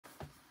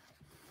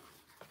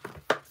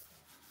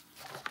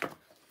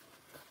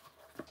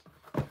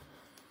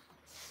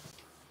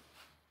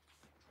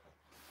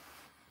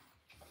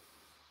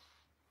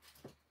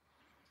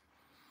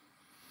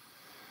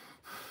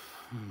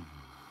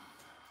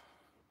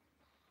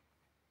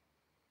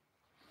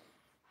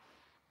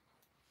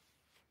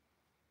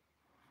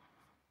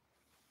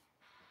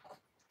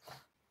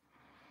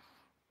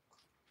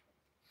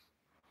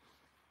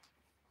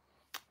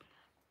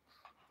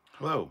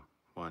Hello,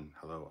 one.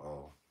 Hello,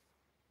 all.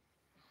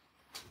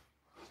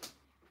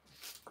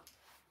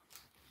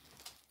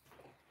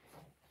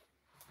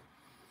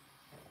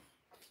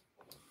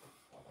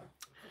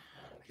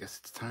 I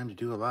guess it's time to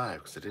do a live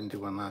because I didn't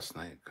do one last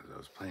night because I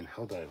was playing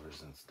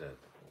Helldivers instead.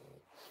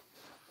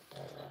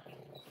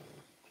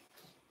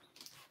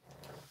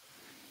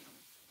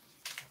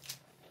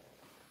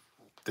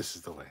 This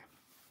is the way.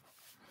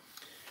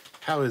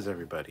 How is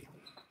everybody?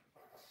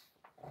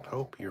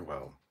 Hope you're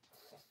well.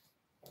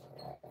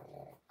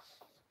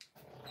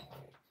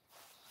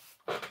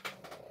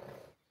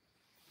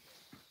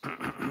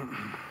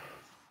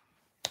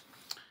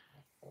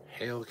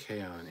 Hail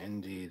Kaon,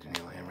 indeed.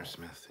 Neil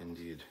Hammersmith,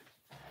 indeed.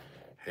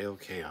 Hail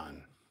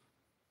Kaon.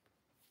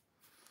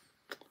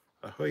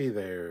 Ahoy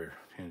there,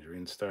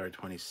 Tangerine Star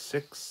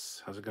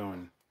 26. How's it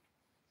going?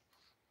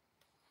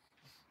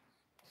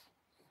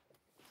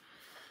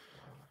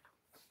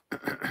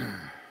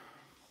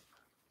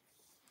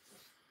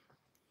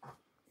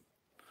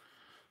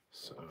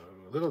 So,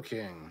 Little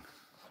King.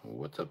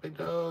 What's up, big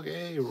dog?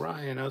 Hey,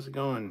 Ryan, how's it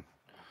going?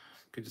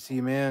 Good to see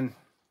you, man.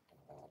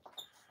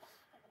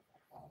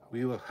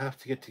 We will have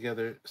to get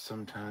together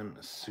sometime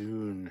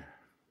soon.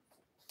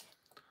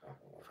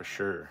 For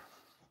sure.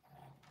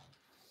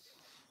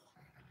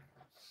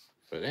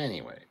 But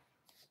anyway,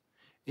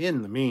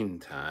 in the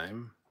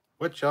meantime,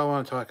 what y'all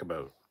want to talk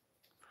about?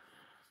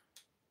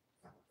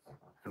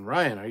 And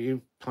Ryan, are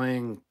you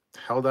playing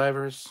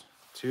Helldivers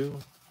too?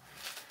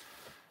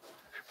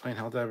 If you're playing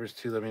Helldivers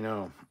too, let me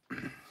know.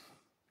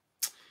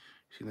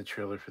 Seen the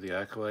trailer for the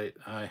Acolyte?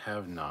 I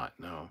have not,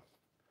 no.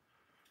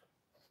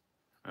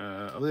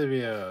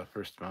 Olivia,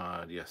 first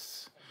mod,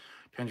 yes.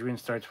 Tangerine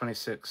Star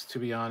 26, to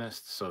be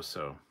honest,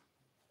 so.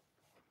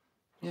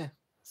 Yeah,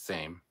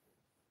 same.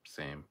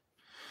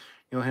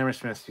 Neil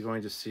Hammersmith, you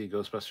going to see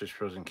Ghostbusters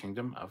Frozen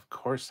Kingdom? Of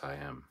course I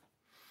am.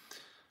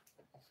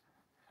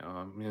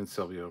 Me and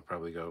Sylvia will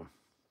probably go.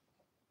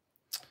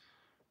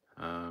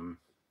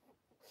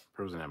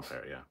 Frozen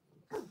Empire,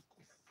 yeah.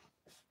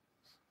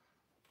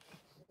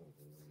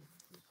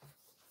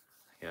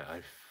 Yeah,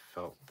 I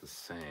felt the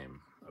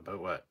same.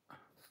 About what?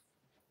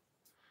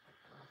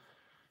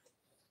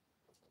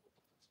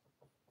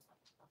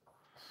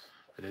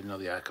 I didn't know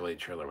the Acolyte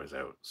trailer was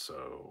out,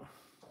 so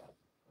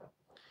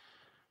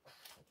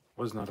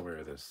was not aware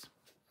of this.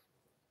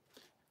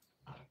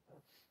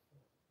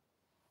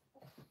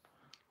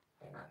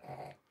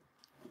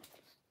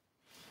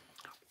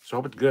 So I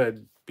hope it's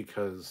good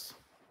because,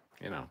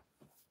 you know,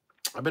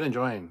 I've been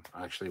enjoying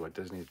actually what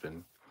Disney's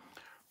been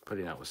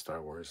putting out with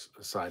Star Wars,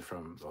 aside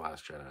from The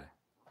Last Jedi.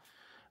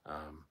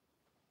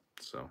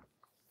 So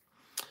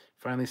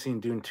finally seeing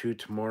Dune 2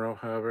 tomorrow,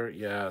 however.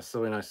 Yeah,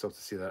 Sylvie and I still have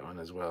to see that one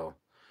as well.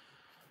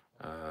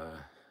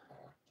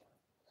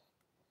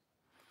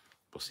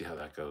 We'll see how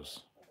that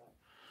goes.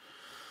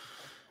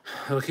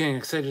 Looking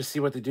excited to see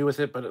what they do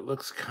with it, but it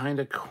looks kind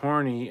of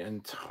corny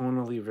and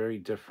tonally very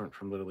different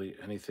from literally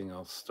anything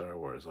else Star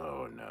Wars.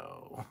 Oh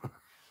no.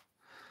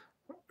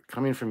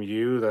 Coming from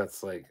you,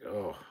 that's like,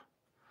 oh.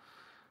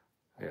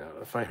 Yeah,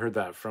 if I heard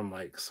that from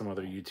like some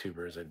other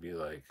YouTubers, I'd be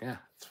like, yeah,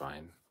 it's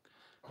fine.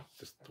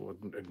 Just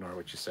wouldn't ignore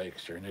what you say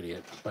because you're an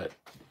idiot. But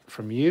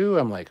from you,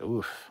 I'm like,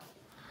 oof.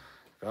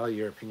 Value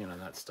your opinion on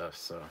that stuff,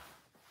 so.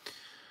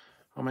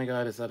 Oh my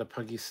god, is that a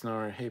Puggy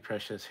Snore? Hey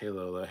Precious, hey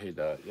Lola, hey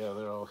Dot. Yeah,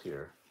 they're all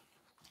here.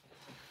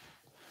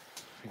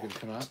 You gonna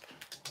come up?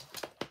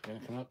 You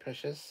gonna come up,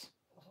 Precious?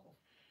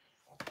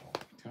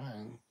 Come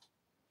on.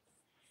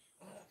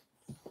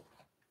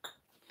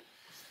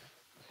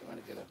 You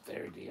want to get up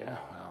there, do you?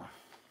 Well,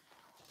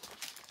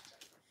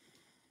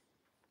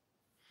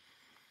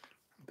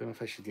 I don't know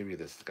if I should give you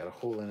this. It's got a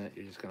hole in it.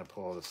 You're just gonna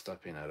pull all the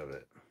stuffing out of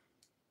it.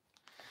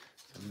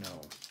 So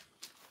no.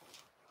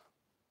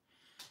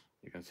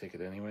 You're gonna take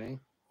it anyway?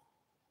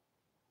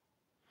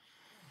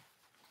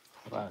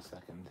 Hold on a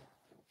second,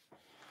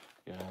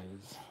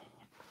 guys.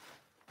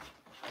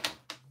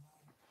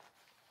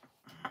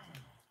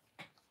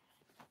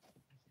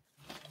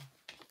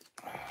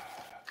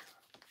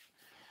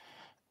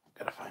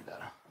 Gotta find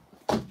a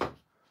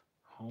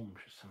home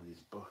for some of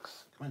these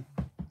books. Come on.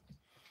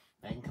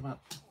 Megan, come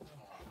up.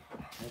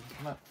 Megan,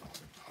 come up.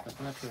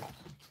 Nothing up here.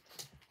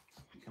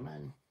 Come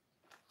on.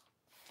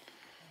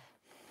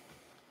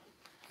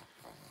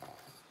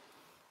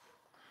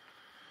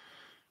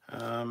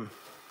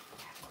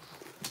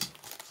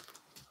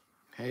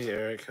 Hey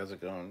Eric, how's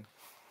it going?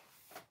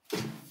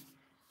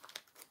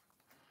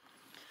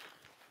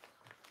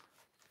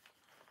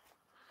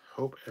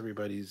 Hope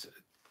everybody's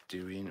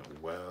doing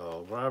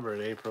well.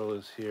 Robert, April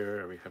is here.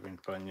 Are we having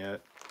fun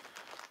yet?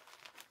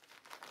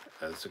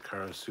 As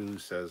Sakara Sue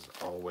says,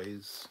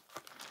 always.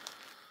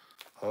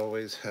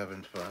 Always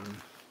having fun.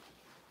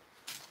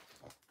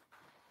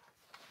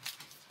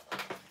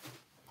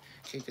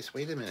 Okay, just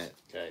wait a minute,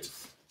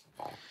 guys.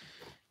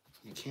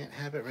 You can't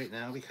have it right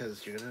now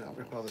because you're gonna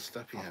rip all the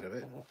stuffing out of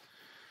it.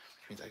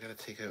 Which means I gotta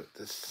take out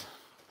this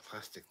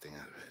plastic thing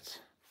out of it.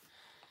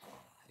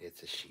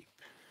 It's a sheep.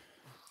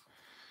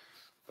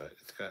 But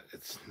it's got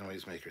its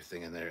noisemaker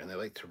thing in there, and they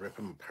like to rip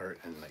them apart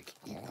and like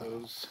eat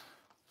those.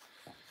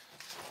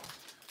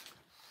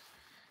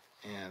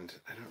 and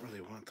I don't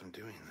really want them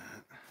doing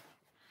that.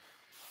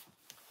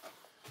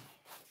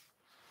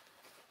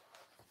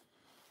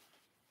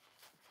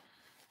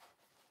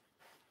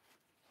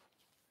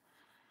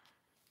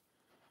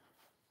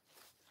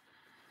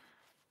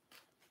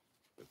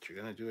 But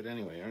you're going to do it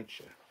anyway, aren't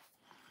you?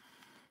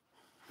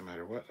 No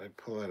matter what I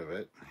pull out of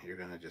it, you're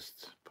going to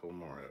just pull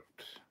more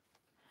out.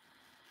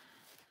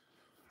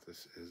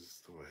 This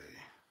is the way.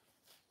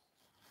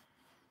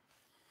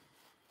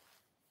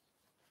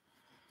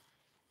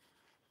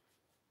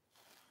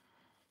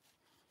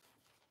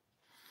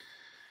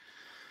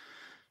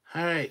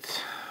 All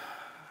right.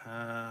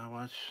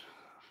 Watch.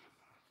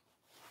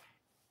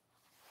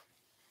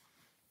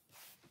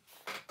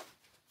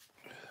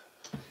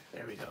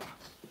 There we go.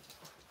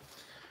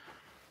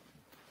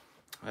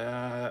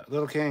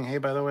 Little King, hey,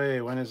 by the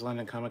way, when is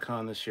London Comic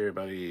Con this year,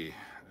 buddy?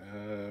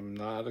 I'm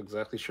not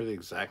exactly sure the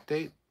exact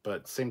date,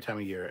 but same time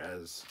of year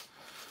as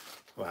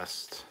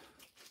last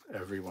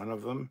every one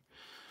of them.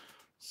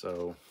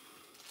 So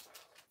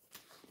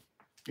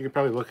you could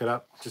probably look it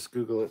up. Just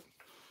Google it.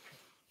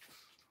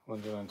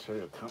 London,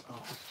 Ontario.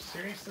 Oh,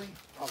 seriously?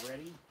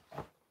 Already?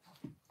 Oh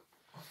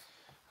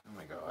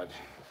my God.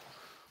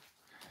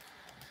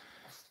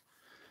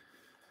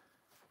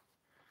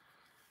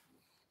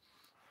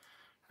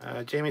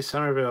 Jamie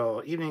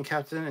Somerville, evening,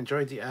 Captain.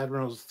 Enjoyed the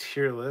Admiral's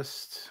tier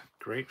list.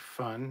 Great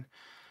fun.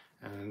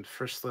 And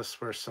first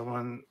list where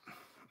something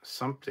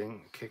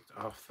kicked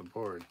off the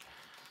board.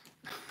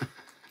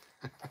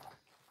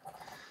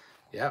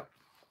 Yep.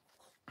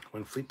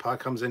 When Fleet Pod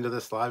comes into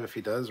this live, if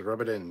he does,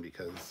 rub it in,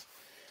 because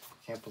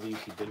I can't believe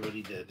he did what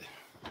he did.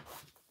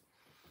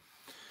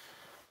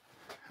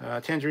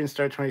 Tangerine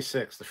Star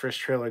 26. The first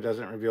trailer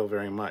doesn't reveal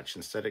very much.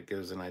 Instead, it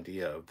gives an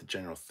idea of the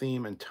general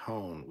theme and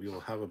tone. We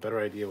will have a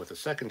better idea with the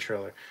second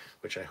trailer,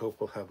 which I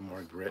hope will have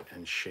more grit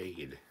and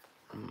shade.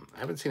 I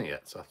haven't seen it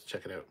yet, so I'll have to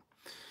check it out.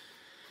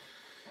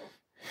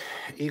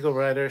 Eagle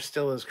Rider,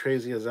 still as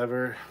crazy as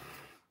ever.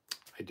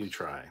 I do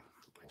try.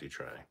 Good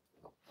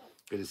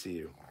to see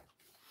you.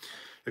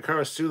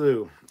 Hikaru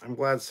Sulu, I'm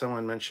glad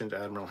someone mentioned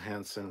Admiral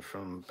Hansen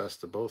from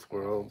Best of Both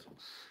Worlds.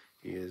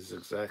 He is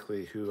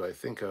exactly who I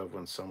think of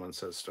when someone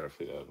says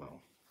Starfleet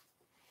Admiral.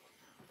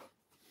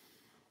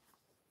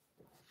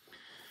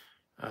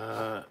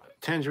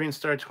 Tangerine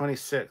Star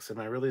 26, am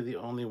I really the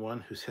only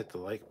one who's hit the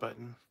like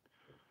button?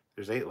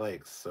 There's 8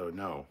 likes, so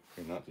no,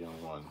 you're not the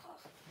only one.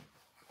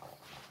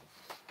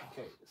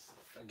 Okay,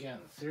 again,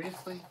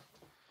 seriously?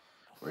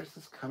 Where's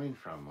this coming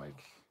from?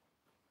 Like,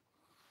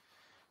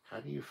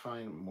 how do you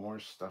find more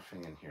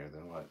stuffing in here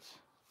than what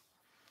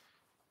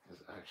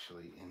is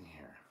actually in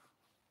here?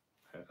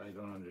 I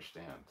don't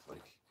understand.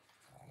 Like,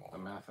 the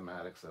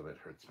mathematics of it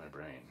hurts my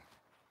brain.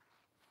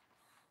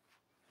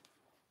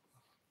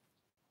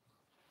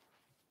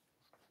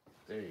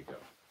 There you go.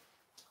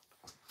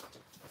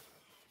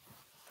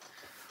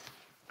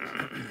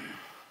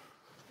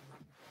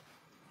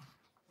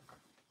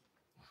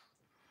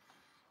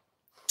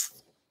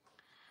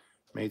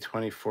 May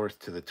 24th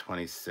to the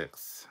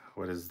 26th.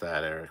 What is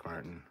that, Eric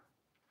Martin?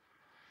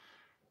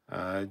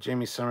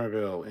 Jamie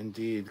Somerville,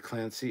 indeed,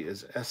 Clancy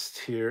is S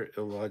tier,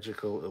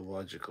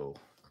 illogical.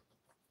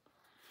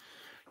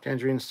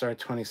 Tangerine Star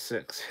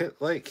 26, hit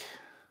like.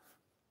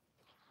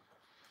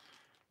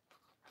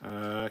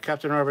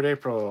 Captain Robert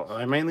April,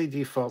 I mainly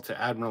default to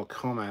Admiral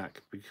Comac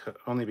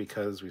only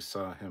because we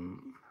saw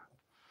him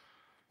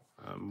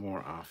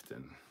more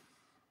often.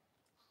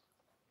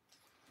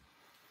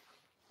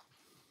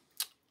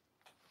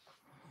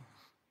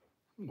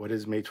 What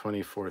is May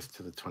 24th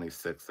to the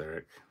 26th,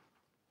 Eric?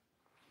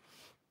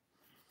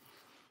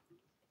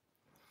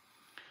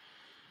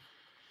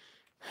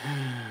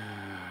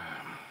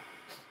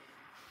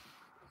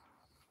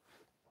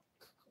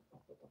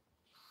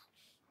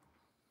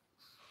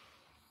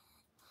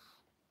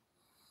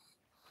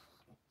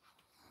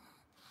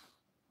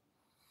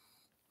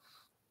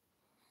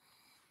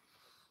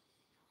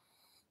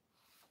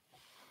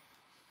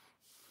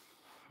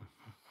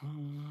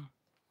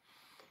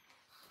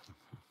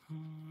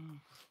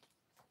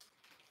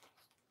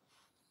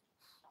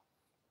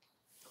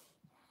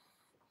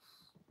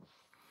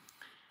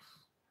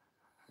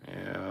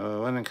 Yeah,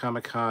 London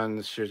Comic Con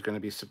this year is going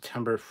to be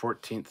September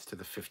 14th to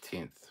the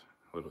 15th,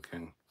 Little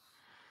King.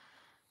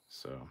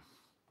 So.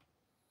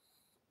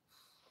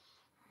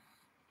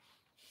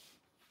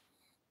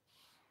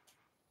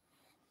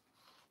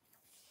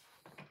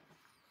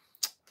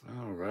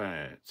 All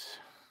right.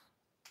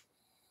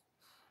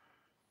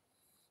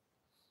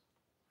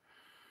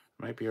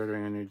 Might be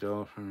ordering a new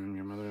doll from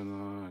your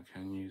mother-in-law.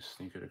 Can you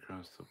sneak it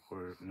across the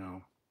board?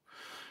 No.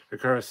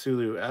 Hikaru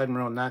Sulu,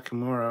 Admiral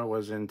Nakamura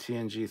was in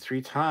TNG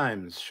 3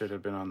 times. Should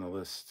have been on the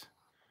list.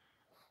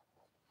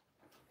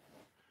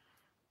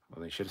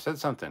 Well, they should have said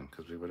something,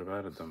 because we would have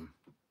added them.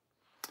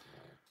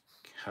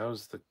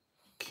 How's the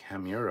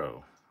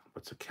Camuro?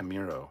 What's a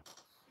Camuro?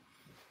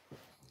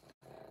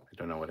 I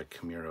don't know what a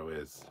Camuro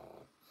is.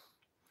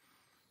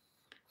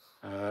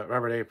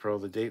 Robert April,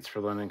 the dates for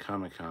London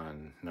Comic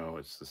Con. No,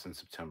 it's this in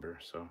September,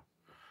 so.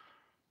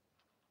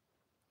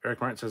 Eric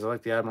Martin says, I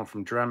like the Admiral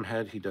from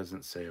Drumhead. He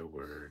doesn't say a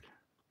word.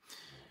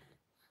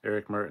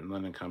 Eric Martin,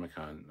 London Comic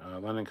Con.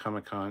 London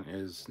Comic Con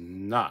is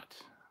not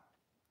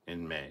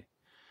in May.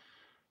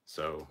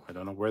 So I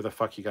don't know where the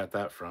fuck you got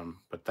that from,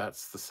 but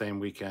that's the same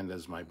weekend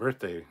as my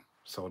birthday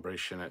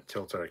celebration at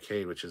Tilt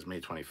Arcade, which is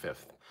May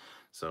 25th.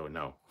 So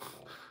no,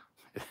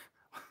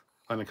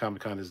 London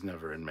Comic Con is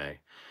never in May.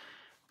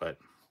 But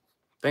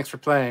thanks for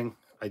playing.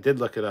 I did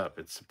look it up.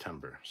 It's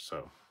September.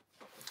 So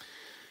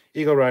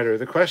Eagle Rider,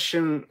 the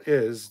question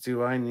is,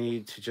 do I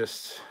need to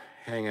just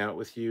hang out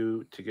with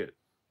you to get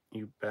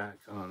you back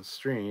on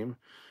stream?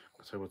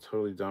 Because I will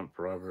totally dump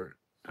Robert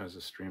as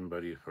a stream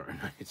buddy for a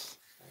night.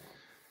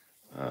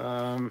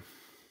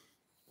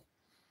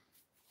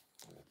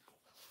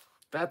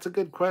 That's a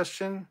good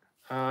question.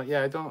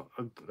 Yeah, I don't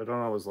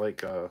always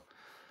like a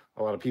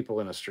lot of people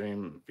in a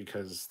stream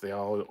because they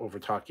all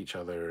overtalk each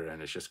other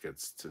and it just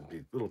gets to be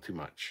a little too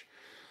much.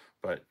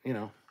 But you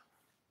know,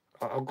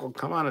 I'll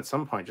come on at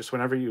some point. Just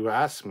whenever you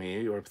ask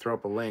me or throw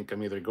up a link,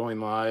 I'm either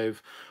going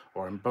live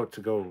or I'm about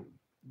to go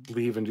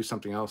leave and do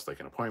something else, like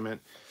an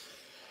appointment.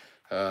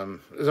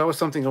 There's always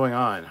something going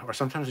on, or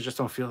sometimes I just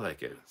don't feel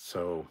like it.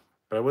 So,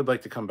 but I would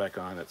like to come back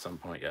on at some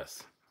point.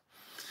 Yes.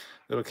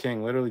 Little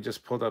King literally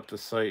just pulled up the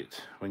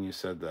site when you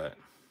said that.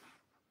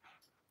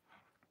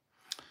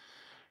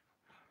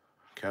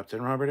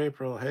 Captain Robert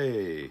April,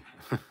 hey.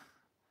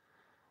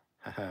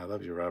 I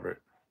love you,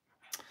 Robert.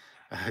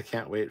 I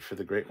can't wait for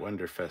the Great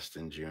Wonderfest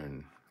in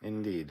June.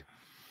 Indeed.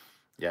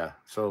 Yeah,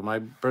 so my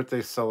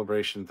birthday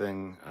celebration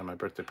thing, my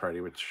birthday party,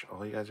 which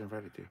all you guys are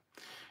invited to,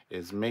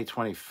 is May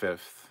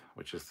 25th,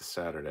 which is the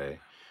Saturday.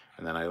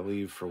 And then I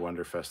leave for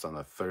Wonderfest on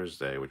the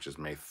Thursday, which is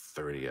May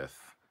 30th.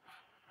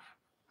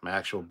 My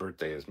actual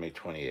birthday is May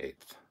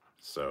 28th.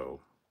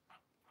 So,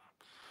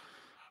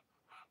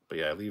 but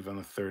yeah, I leave on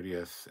the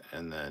 30th,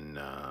 and then,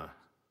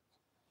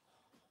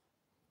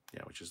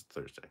 yeah, which is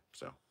Thursday.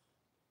 So,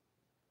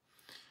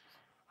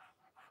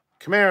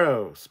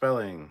 Camaro,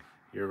 spelling.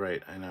 You're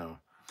right, I know.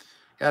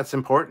 Yeah, it's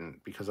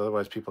important because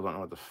otherwise people don't know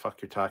what the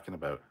fuck you're talking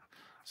about.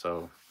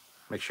 So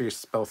make sure you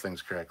spell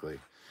things correctly.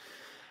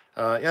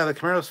 Yeah, the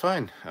Camaro's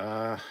fine.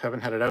 Haven't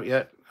had it out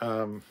yet.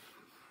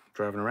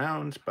 Driving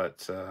around,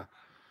 but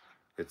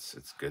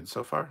it's good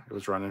so far. It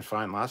was running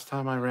fine last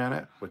time I ran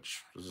it,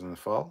 which was in the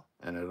fall,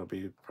 and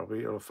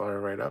it'll fire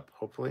right up,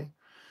 hopefully.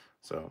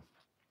 So,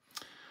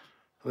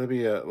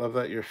 Olivia, love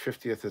that your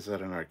 50th is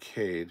at an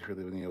arcade.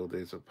 Reliving the old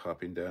days of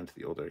popping down to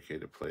the old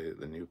arcade to play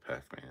the new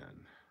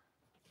Pac-Man.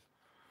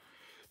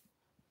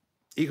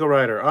 Eagle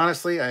Rider.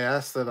 Honestly, I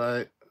asked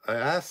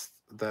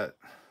that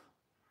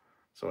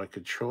so I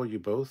could troll you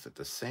both at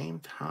the same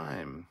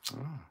time.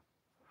 Oh.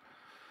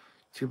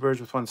 Two birds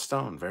with one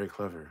stone. Very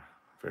clever.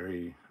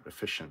 Very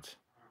efficient.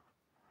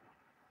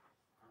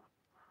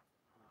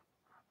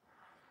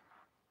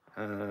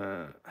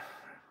 I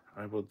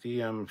will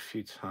DM a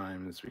few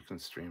times. We can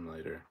stream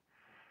later.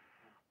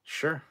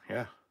 Sure,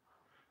 yeah.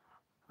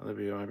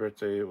 Olivia, my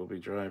birthday will be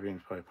driving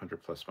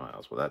 500 plus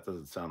miles. Well, that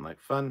doesn't sound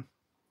like fun.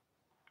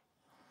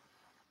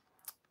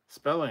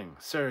 Spelling,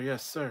 sir,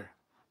 yes, sir.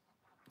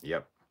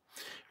 Yep.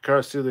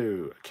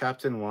 Karasulu,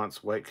 Captain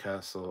wants White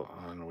Castle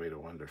on the way to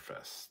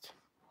Wonderfest.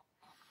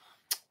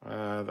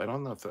 I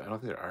don't know I don't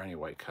think there are any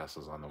White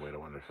Castles on the way to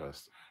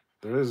Wonderfest.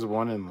 There is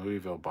one in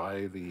Louisville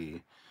by the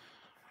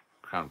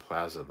Crown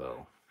Plaza,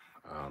 though.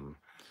 But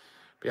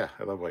yeah,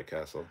 I love White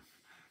Castle.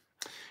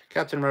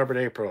 Captain Robert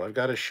April, I've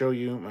got to show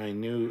you my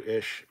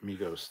new-ish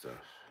Mego stuff.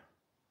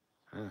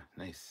 Ah,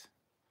 nice.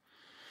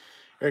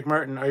 Eric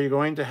Martin, are you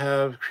going to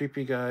have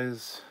creepy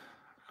guys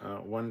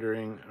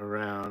wandering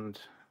around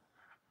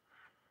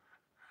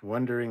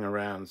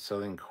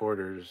selling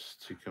quarters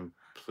to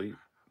complete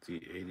the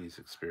 80s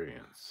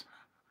experience?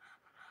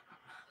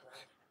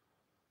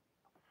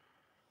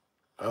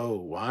 Oh,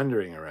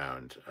 wandering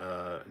around.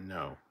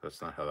 No,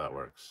 that's not how that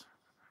works.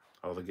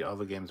 All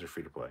the games are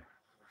free to play.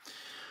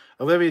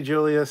 Olivia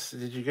Julius,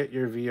 did you get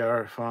your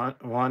VR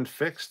wand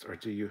fixed, or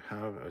do you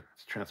have to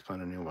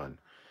transplant a new one?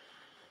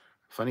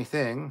 Funny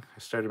thing, I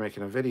started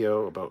making a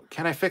video about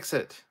can I fix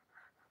it,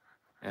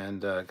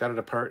 and got it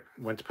apart.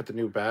 Went to put the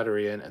new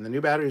battery in, and the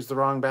new battery is the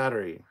wrong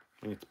battery.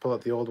 When you pull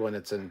out the old one,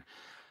 it's an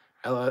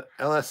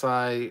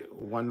LSI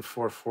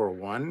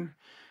 1441,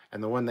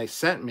 and the one they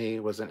sent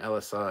me was an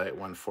LSI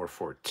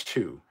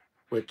 1442,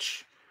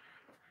 which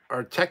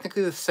are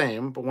technically the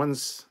same, but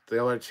the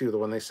LR2, the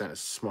one they sent, is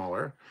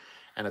smaller,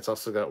 and it's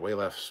also got way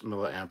less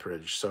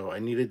milliamperage. So I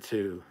need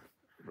to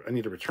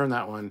return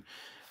that one,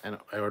 and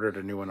I ordered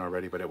a new one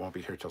already, but it won't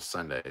be here till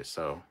Sunday.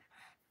 So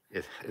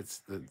it's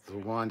the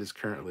wand is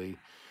currently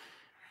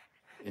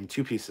in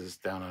two pieces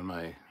down on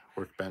my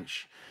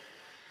workbench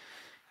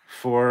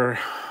for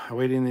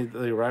awaiting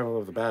the arrival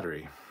of the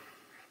battery.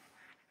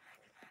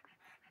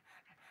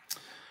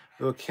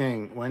 Little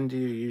King, when do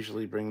you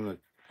usually bring the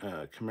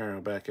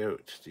Camaro back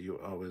out? Do you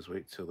always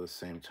wait till the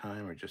same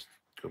time, or just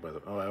go by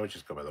the? Oh, I would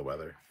just go by the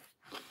weather.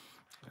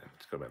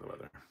 Let's go by the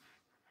weather.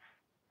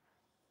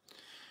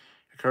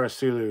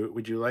 Karasulu,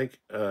 would you like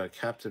a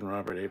Captain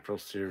Robert April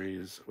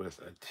series with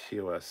a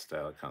TOS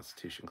style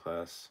Constitution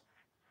class?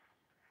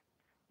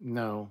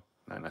 No,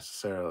 not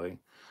necessarily.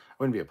 I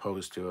wouldn't be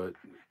opposed to it,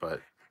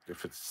 but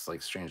if it's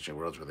like Strange New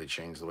Worlds where they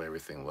change the way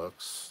everything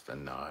looks,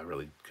 then no, I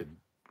really could.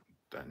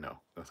 No,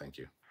 no, thank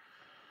you.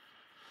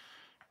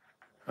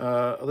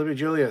 Olivia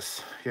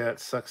Julius. Yeah, it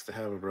sucks to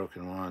have a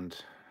broken wand.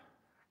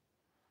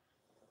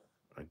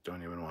 I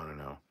don't even want to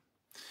know.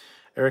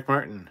 Eric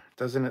Martin.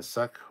 Doesn't it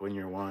suck when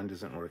your wand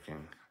isn't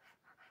working?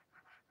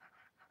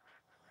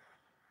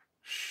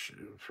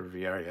 For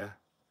VR, yeah.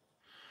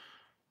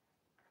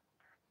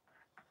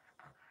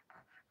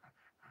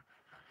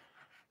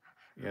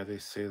 Yeah, they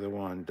say the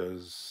wand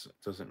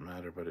doesn't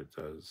matter, but it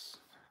does.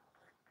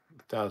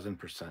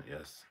 1,000%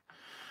 yes.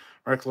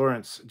 Mark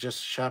Lawrence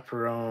just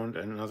chaperoned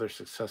another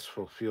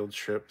successful field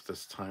trip,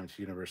 this time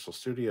to Universal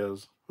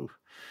Studios. Ooh,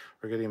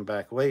 we're getting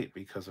back late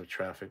because of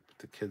traffic, but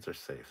the kids are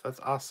safe.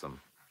 That's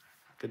awesome.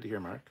 Good to hear,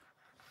 Mark.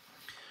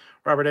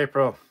 Robert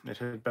April, it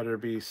had better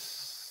be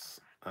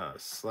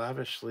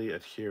slavishly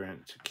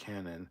adherent to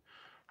canon,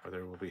 or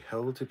there will be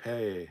hell to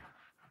pay.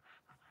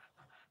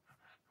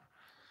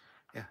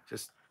 Yeah,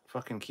 just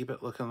fucking keep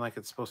it looking like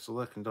it's supposed to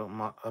look and don't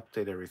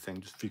update everything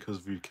just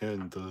because we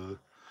can. The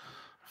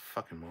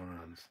fucking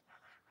morons.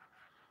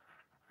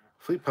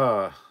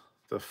 Fleetpaw,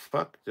 the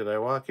fuck did I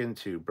walk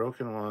into?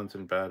 Broken wands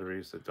and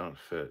batteries that don't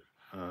fit.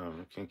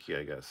 Kinky,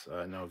 I guess.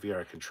 No,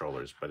 VR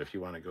controllers, but if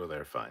you want to go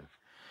there, fine.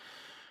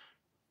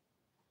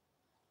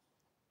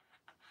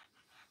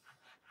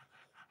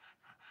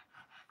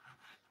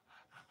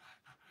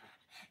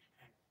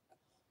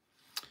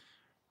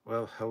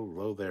 Well,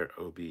 hello there,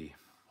 OB.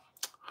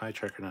 Hi,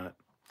 Trekyards.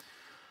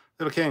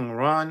 Little King,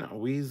 Ron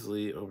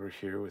Weasley over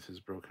here with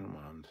his broken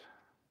wand.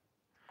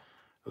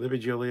 Olivia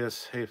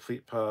Julius, hey,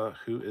 Fleetpaw,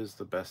 who is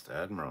the best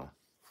admiral?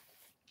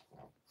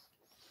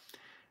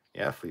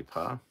 Yeah,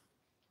 Fleetpaw.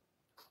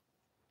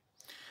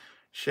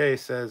 Shay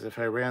says, if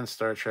I ran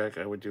Star Trek,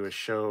 I would do a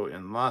show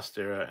in Lost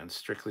Era and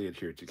strictly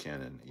adhere to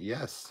canon.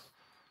 Yes.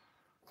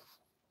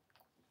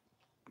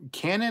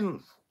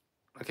 Canon,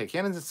 okay,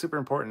 canon is super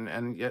important.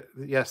 And yet,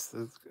 yes,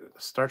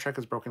 Star Trek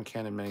has broken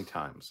canon many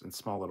times in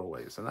small little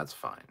ways, and that's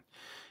fine.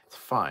 It's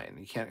fine.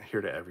 You can't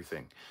adhere to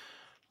everything.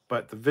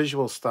 But the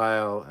visual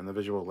style and the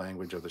visual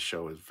language of the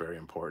show is very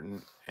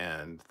important,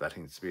 and that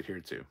needs to be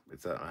adhered to.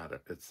 It's that matter.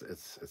 It's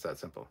that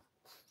simple.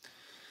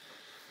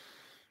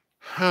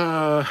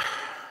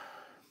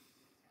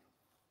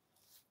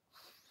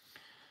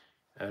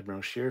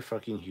 Admiral sheer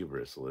fucking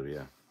hubris,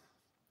 Olivia.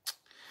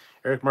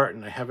 Eric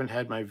Martin, I haven't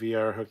had my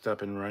VR hooked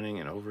up and running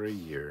in over a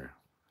year.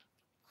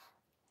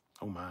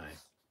 Oh my.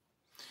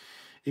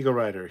 Eagle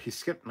Rider, he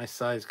skipped my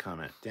size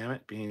comment. Damn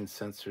it, being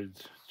censored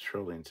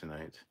trolling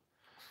tonight.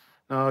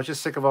 No, I was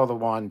just sick of all the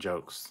wand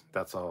jokes.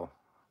 That's all.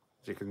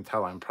 As you can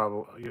tell,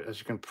 as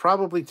you can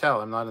probably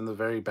tell, I'm not in the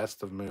very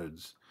best of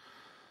moods.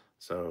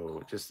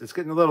 So it's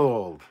getting a little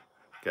old,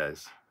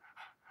 guys.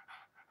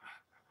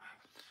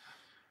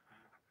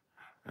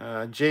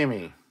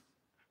 Jamie.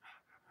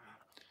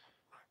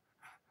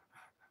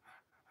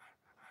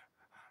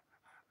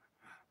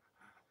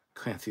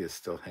 Clancy is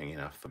still hanging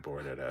off the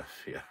board at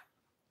F. Yeah.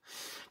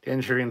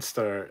 Tangerine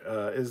Star.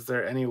 Is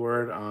there any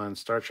word on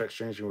Star Trek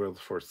Strange New Worlds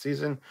 4th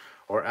season,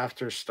 or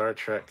after Star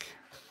Trek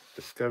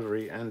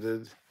Discovery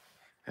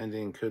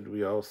ending, could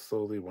we all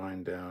slowly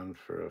wind down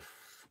for a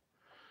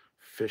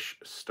fish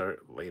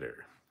start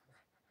later?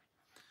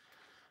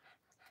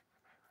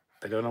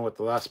 I don't know what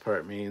the last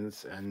part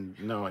means, and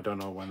no, I don't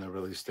know when the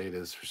release date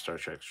is for Star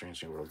Trek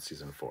Strange New Worlds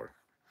season 4.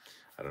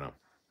 I don't know.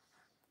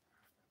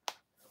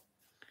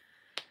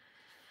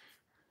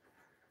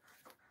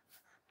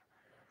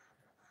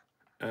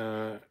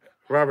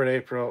 Robert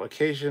April,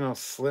 occasional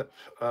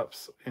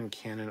slip-ups in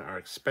canon are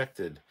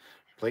expected.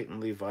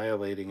 Blatantly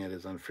violating it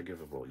is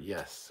unforgivable.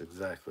 Yes,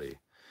 exactly.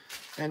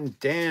 And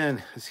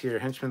Dan is here,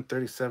 Henchman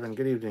 37.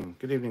 Good evening.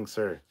 Good evening,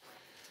 sir.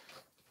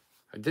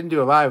 I didn't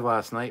do a live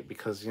last night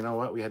because, you know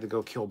what? We had to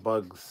go kill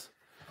bugs.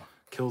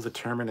 Kill the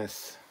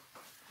Terminus.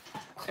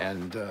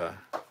 And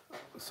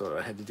so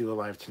I had to do a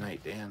live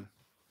tonight, Dan.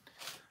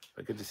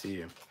 But good to see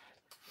you.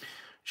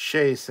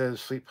 Shay says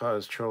Fleetpaw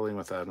is trolling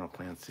with Admiral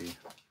Clancy.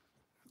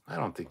 I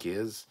don't think he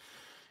is.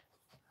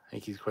 I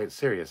think he's quite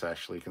serious,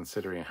 actually,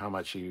 considering how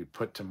much he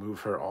put to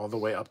move her all the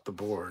way up the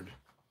board.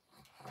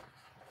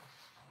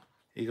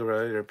 Eagle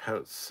Rider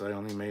pouts, I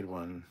only made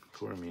one.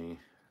 Poor me.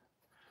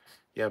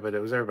 Yeah, but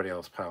it was everybody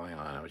else piling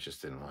on. I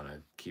just didn't want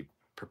to keep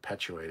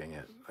perpetuating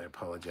it. I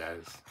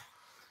apologize.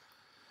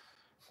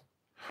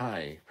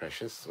 Hi,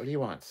 Precious. What do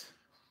you want?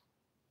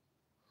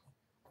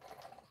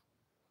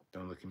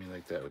 Don't look at me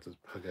like that with those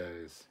pug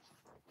eyes.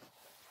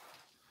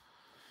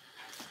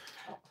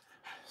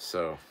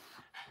 So,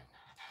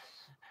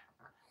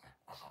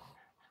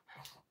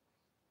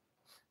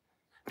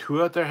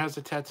 who out there has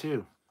a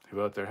tattoo?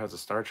 Who out there has a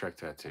Star Trek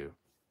tattoo?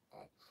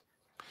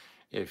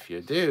 If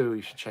you do,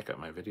 you should check out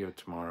my video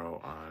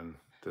tomorrow on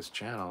this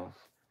channel.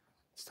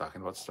 It's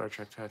talking about Star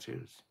Trek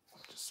tattoos.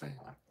 Just saying.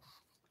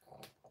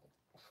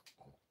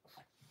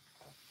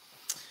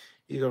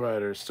 Eagle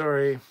Rider,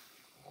 sorry.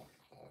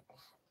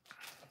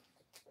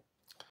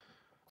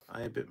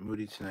 I'm a bit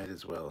moody tonight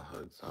as well,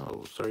 Hugs.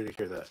 Oh, sorry to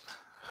hear that.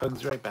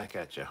 Hugs right back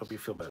at you. Hope you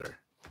feel better.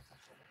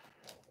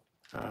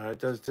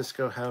 Does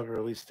disco have a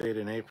release date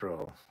in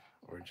April?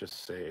 Or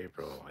just say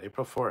April?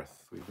 April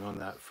 4th. We've known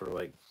that for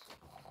like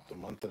a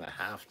month and a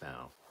half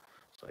now.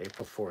 So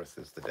April 4th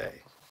is the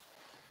day.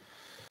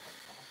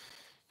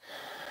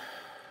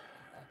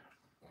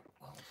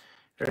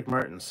 Eric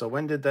Martin. So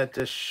when did that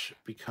dish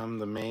become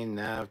the main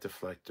nav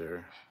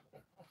deflector?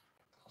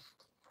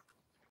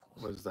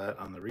 Was that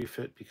on the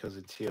refit because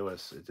of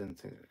TOS? It didn't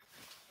think.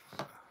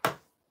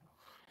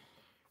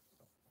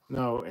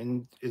 No,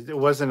 and it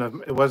wasn't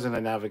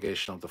a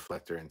navigational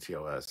deflector in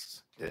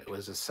TOS. It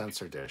was a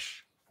sensor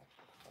dish.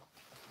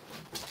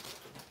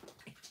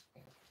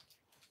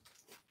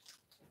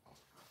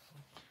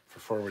 For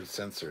forward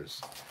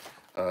sensors.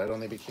 It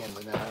only became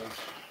the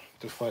nav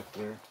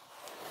deflector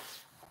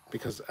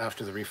because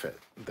after the refit,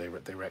 they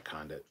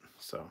retconned it.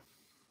 So,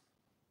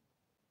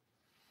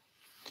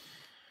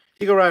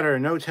 Eagle Rider,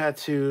 no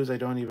tattoos. I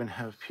don't even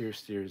have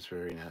pierced ears.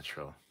 Very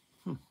natural.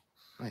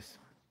 Nice.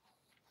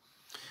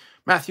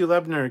 Matthew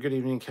Lebner, good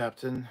evening,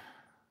 Captain.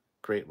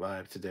 Great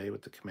live today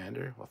with the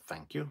commander. Well,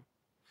 thank you.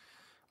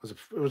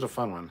 It was a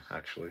fun one,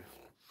 actually.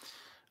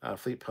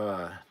 Fleet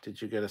Paw,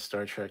 did you get a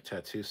Star Trek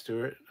tattoo,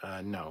 Stuart?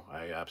 No,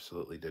 I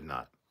absolutely did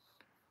not.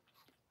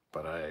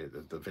 But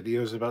the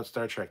video is about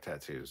Star Trek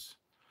tattoos.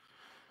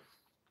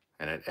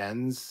 And it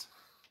ends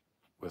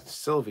with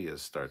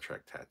Sylvia's Star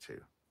Trek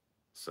tattoo.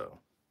 So.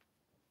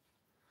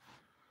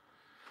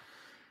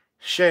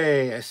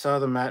 Shay, I saw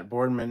the Matt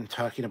Boardman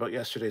talking about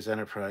yesterday's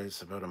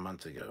Enterprise about a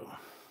month ago.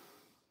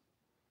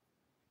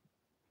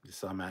 You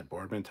saw Matt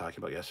Boardman talking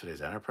about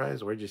yesterday's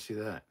Enterprise? Where'd you see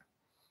that?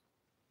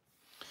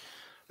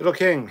 Little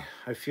King,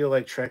 I feel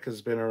like Trek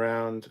has been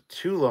around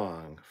too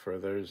long for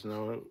there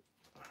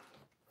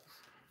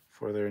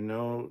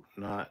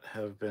not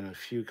have been a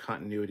few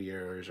continuity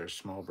errors or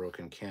small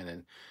broken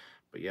canon.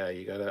 But yeah,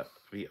 you gotta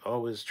be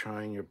always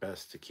trying your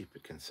best to keep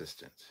it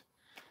consistent.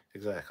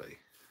 Exactly.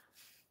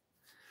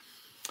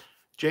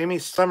 Jamie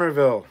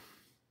Somerville.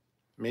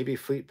 Maybe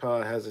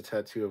Fleetpaw has a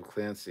tattoo of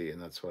Clancy,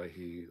 and that's why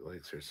he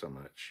likes her so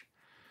much.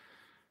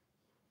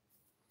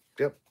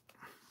 Yep.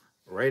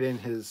 Right in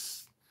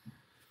his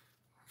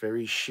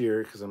very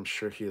sheer, because I'm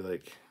sure he,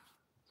 like,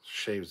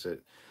 shaves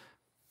it.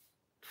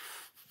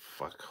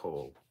 Fuck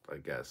hole, I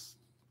guess.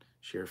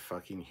 Sheer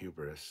fucking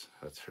hubris.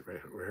 That's right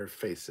where her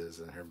face is,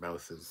 and her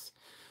mouth is.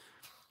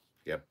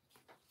 Yep.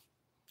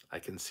 I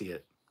can see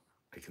it.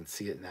 I can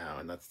see it now,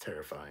 and that's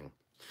terrifying.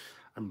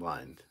 I'm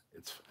blind.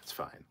 It's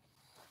fine.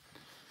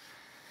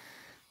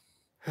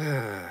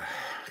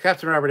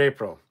 Captain Robert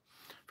April.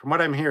 From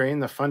what I'm hearing,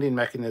 the funding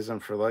mechanism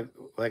for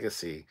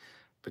Legacy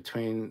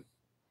between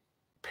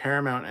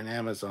Paramount and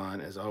Amazon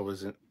is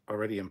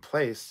already in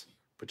place,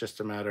 but just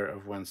a matter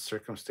of when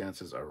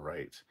circumstances are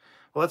right.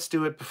 Well, let's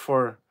do it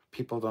before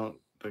people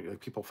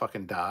people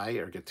fucking die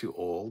or get too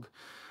old.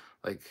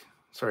 Like,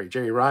 sorry,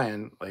 Jerry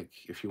Ryan, like,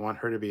 if you want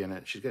her to be in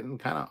it, she's getting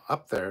kind of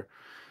up there.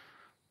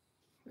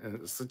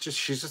 And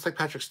she's just like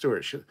Patrick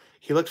Stewart.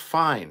 He looked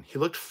fine. He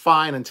looked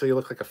fine until he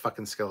looked like a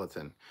fucking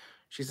skeleton.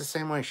 She's the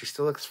same way. She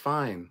still looks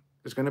fine.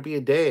 There's going to be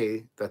a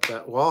day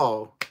that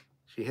wall,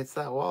 she hits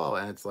that wall,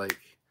 and it's like,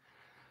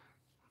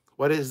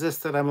 what is this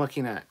that I'm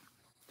looking at?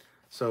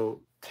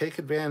 So take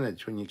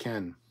advantage when you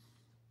can.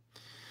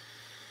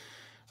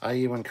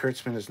 I.e. when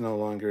Kurtzman is no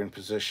longer in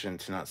position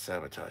to not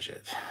sabotage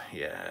it.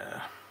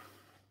 Yeah.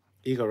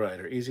 Eagle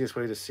Rider. Easiest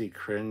way to see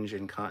cringe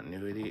in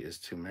continuity is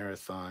to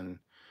marathon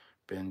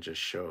binge a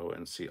show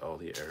and see all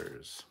the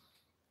errors.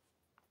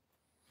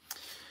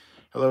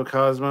 Hello,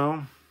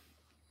 Cosmo.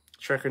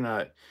 Trek or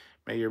not,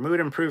 may your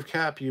mood improve,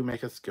 Cap. You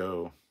make us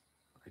go.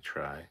 I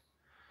try.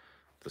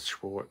 The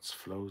Schwartz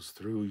flows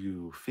through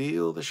you.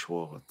 Feel the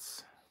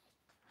Schwartz.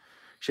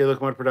 Shea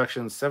Locomotive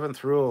Productions,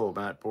 7th Rule.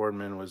 Matt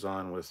Boardman was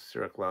on with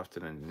Cyril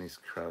Lofton and Denise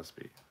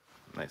Crosby.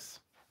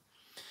 Nice.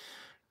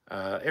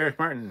 Eric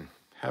Martin,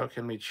 how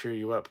can we cheer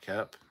you up,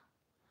 Cap?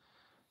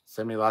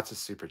 Send me lots of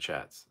super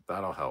chats.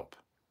 That'll help.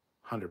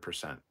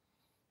 100%.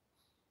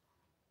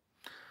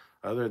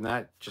 Other than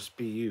that, just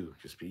be you.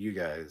 Just be you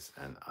guys,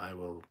 and I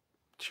will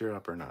cheer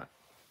up or not.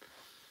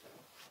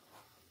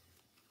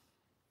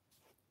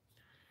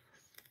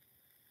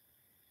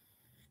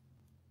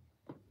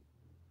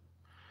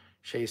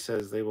 Shay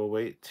says they will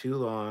wait too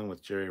long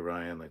with Jerry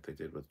Ryan like they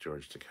did with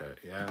George Takei.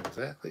 Yeah,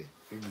 exactly.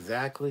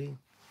 Exactly.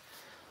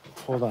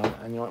 Hold on.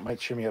 And you know what might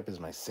cheer me up is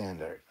my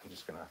sand art. I'm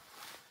just going to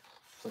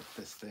flip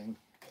this thing.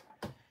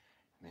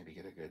 Maybe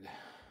get a good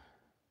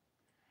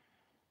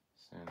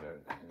sand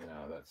art.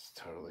 No, that's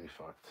totally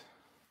fucked.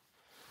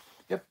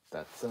 Yep,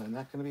 that's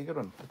not going to be a good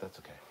one, but that's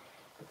okay.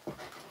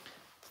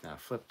 It's now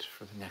flipped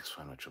for the next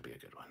one, which will be a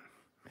good one.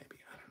 Maybe.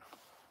 I don't know.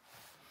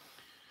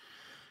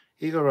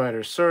 Eagle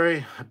Rider,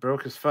 sorry, I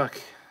broke as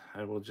fuck.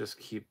 I will just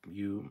give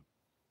you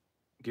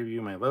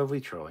my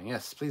lovely trolling.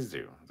 Yes, please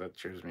do. That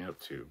cheers me up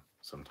too,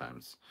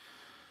 sometimes.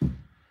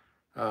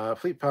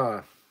 Fleet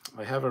Paw,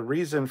 I have a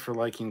reason for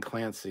liking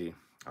Clancy.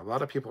 A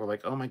lot of people are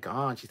like, oh my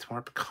god, she's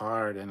more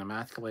Picard and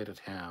emasculated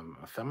him.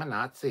 A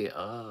feminazi,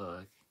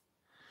 ugh.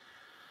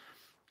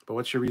 But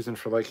what's your reason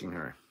for liking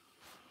her?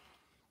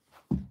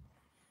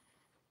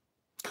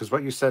 because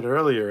what you said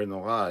earlier in the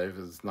live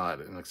is not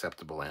an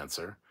acceptable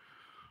answer.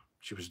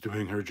 She was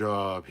doing her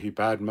job. He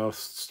badmouthed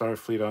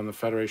Starfleet on the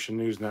Federation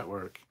News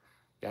Network.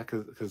 Yeah,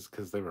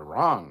 because they were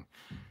wrong.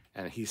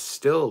 And he's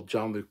still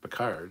Jean-Luc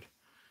Picard.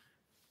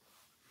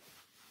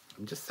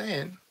 I'm just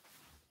saying.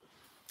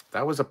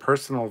 That was a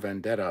personal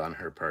vendetta on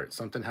her part.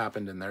 Something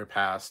happened in their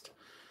past.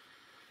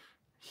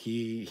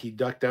 He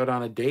ducked out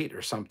on a date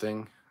or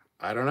something.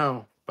 I don't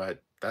know,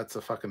 but that's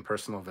a fucking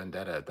personal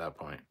vendetta at that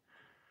point.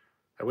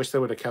 I wish they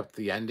would have kept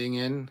the ending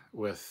in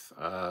with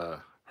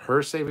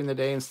her saving the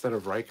day instead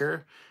of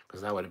Riker,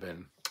 because that would have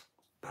been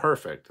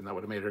perfect, and that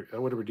would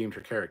have redeemed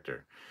her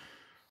character.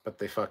 But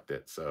they fucked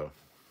it. So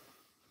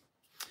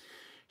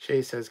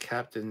Shay says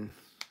Captain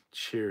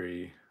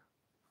Cheery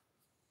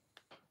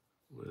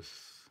was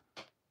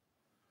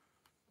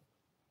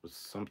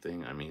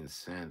something. I mean,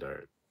 sand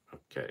art.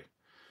 Okay.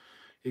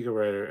 Eagle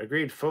Rider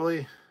agreed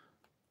fully.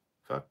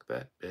 Fuck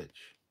that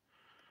bitch.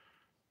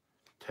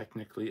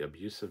 Technically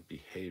abusive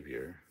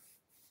behavior.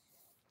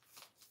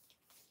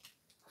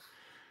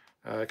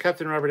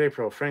 Captain Robert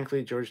April.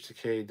 Frankly, George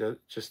Takei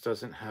just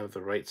doesn't have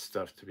the right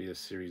stuff to be a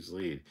series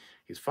lead.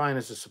 He's fine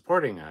as a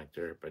supporting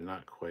actor, but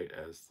not quite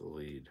as the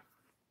lead.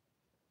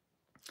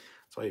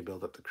 That's why you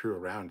build up the crew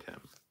around him.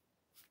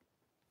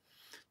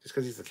 Just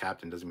because he's the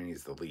captain doesn't mean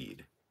he's the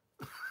lead.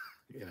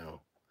 You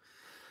know,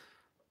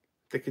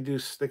 they could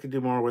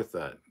do more with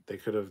that. They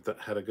could have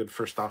had a good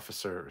first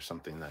officer or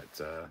something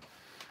that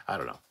I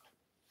don't know.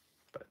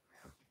 But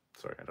yeah,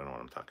 sorry, I don't know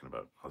what I'm talking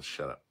about. I'll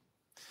shut up.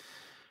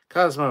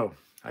 Cosmo,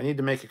 I need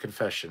to make a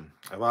confession.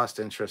 I lost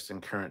interest in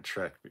current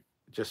Trek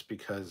just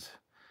because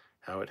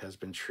how it has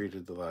been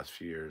treated the last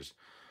few years.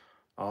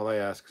 All I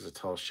ask is a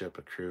tall ship,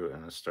 a crew,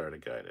 and a star to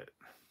guide it.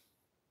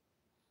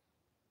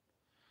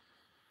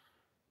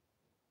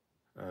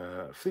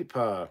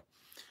 Fleetpaw.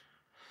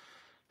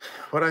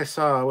 What I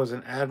saw was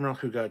an admiral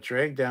who got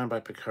dragged down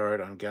by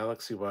Picard on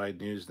galaxy-wide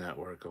news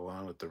network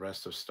along with the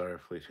rest of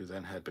Starfleet, who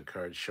then had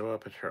Picard show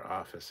up at her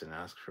office and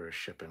ask for a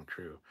ship and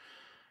crew.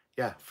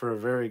 Yeah, for a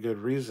very good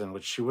reason,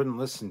 which she wouldn't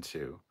listen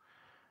to.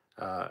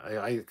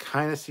 I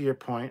kind of see your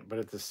point, but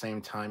at the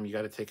same time, you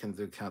got to take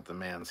into account the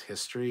man's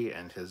history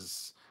and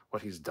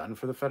what he's done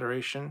for the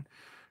Federation.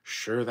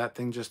 Sure, that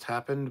thing just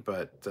happened,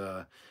 but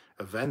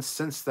events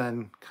since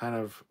then kind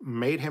of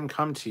made him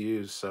come to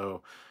you,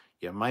 so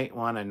you might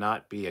want to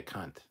not be a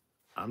cunt.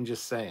 I'm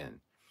just saying.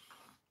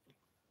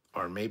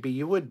 Or maybe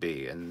you would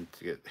be and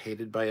get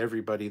hated by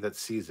everybody that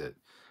sees it.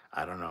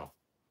 I don't know.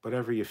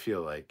 Whatever you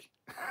feel like.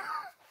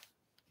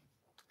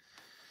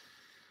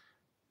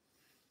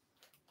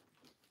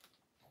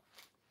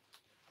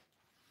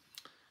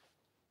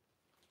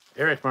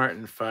 Eric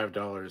Martin,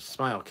 $5.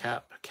 Smile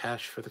cap,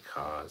 cash for the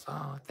cause.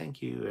 Oh,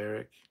 thank you,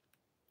 Eric.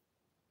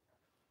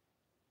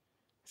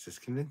 Is this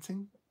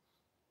convincing?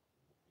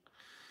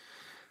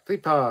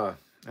 Fleetpaw,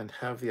 and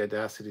have the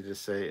audacity to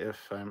say if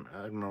I'm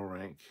Admiral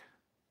rank.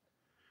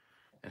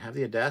 And have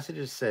the audacity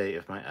to say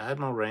if my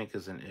Admiral rank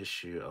is an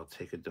issue, I'll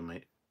take a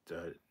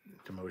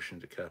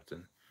demotion to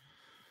Captain.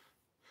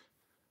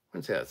 I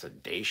wouldn't say that's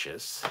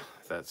audacious.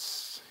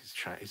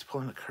 He's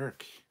pulling a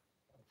Kirk.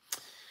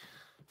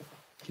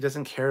 He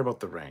doesn't care about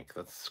the rank.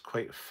 That's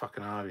quite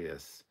fucking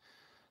obvious.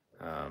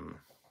 Yeah,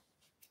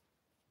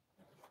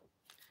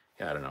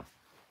 I don't know.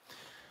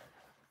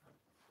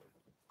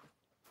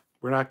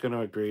 We're not going to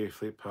agree,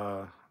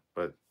 Fleetpaw,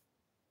 but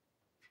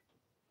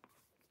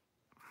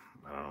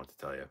I don't know what to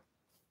tell you.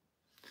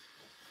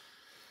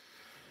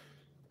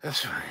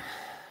 That's fine.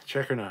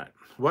 Check or not.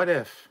 What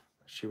if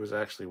she was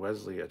actually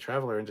Wesley, a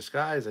traveler in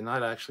disguise, and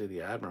not actually the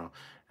Admiral,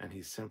 and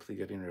he's simply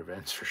getting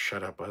revenge for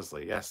Shut Up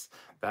Wesley? Yes,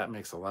 that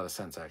makes a lot of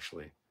sense,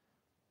 actually.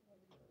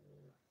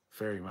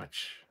 Very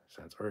much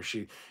sense. Or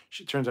she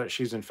turns out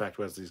she's in fact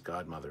Wesley's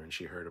godmother, and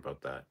she heard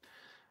about that.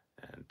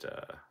 And,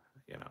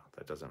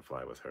 that doesn't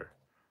fly with her.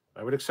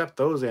 I would accept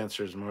those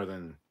answers more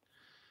than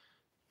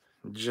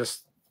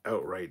just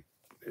outright.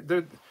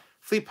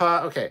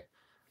 Fleetpaw, okay.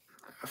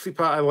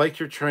 Fleetpaw, I like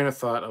your train of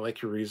thought. I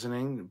like your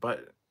reasoning,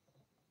 but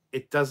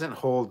it doesn't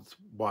hold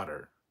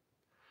water.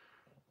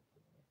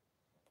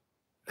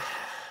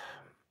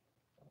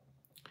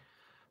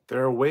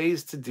 There are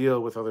ways to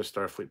deal with other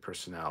Starfleet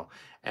personnel,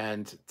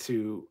 and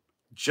to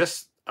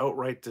just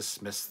outright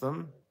dismiss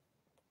them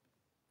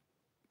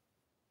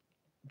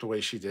the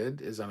way she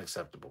did is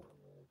unacceptable.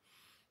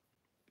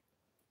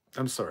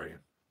 I'm sorry.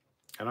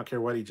 I don't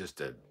care what he just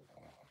did.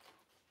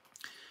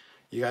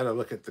 You got to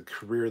look at the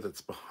career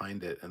that's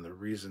behind it and the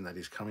reason that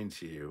he's coming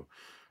to you.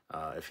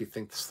 If he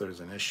thinks there's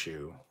an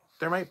issue,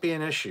 there might be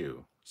an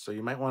issue. So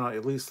you might want to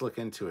at least look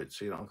into it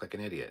so you don't look like an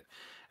idiot.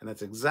 And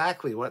that's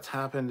exactly what's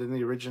happened in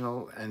the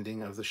original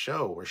ending of the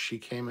show, where she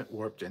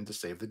warped in to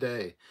save the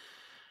day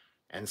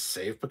and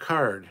save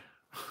Picard.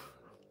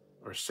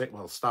 Or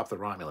stop the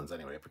Romulans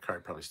anyway.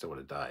 Picard probably still would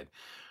have died,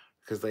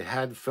 because they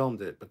had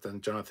filmed it, but then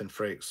Jonathan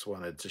Frakes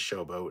wanted to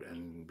showboat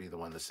and be the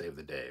one to save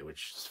the day,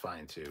 which is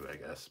fine too, I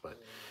guess.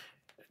 But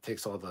it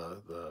takes all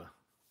the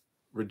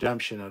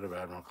redemption out of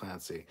Admiral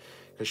Clancy,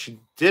 because she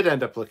did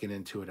end up looking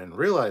into it and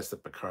realized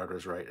that Picard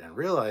was right and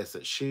realized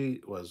that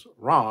she was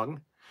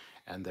wrong,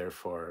 and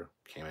therefore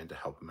came in to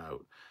help him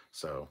out.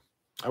 So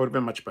I would have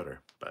been much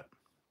better, but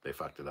they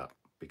fucked it up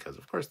because,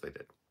 of course, they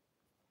did.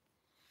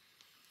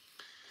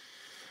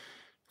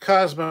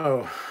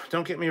 Cosmo,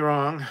 don't get me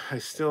wrong. I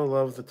still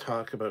love the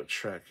talk about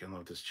Trek and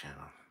love this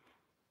channel.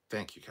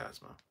 Thank you,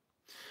 Cosmo.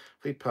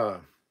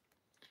 Fleetpaw,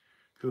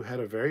 who had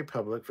a very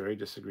public, very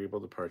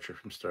disagreeable departure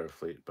from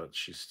Starfleet, but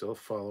she still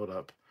followed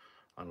up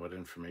on what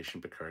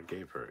information Picard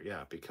gave her.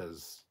 Yeah,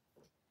 because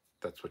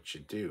that's what you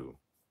do.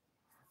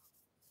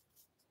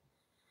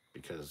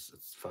 Because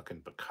it's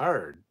fucking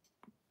Picard,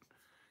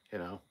 you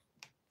know?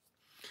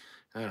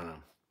 I don't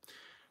know.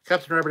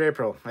 Captain Robert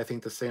April, I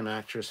think the same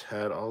actress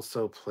had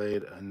also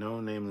played a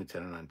no-name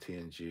lieutenant on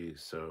TNG,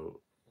 so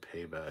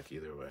payback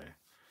either way.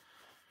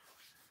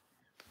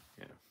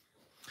 Yeah.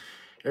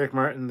 Eric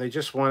Martin, they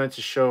just wanted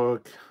to show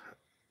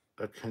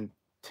a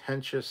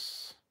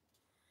contentiousless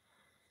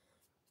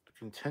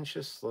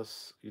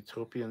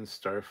utopian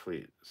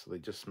Starfleet, so they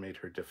just made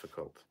her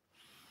difficult.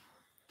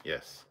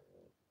 Yes.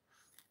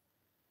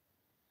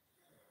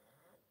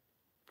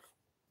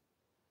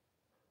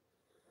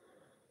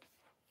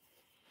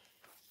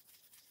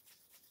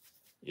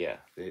 Yeah,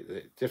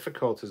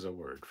 difficult is a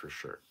word for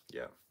sure.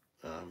 Yeah.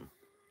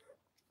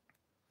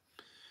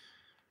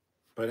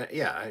 But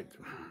yeah, I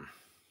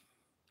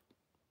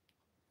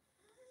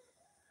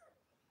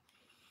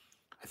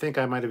think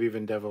I might have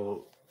even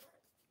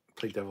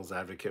played devil's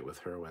advocate with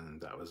her when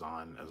that was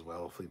on as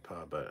well,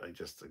 Fleetpaw. But I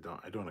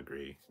don't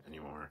agree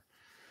anymore.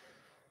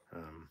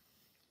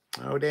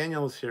 Oh,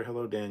 Daniel's here.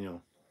 Hello,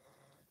 Daniel.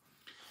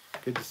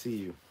 Good to see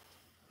you.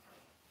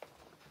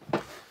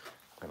 I'm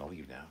gonna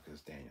leave now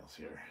because Daniel's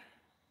here.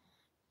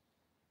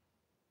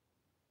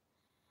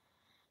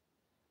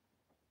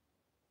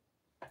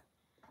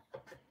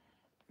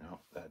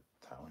 No, that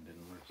one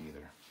didn't work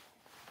either.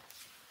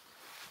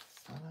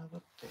 Son of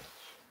a bitch.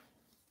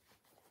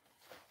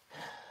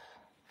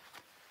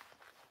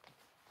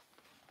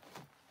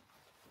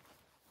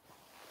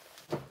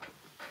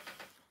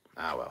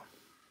 Ah, well.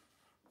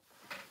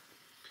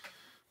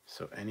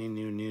 So, any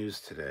new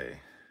news today?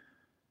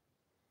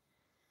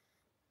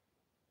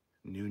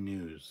 New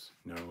news?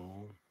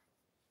 No.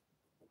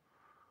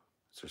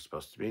 Is there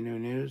supposed to be new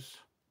news?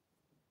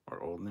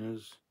 Or old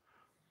news?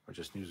 Or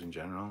just news in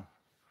general?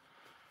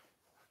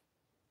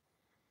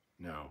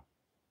 No.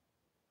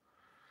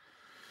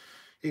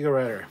 Eagle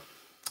Rider.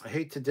 I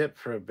hate to dip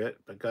for a bit,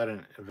 but got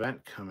an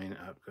event coming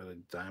up. Gotta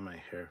dye my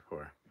hair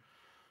for.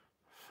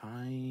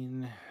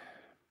 Fine.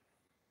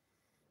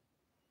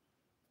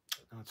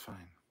 No, it's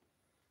fine.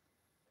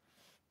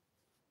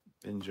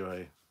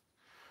 Enjoy.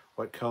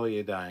 What color are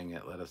you dyeing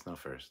it? Let us know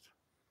first.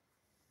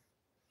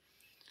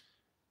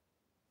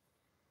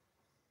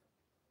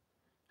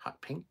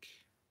 Hot pink.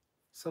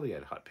 Sylvia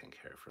had hot pink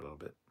hair for a little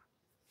bit.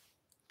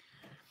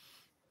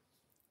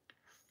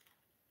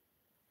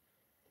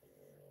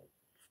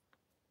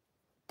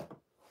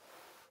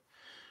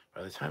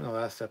 By the time the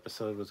last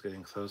episode was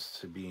getting close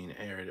to being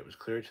aired, it was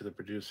clear to the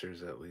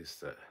producers, at least,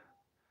 that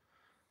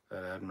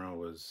Admiral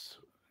was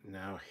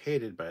now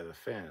hated by the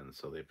fans,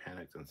 so they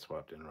panicked and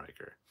swapped in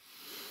Riker.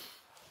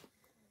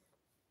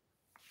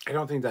 I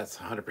don't think that's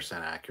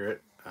 100%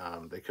 accurate.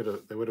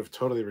 They would have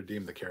totally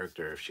redeemed the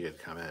character if she had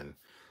come in.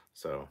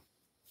 So,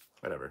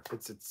 whatever.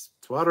 It's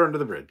water under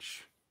the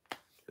bridge.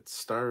 It's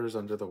stars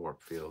under the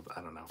warp field.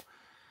 I don't know.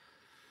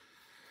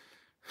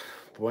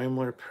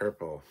 Boimler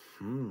purple.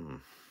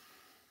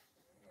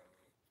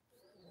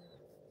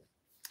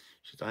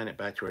 She's dyeing it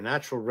back to her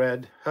natural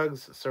red.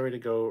 Hugs. Sorry to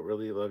go.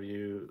 Really love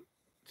you.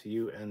 To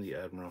you and the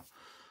Admiral.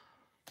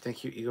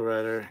 Thank you, Eagle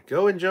Rider.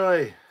 Go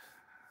enjoy. I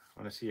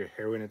want to see your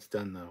hair when it's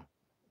done, though.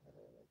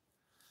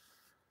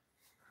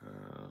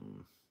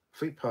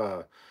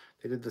 Fleetpaw.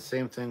 They did the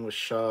same thing with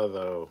Shaw,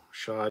 though.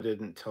 Shaw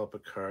didn't tell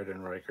Picard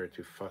and Riker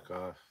to fuck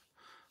off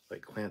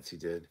like Clancy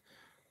did.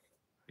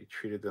 We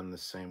treated them the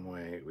same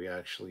way. We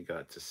actually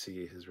got to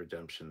see his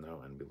redemption,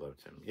 though, and we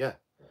loved him. Yeah.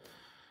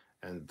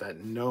 And that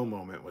no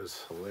moment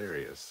was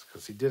hilarious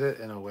because he did it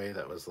in a way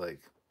that was like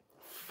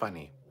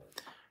funny,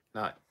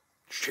 not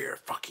sheer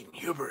fucking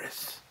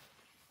hubris.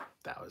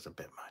 That was a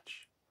bit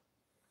much.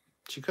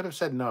 She could have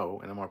said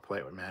no in a more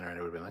polite manner, and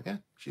it would have been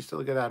like, she's still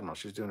a good admiral.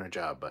 She's doing her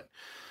job. But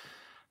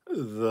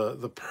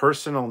the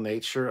personal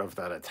nature of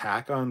that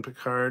attack on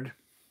Picard,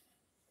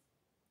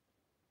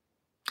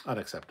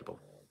 unacceptable.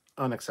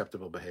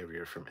 Unacceptable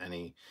behavior from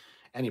any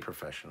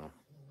professional.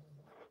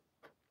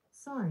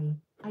 Sorry,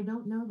 I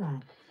don't know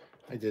that.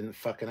 I didn't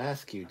fucking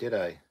ask you, did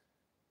I?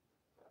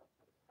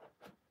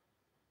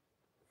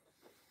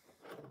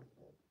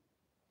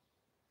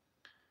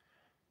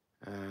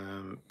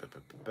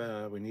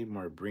 We need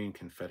more Breen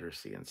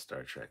Confederacy in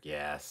Star Trek.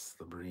 Yes,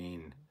 the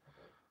Breen.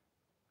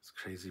 It's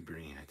crazy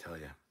Breen, I tell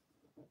you.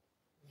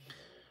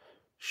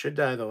 Should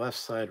dye the left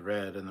side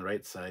red and the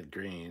right side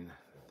green.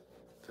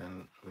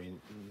 Then we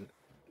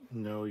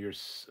know your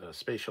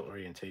spatial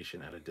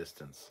orientation at a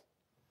distance.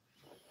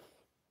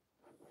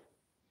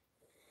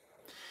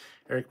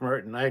 Eric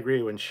Martin, I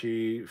agree. When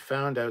she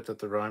found out that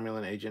the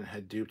Romulan agent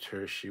had duped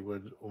her, she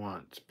would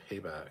want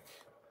payback.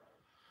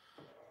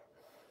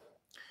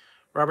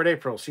 Robert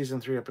April, season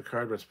 3 of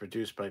Picard was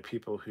produced by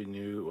people who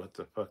knew what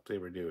the fuck they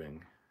were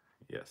doing.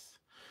 Yes.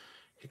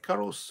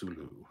 Hikaru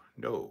Sulu,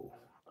 no.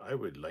 I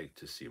would like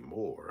to see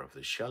more of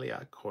the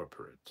Sheliak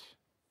Corporate.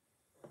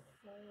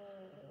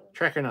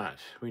 Trekyards,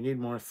 we need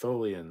more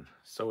Tholian,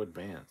 so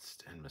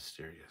advanced and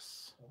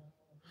mysterious.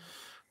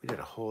 We did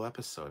a whole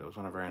episode. It was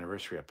one of our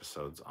anniversary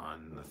episodes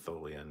on the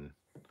Tholian,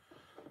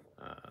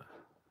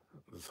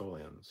 the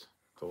Tholians,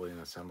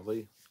 Tholian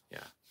Assembly.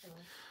 Yeah.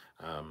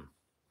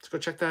 Let's go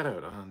check that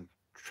out on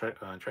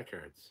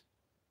Trekyards.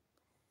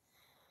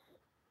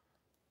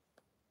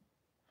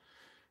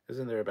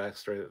 Isn't there a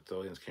backstory that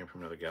Tholians came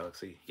from another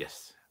galaxy?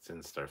 Yes, it's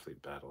in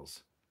Starfleet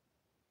Battles.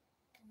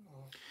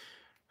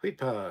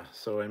 Fleetpa,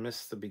 so I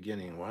missed the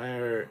beginning. Why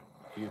are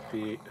you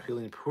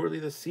feeling poorly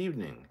this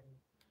evening?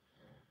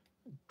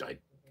 I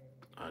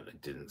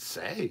didn't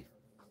say.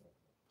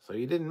 So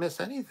you didn't miss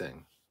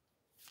anything.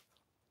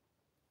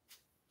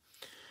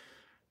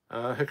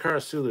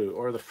 Hikaru Sulu,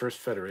 or the First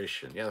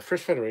Federation. Yeah, the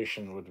First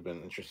Federation would have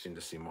been interesting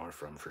to see more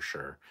from, for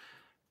sure.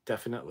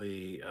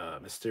 Definitely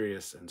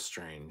mysterious and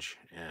strange,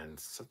 and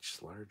such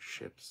large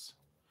ships,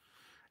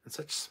 and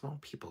such small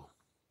people,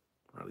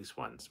 or at least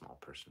one small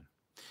person.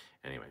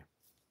 Anyway,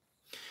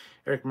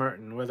 Eric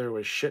Martin, weather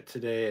was shit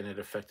today, and it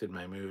affected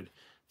my mood.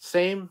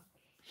 Same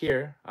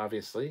here,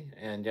 obviously,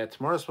 and yeah,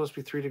 tomorrow's supposed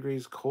to be 3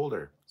 degrees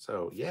colder,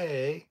 so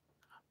yay!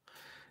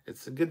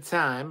 It's a good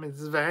time.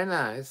 It's very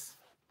nice.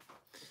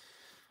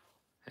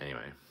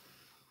 Anyway.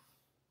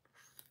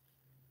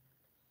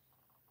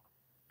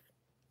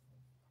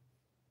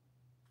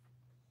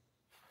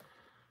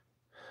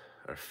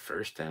 Our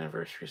first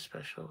anniversary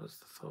special was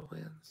the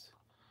Tholians.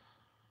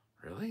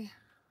 Really?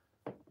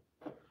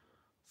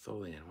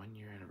 Tholian 1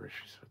 year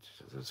anniversary.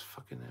 This was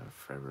fucking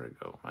forever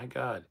ago. My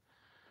God.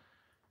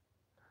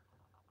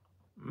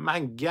 My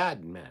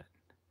God, man.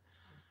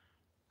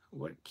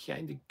 What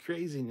kind of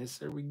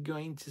craziness are we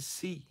going to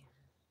see?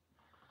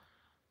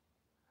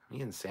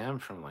 Me and Sam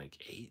from like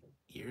 8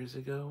 years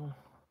ago?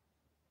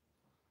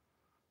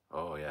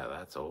 Oh, yeah,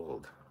 that's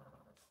old.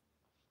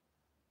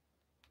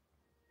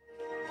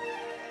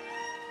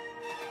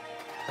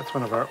 That's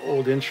one of our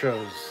old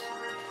intros.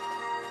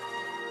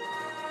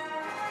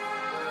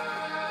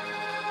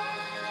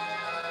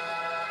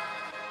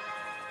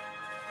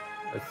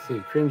 Let's see,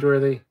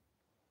 cringeworthy.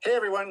 Hey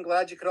everyone,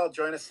 glad you could all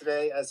join us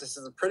today, as this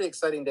is a pretty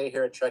exciting day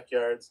here at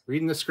Trekyards.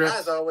 Reading the script.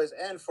 As always,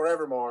 and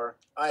forevermore,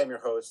 I am your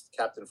host,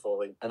 Captain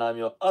Foley. And I'm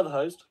your other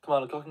host,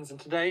 Commander Cockins, and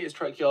today is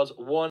Trekyards'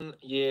 1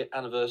 year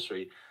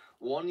anniversary.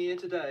 1 year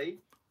today,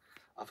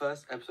 our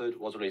first episode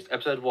was released.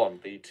 Episode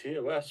 1, the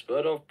TOS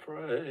Bird of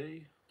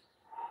Prey.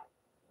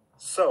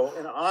 So,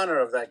 in honor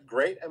of that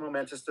great and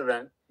momentous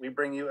event, we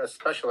bring you a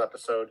special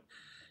episode.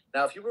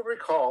 Now, if you will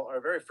recall, our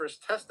very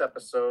first test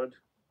episode,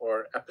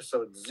 or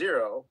episode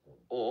 0,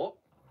 or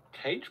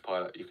Cage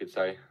Pilot, you could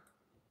say,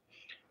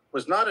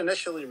 was not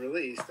initially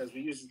released as we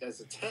used it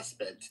as a test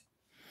bed.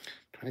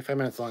 25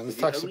 minutes long. With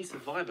the only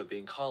survivor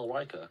being Carl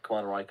Riker,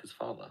 Commander Riker's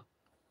father.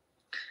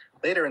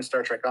 Later in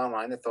Star Trek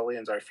Online, the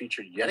Tholians are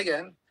featured yet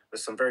again with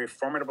some very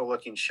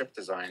formidable-looking ship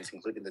designs,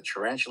 including the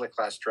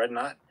Tarantula-class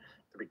Dreadnought,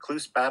 the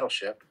Recluse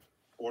battleship,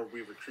 Orb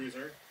Weaver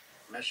cruiser,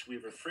 Mesh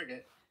Weaver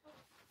frigate.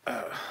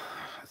 Let's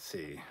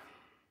see.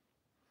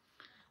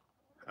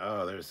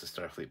 Oh, there's the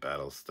Starfleet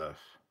Battles stuff.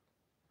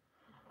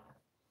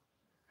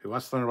 Who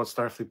wants to learn about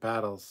Starfleet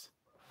Battles?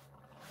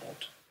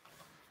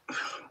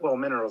 Well,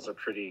 minerals are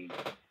pretty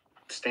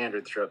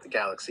standard throughout the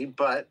galaxy,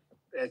 but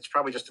it's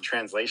probably just a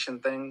translation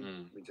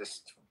thing. We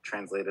just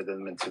translated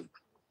them into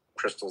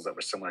crystals that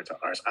were similar to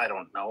ours. I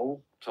don't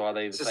know. So are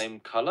they the same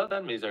color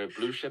then? Is there a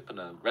blue ship and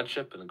a red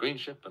ship and a green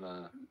ship and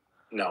a...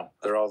 No,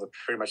 they're all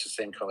pretty much the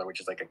same color,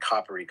 which is like a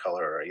coppery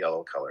color or a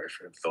yellow color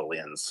for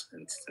Tholians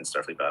in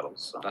Starfleet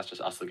Battles. So. That's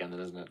just us again, then,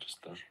 isn't it?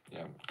 Just yeah.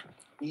 Okay.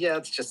 Yeah,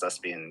 it's just us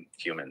being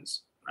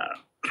humans.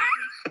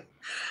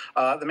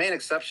 The main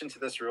exception to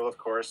this rule, of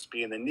course,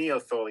 being the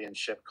Neo-Tholian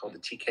ship called the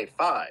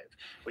TK-5,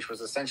 which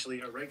was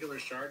essentially a regular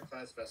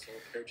Shard-class vessel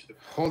paired to the...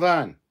 Hold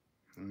on.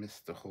 I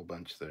missed a whole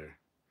bunch there.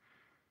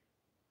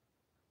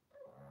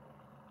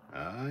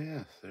 Ah,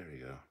 yes, there we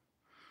go.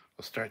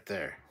 We'll start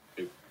there.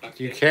 Do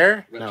you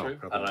care? Retro,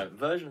 no.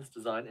 Version of this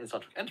design in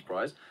Star Trek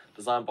Enterprise,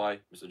 designed by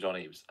Mr. John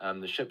Eaves.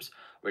 And the ships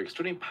were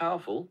extremely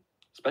powerful,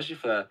 especially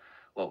for,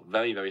 well,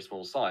 very, very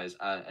small size.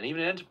 And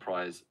even in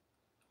Enterprise,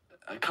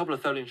 a couple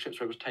of Tholian ships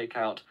were able to take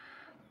out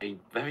a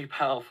very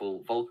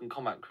powerful Vulcan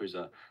combat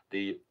cruiser,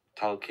 the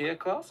Talkia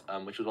class,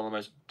 which was one of the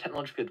most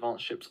technologically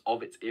advanced ships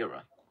of its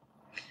era.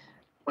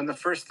 When the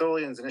first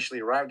Tholians initially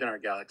arrived in our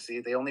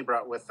galaxy, they only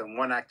brought with them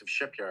one active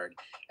shipyard,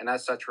 and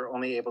as such were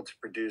only able to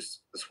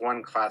produce this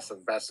one class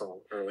of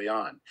vessel early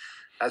on.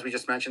 As we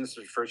just mentioned, this is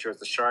referred to as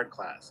the Shard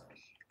class.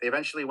 They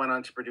eventually went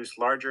on to produce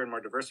larger and more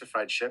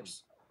diversified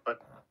ships,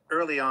 but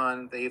early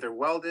on, they either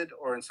welded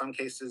or in some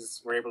cases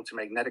were able to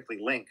magnetically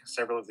link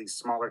several of these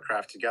smaller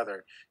craft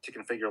together to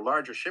configure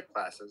larger ship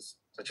classes,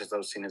 such as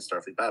those seen in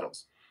Starfleet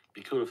Battles.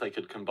 Be cool if they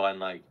could combine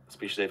like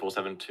Species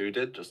A472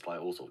 did, just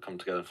like all sort of come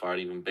together and fire an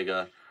even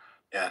bigger.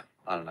 Yeah.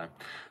 I don't know.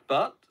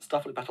 But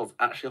Starfleet Battles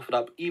actually offered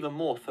up even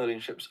more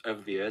Tholian ships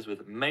over the years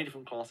with many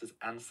different classes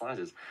and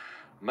sizes.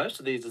 Most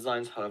of these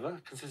designs, however,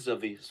 consisted of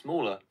the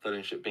smaller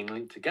Tholian ship being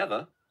linked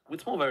together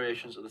with small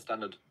variations of the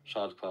standard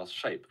Shard class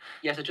shape.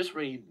 Yes, they're just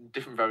really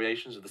different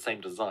variations of the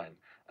same design,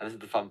 and this is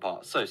the fun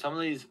part. So some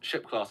of these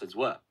ship classes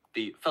were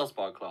the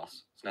Felspar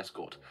class, it's an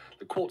escort,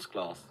 the Quartz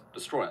class,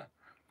 destroyer,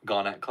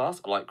 Garnet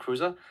class, a light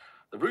cruiser,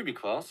 the Ruby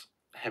class,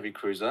 heavy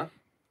cruiser,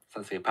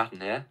 sensing a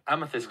pattern here,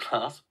 Amethyst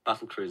class,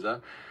 battle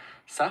cruiser,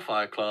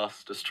 Sapphire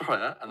class,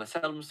 destroyer, and the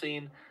seldom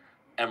seen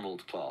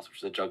Emerald class, which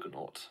is a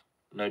juggernaut.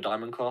 No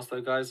Diamond class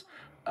though, guys.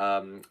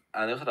 And they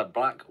also had a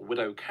Black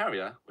Widow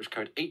carrier, which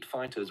carried 8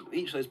 fighters, with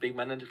each of those being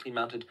magnetically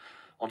mounted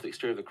onto the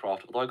exterior of the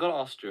craft. Although I got to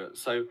ask Stuart,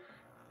 so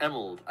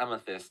Emerald,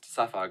 Amethyst,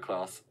 Sapphire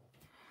class,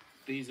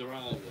 these are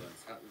our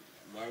words.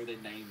 Why are they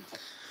named?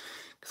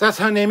 Because that's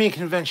how naming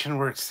convention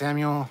works,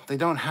 Samuel. They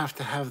don't have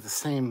to have the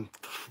same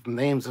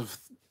names of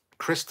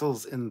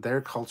crystals in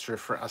their culture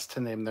for us to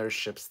name their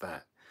ships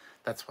that.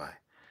 That's why.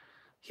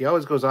 He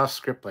always goes off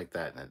script like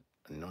that, and it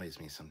annoys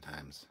me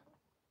sometimes.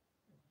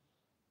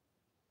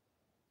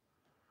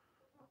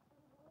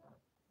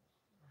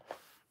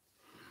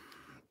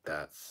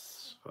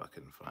 That's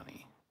fucking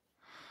funny.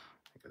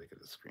 I gotta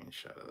get a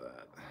screenshot of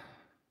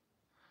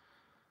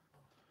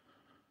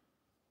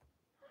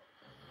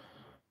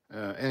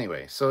that.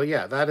 Anyway, so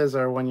yeah, that is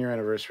our 1-year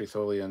anniversary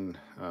Tholian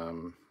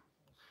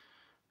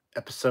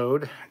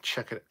episode.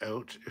 Check it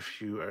out if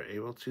you are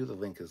able to. The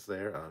link is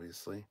there,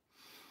 obviously.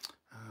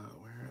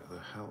 Where the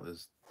hell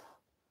is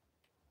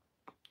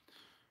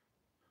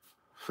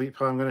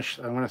FleetPod?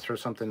 I'm gonna throw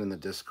something in the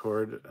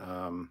Discord,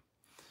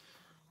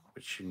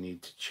 which you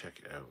need to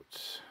check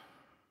out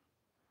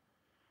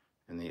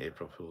in the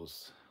April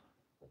Fools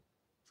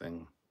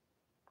thing.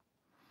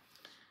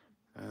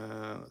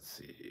 Let's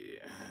see,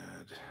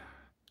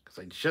 because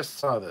I just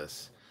saw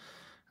this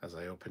as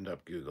I opened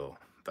up Google.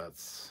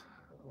 That's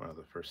one of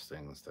the first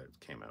things that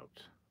came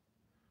out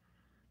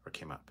or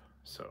came up.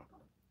 So,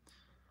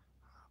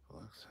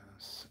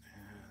 Alexis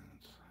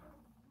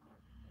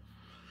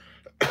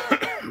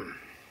and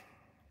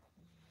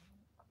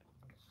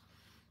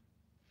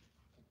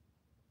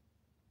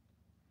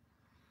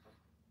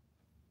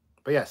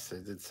but yes, I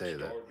did say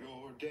that.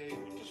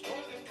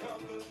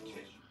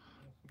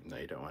 No,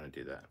 you don't want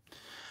to do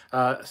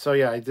that. So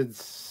yeah, it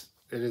is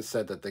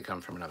said that they come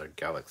from another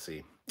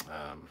galaxy.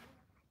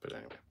 But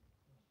anyway.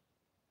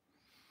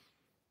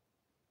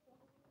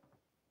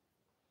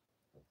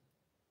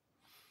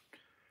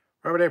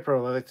 Robert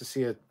April, I'd like to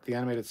see the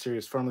animated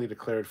series formally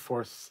declared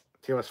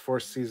TOS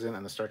fourth season,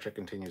 and the Star Trek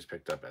Continues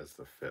picked up as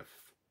the 5th.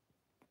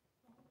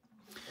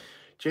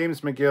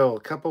 James McGill, a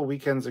couple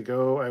weekends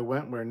ago, I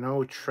went where no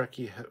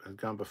Trekkie had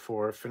gone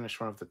before,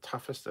 finished one of the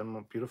toughest and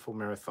most beautiful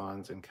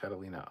marathons in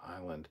Catalina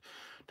Island.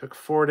 Took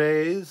 4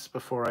 days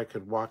before I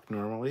could walk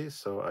normally,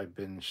 so I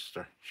binged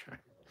Star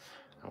Trek.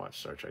 I watched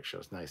Star Trek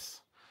shows.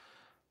 Nice.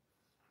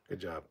 Good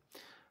job.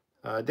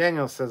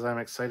 Daniel says, I'm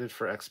excited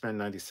for X-Men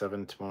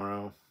 97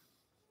 tomorrow.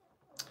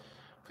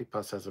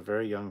 FleetPod has a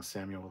very young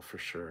Samuel for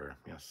sure.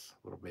 Yes,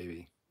 little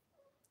baby.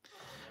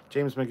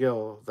 James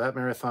McGill, that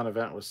marathon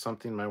event was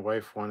something my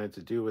wife wanted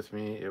to do with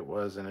me. It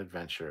was an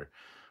adventure.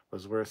 It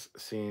was worth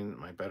seeing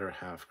my better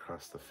half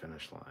cross the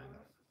finish line.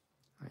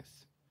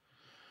 Nice.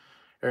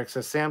 Eric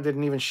says, Sam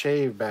didn't even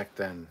shave back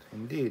then.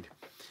 Indeed.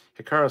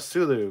 Hikaru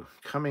Sulu,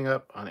 coming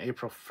up on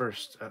April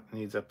 1st,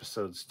 needs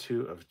episodes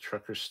 2 of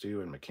Trucker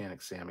Stew and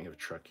Mechanic Sammy of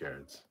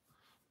Trekyards.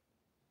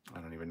 I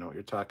don't even know what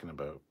you're talking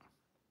about.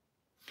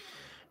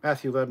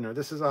 Matthew Lebner,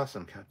 this is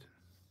awesome, Captain.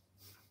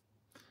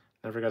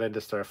 Never got into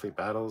Starfleet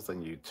Battles,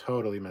 then you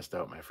totally missed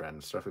out, my friend.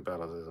 Starfleet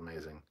Battles is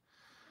amazing.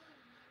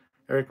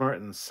 Eric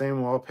Martin,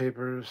 same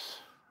wallpapers.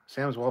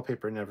 Sam's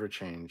wallpaper never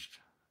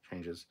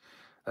changes.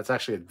 That's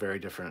actually a very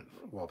different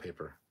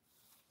wallpaper.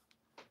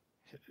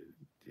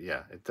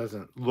 Yeah, it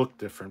doesn't look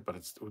different, but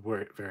it's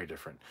very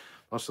different.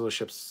 Most of those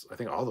ships, I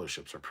think all those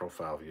ships are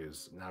profile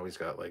views. Now he's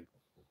got like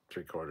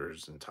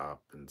 3/4 and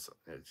top, and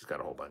he's got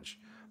a whole bunch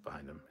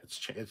behind him.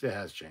 It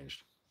has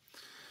changed.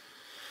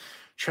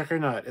 Trek or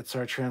not, it's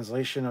our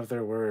translation of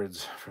their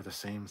words for the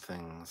same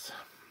things.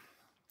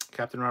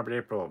 Captain Robert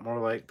April, more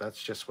like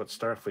that's just what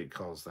Starfleet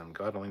calls them.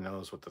 God only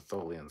knows what the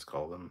Tholians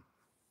call them.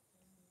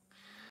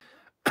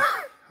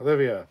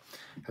 Olivia,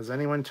 has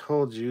anyone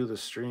told you the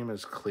stream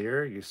is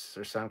clear? Your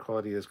sound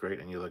quality is great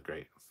and you look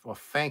great. Well,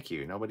 thank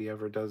you. Nobody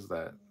ever does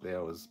that. They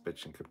always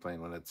bitch and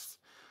complain when it's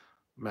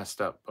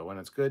messed up. But when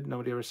it's good,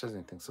 nobody ever says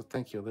anything. So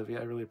thank you,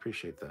 Olivia. I really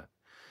appreciate that.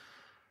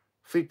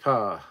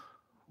 Fleetpaw,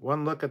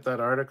 one look at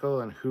that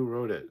article and who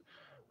wrote it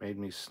made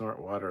me snort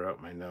water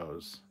out my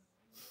nose.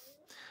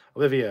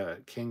 Olivia,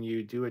 can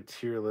you do a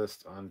tier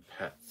list on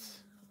pets?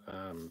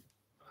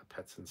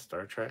 Pets in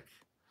Star Trek?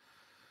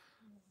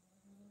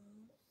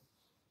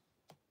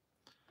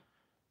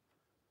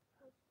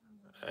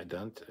 I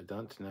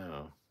don't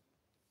know.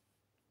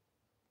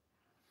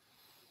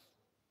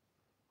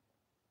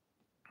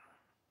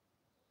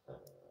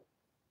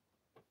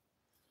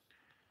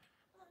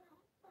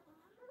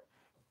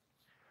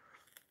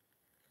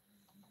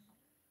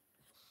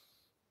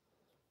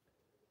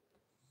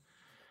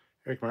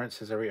 Eric Martin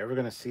says, "Are we ever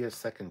going to see a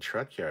second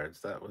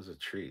Trekyards? That was a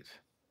treat."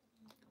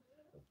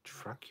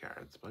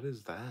 Trekyards, what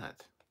is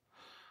that?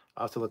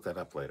 I'll have to look that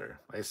up later.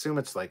 I assume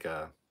it's like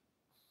a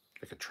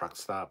truck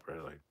stop,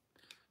 or like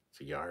it's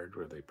a yard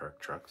where they park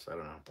trucks. I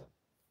don't know.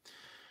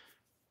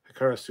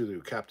 Hikara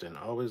Sulu, Captain,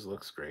 always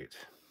looks great.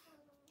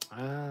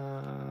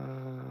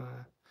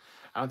 I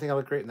don't think I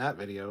look great in that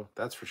video.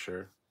 That's for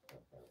sure.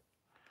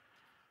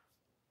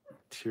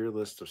 Tier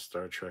list of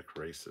Star Trek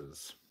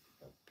races.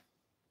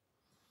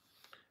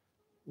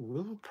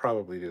 We'll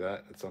probably do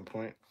that at some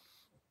point.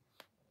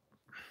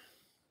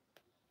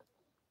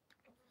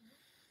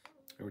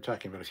 We were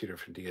talking about a few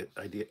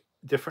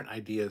different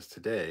ideas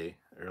today,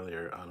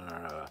 earlier on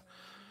our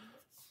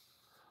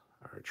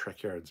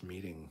Trekyards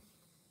meeting.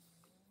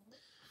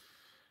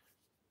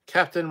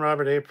 Captain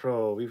Robert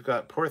April, we've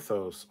got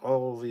Porthos,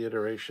 all the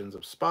iterations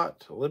of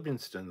Spot,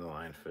 Livingston the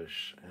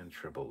lionfish, and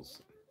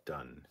Tribbles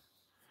done.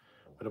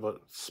 What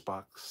about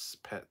Spock's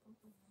pet,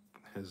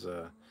 his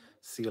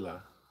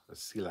Sela, the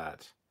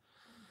Sealat?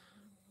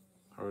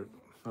 Or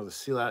no, the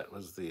Sealat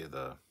was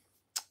the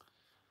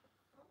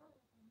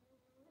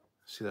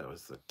Sealat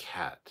was the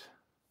cat.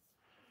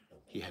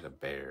 He had a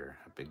bear,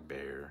 a big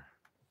bear.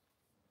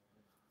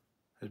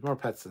 There's more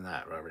pets than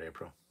that, Robert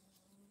April.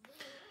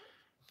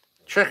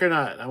 Trek or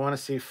not, I want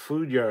to see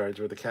food yards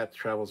where the cat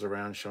travels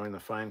around showing the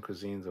fine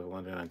cuisines of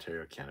London,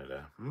 Ontario,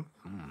 Canada.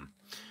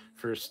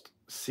 First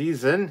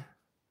season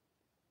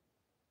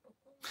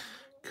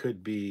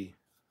could be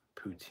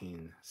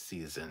poutine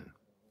season.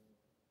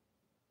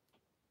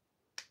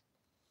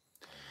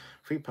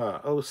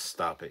 Freepaw, oh,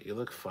 stop it. You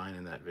look fine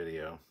in that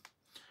video.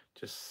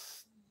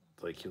 Just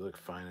like you look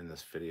fine in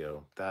this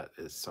video. That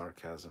is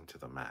sarcasm to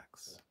the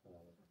max.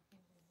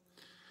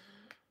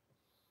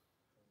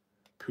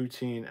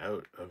 Poutine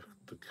out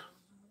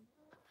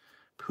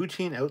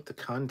the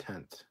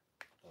content.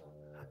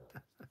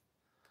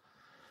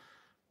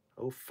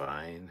 Oh,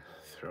 fine.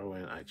 Throw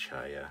in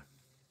Ichaya.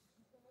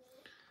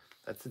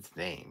 That's its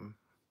name.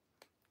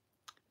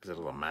 Is it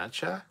a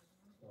Lamacha?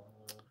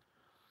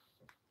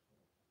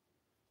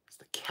 Is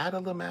the cat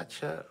a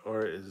Lamacha,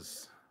 or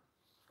is...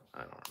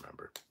 I don't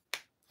remember.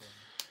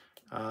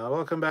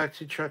 Welcome back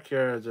to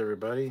Trekyards,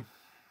 everybody.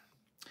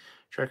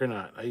 Trek or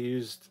not, I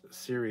used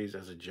series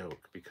as a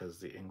joke because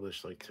the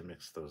English like to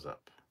mix those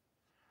up.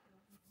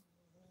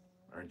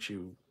 Aren't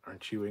you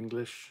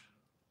English?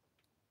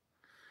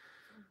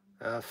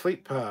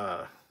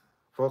 Fleetpaw,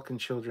 Vulcan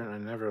children are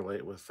never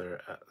late with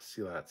their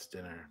Sealat's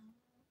dinner.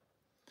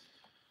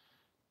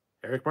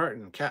 Eric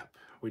Martin, Cap,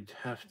 we'd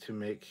have to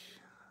make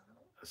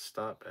a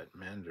stop at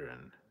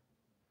Mandarin.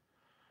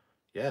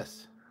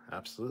 Yes,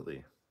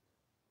 absolutely.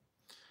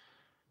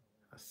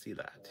 I see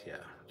that,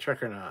 yeah.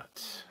 Trek or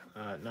not?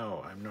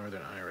 No, I'm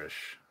Northern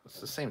Irish. It's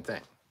the same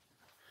thing.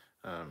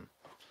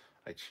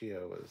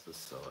 Ichio was the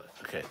Scylla.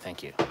 Okay,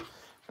 thank you. I'm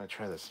gonna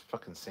try this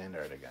fucking sand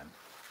art again.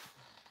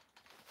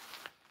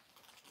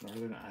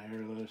 Northern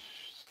Irish,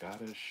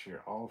 Scottish,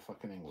 you're all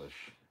fucking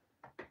English.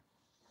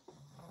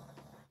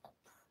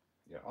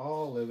 You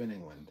all live in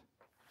England.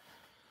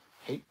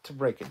 Hate to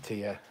break it to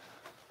you.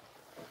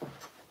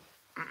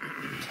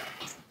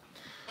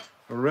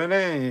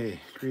 Renee,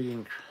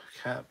 greeting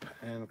Cap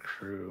and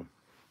crew.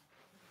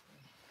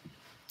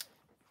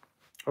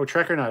 Oh,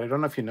 Trek or not, I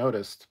don't know if you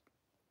noticed,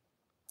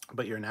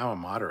 but you're now a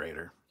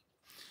moderator.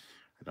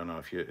 I don't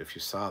know if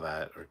you saw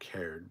that or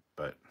cared,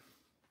 but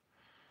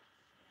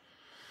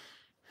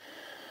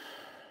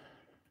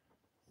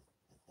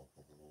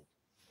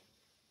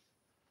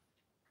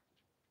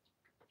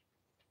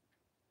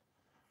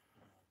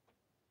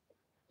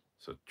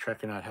so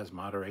Trek or not has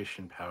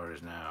moderation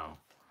powers now.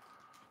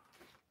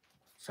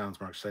 Sounds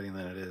more exciting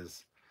than it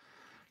is.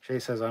 Shay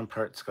says I'm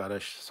part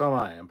Scottish. So am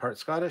I. I'm part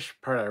Scottish,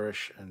 part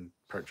Irish, and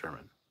part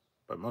German,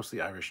 but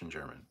mostly Irish and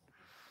German.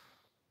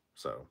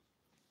 So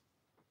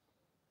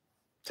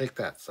take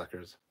that,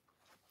 suckers.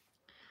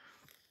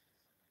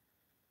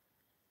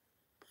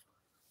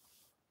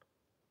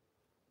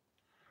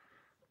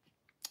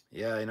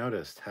 Yeah, I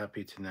noticed.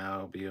 Happy to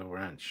now be a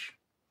wench.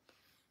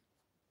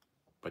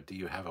 But do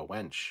you have a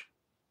wench?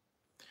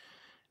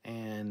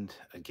 And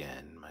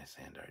again, my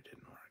sand art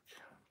didn't work.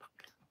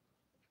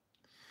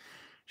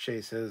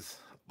 Shay says,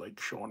 like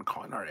Sean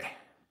Connery.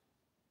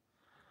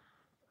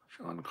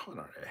 Sean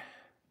Connery.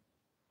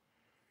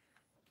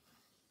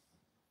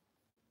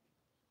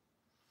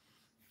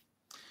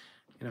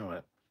 You know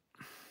what?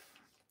 I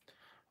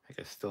think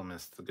I still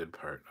missed the good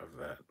part of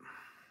that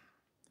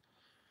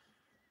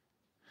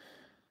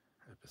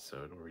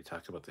episode where we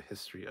talked about the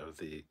history of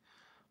the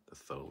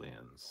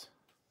Tholians.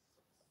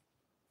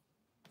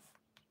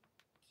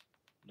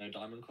 No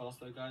diamond class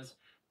though, guys.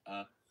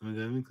 No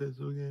diamond class,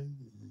 okay.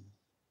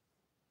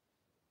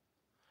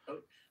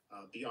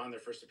 Beyond their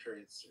first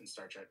appearance in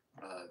Star Trek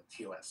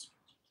TOS.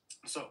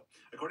 So,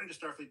 according to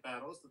Starfleet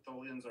Battles, the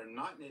Tholians are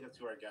not native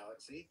to our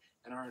galaxy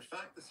and are in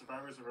fact the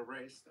survivors of a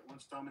race that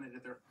once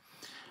dominated their...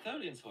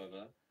 Tholians,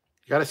 however...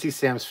 You got to see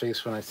Sam's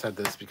face when I said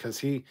this, because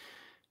he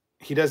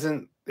he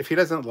doesn't if he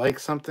doesn't like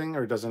something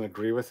or doesn't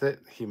agree with it,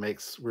 he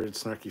makes weird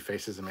snarky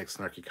faces and makes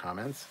snarky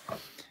comments.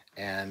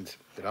 And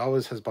it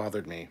always has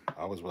bothered me,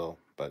 always will.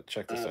 But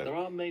check this out. There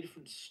are many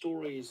different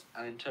stories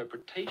and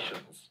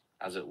interpretations,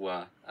 as it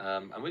were,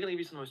 and we're going to give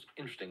you some of the most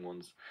interesting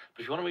ones.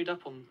 But if you want to read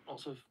up on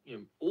lots of,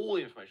 all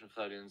the information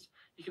for Tholians,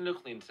 you can look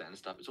on the internet and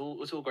stuff. It's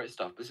all great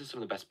stuff. This is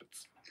some of the best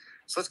bits.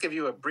 So let's give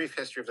you a brief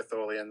history of the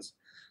Tholians.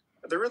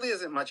 There really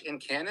isn't much in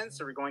canon,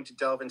 so we're going to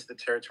delve into the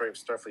territory of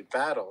Starfleet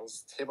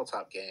Battles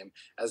tabletop game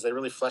as they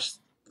really flesh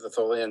the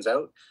Tholians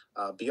out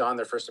beyond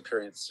their first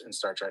appearance in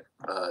Star Trek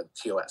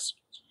TOS.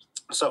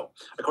 So,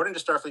 according to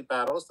Starfleet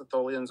Battles, the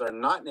Tholians are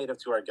not native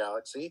to our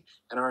galaxy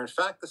and are in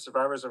fact the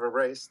survivors of a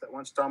race that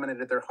once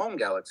dominated their home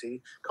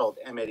galaxy called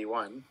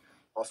M81,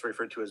 also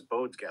referred to as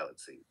Bode's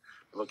galaxy,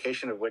 the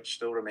location of which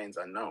still remains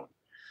unknown.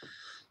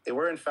 They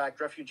were in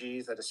fact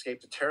refugees that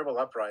escaped a terrible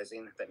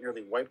uprising that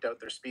nearly wiped out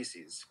their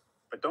species.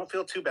 But don't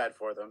feel too bad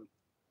for them.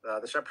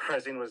 This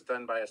uprising was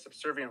done by a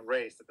subservient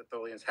race that the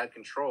Tholians had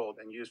controlled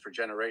and used for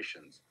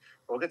generations.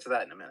 We'll get to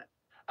that in a minute.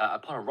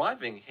 Upon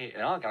arriving here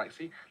in our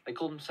galaxy, they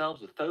called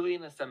themselves the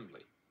Tholian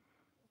Assembly.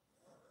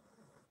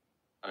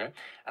 Okay,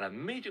 and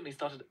immediately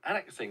started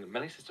annexing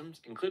many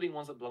systems, including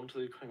ones that belonged to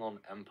the Klingon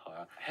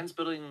Empire, hence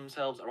building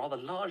themselves a rather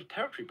large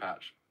territory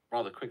patch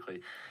rather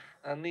quickly.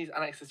 And these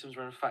annexed systems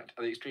were in fact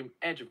at the extreme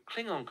edge of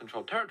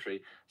Klingon-controlled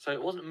territory, so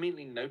it wasn't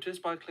immediately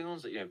noticed by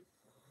Klingons that,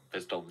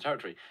 they'd stolen the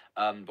territory.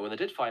 But when they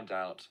did find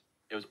out,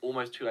 it was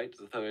almost too late.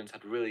 The Tholians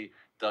had really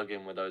dug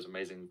in with those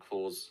amazing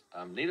claws.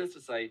 Needless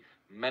to say,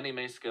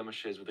 many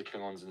skirmishes with the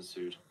Klingons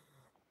ensued.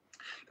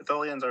 The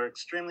Tholians are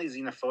extremely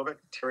xenophobic,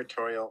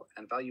 territorial,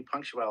 and value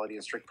punctuality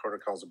and strict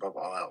protocols above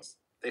all else.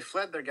 They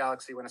fled their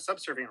galaxy when a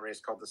subservient race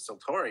called the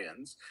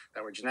Siltorians,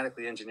 that were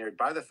genetically engineered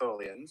by the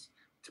Tholians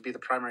to be the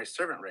primary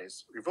servant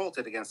race,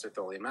 revolted against their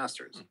Tholian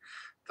masters.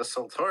 The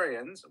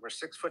Siltorians were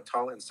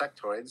 6-foot-tall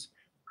insectoids,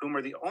 whom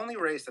were the only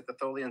race that the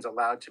Tholians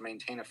allowed to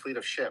maintain a fleet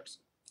of ships,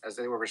 as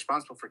they were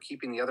responsible for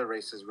keeping the other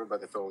races ruled by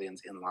the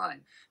Tholians in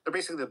line. They're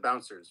basically the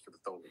bouncers for the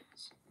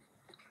Tholians.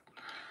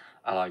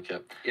 I like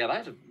it. Yeah,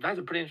 that's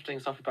a pretty interesting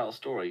Starfleet Battle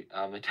story.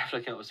 They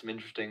definitely came up with some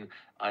interesting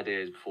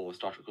ideas before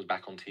Star Trek was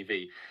back on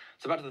TV.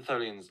 So back to the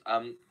Tholians.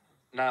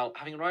 Now,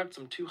 having arrived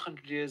some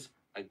 200 years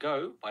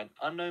ago, by an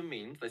unknown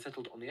means, they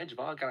settled on the edge of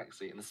our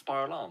galaxy in the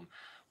Spiral Arm,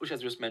 which,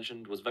 as I just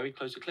mentioned, was very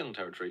close to Klingon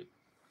territory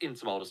in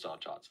some older star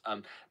charts.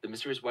 The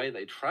mysterious way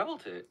they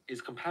travelled here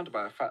is compounded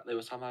by the fact they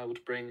were somehow able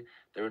to bring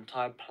their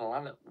entire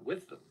planet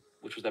with them,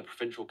 which was their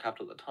provincial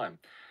capital at the time.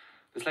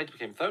 This later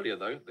became Tholia,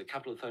 though, the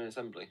capital of the Tholian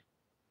Assembly.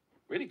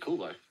 Really cool,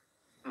 though.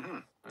 Mm-hmm.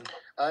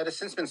 It has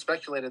since been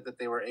speculated that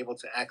they were able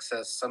to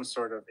access some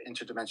sort of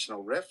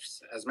interdimensional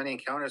rifts, as many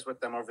encounters with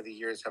them over the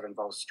years have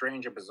involved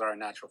strange and bizarre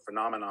natural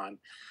phenomenon,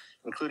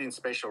 including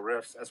spatial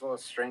rifts, as well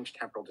as strange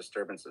temporal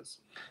disturbances.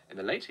 In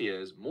the later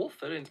years, more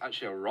Tholians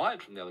actually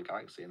arrived from the other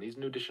galaxy, and these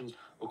new additions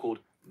were called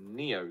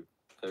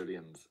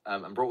Neo-Tholians,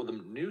 and brought with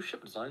them new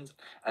ship designs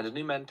and a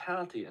new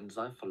mentality and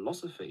design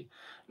philosophy.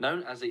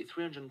 Known as the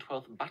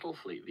 312th Battle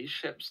Fleet, these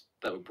ships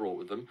that were brought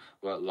with them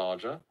were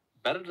larger,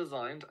 better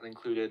designed, and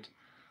included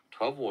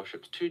 12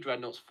 warships, 2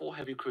 dreadnoughts, 4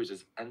 heavy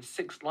cruisers, and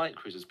 6 light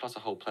cruisers, plus a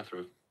whole plethora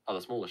of other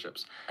smaller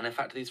ships. And in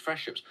fact, these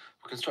fresh ships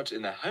were constructed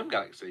in their home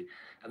galaxy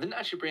and didn't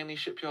actually bring any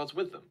shipyards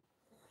with them.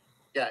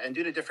 Yeah, and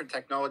due to different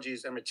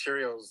technologies and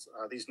materials,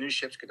 these new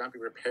ships could not be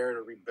repaired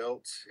or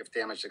rebuilt if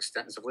damaged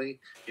extensively,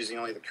 using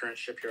only the current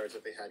shipyards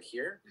that they had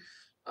here.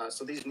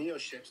 So these Neo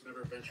ships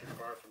never ventured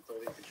far from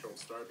Tholian-controlled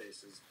star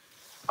bases.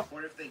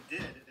 Or if they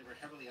did, they were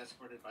heavily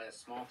escorted by a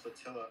small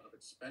flotilla of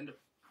expendable...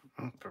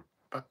 For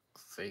fuck's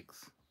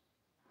sakes.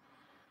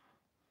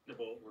 It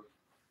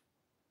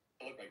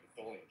looked like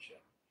the Tholian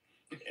ship.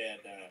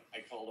 And I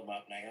called him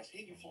up and I asked,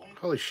 hey, you flying?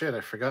 Holy shit, I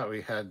forgot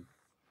we had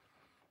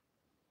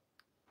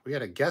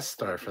a guest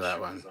star for that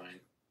one. So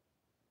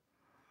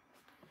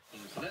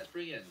let's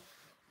bring in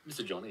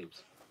Mr. John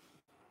Eaves.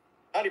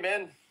 Howdy,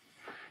 man.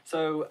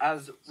 So,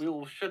 as we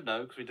all should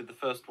know, because we did the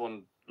first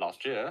one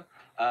last year,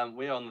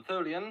 we're on the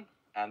Tholian,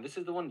 and this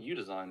is the one you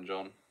designed,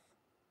 John.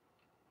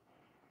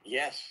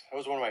 Yes, that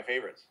was one of my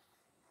favorites.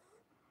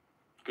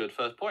 Good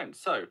first point.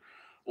 So,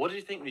 what did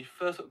you think when you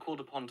first got called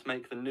upon to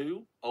make the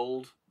new,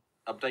 old,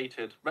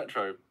 updated,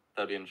 retro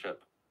Tholian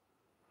ship?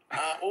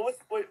 Well,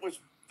 what was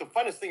the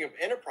funnest thing of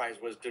Enterprise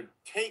was to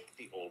take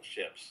the old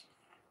ships.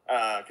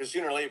 Because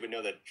sooner or later we'd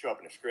know they'd show up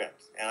in the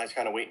script. And I was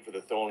kind of waiting for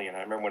the Tholian.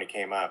 I remember when it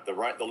came up, the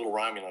little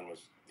Romulan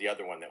was the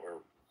other one that we're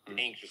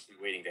anxiously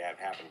waiting to have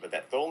happen. But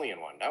that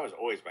Tholian one, that was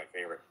always my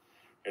favorite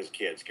as a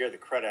kid. It scared the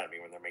crud out of me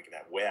when they're making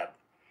that web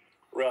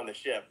around the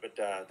ship. But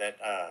that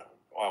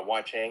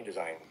Hua Chang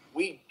design,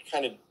 we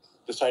kind of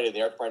decided in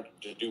the art department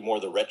to do more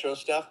of the retro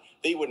stuff.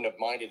 They wouldn't have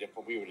minded if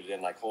we would have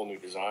done like whole new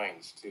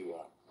designs to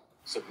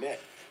submit.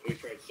 We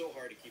tried so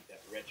hard to keep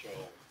that retro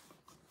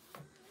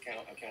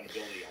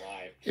accountability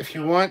alive. If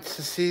you want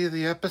to see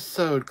the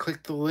episode,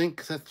 click the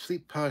link that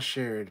Fleetpaw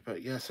shared.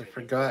 But yes, I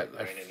forgot.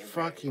 I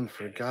fucking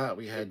forgot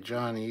we had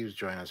John Eaves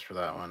join us for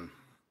that one.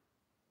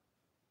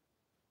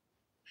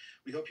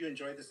 We hope you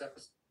enjoyed this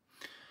episode.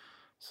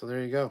 So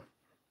there you go.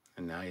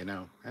 And now you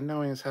know. And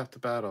knowing is half the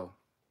battle.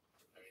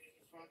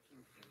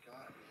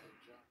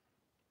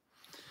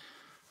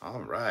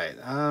 All right.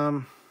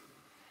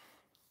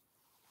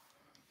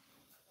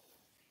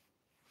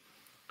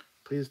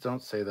 Please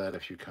don't say that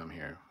if you come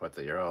here. What,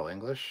 that you're all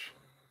English?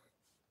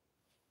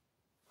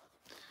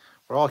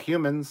 We're all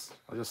humans.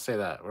 I'll just say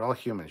that. We're all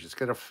humans. Just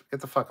get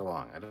the fuck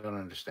along. I don't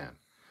understand.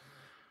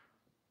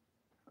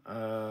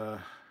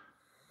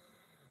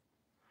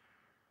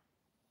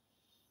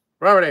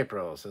 Robert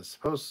April says,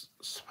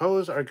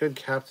 suppose our good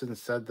captain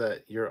said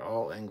that you're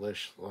all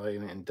English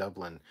lying in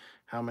Dublin.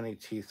 How many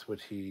teeth would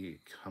he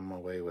come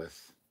away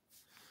with?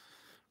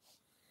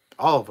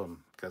 All of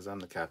them, because I'm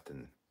the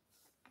captain.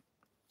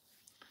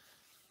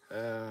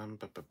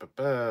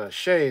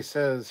 Shay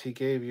says he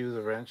gave you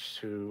the wrench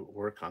to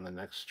work on the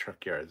next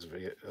Trekyards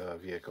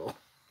vehicle.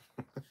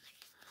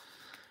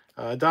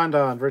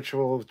 Don,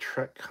 virtual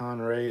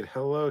TrekCon raid.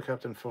 Hello,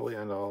 Captain Foley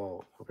and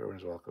all. Hope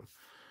everyone's welcome.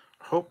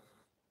 Hope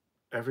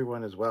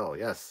everyone is well.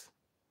 Yes.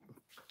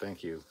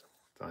 Thank you,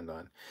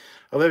 Don.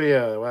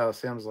 Olivia, wow,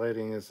 Sam's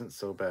lighting isn't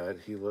so bad.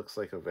 He looks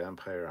like a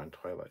vampire on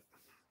Twilight.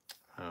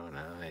 Oh,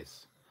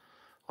 nice.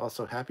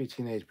 Also, happy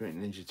Teenage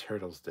Mutant Ninja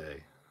Turtles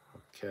Day.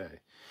 Okay.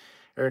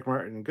 Eric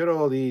Martin, good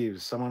old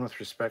Eves, someone with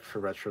respect for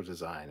retro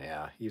design.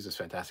 Yeah, Eves is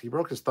fantastic. He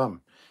broke his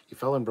thumb. He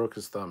fell and broke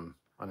his thumb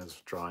on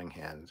his drawing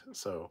hand,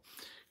 so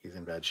he's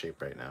in bad shape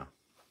right now.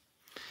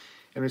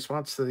 In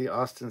response to the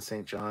Austin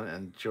St. John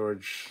and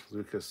George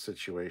Lucas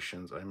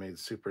situations, I made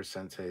Super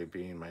Sentai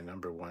being my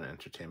 #1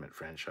 entertainment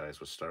franchise,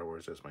 with Star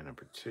Wars as my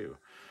 #2.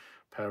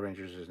 Power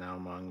Rangers is now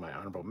among my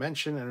honorable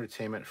mention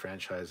entertainment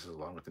franchises,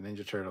 along with the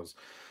Ninja Turtles,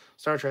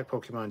 Star Trek,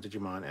 Pokemon,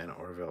 Digimon, and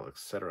Orville,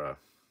 etc.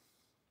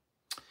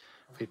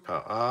 Fleet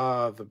Power.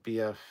 Ah, the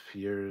BF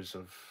years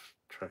of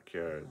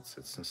Trekyards.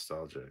 It's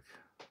nostalgic.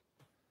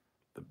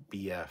 The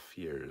BF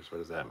years. What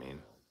does that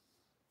mean?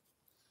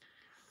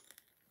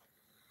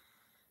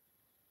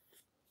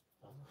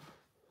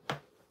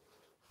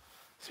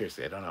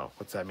 Seriously, I don't know.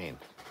 What's that mean?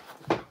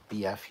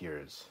 BF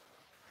years.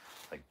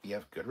 Like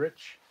BF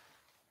Goodrich?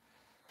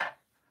 The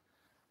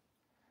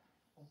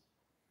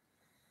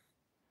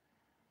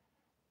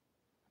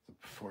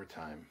before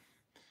time.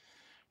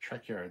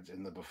 Trekyards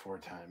in the before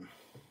time.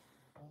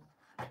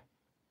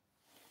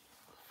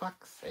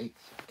 Fuck's sake.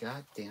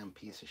 Goddamn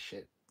piece of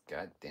shit.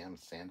 Goddamn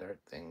sand art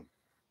thing.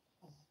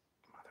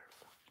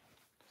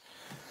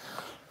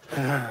 Motherfucker.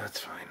 That's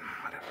fine.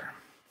 Whatever.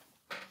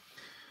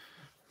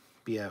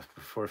 BF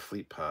before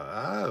Fleet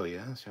Paw. Oh,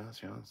 yes.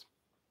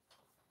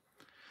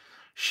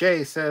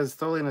 Shay says,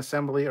 Tholian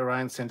Assembly,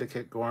 Orion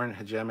Syndicate, Gorn,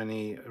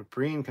 Hegemony,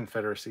 Breen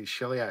Confederacy,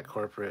 Sheliak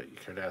Corporate,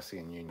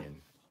 Cardassian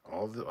Union.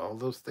 All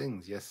those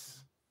things,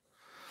 yes.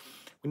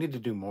 We need to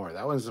do more.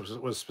 That one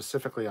was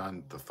specifically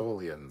on the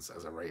Tholians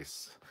as a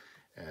race.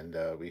 And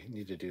we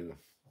need to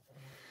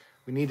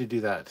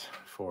do that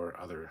for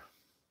other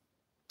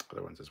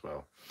ones as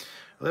well.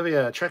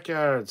 Olivia,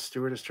 Trekyards,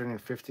 Stewart is turning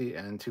 50,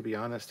 and to be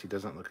honest, he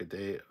doesn't look a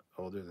day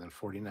older than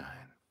 49.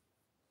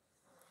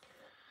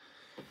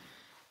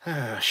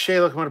 Shay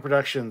Locomotive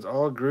Productions,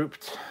 all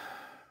grouped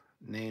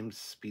named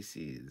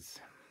species.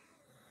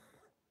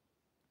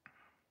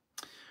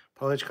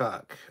 Paul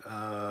Hitchcock,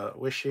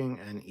 wishing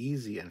an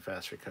easy and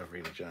fast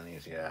recovery to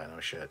Johnny's. Yeah, no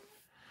shit.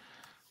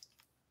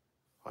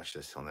 Watch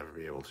this, he'll never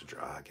be able to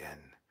draw again.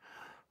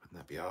 Wouldn't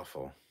that be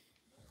awful?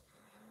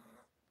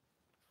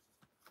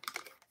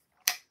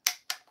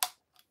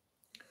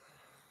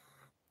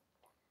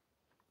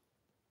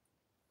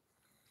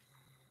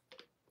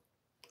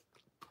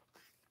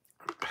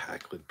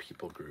 Packlid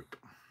People Group.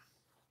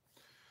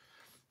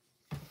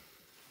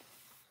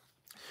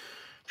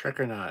 Trek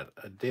or not,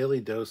 a daily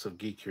dose of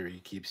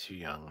geekery keeps you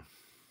young.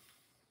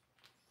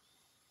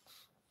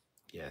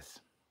 Yes.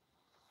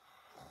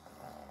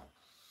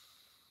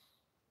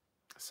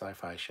 A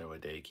sci-fi show a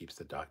day keeps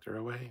the doctor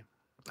away?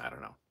 I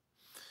don't know.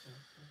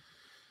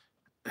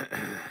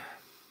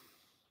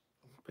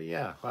 But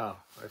yeah, wow.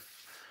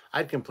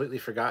 I'd completely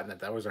forgotten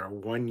that was our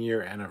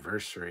 1-year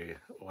anniversary.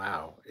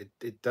 Wow.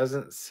 It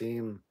doesn't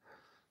seem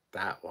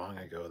that long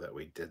ago that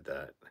we did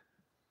that.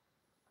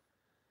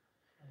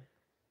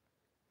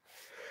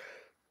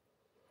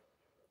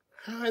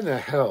 How in the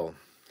hell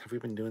have we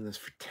been doing this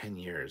for 10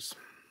 years?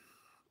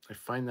 I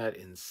find that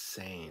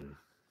insane.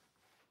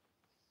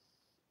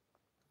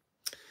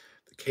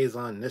 The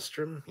Kazon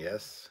Nistrum,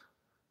 yes.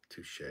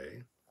 Touche.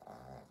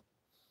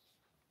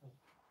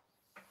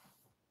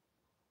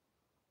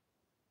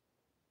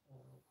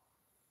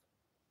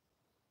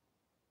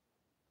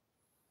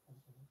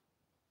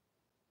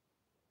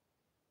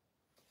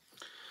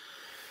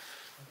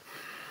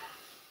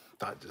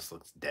 Thought just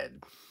looks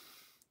dead.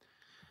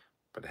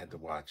 But I had to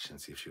watch and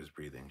see if she was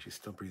breathing. She's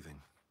still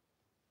breathing.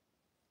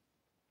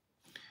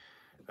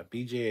 A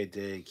BJ a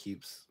day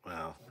keeps...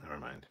 Well, never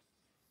mind.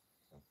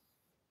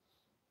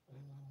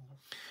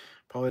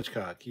 Paul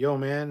Hitchcock. Yo,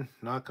 man,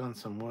 knock on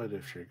some wood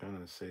if you're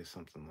going to say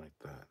something like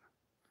that.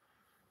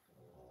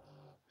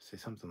 Say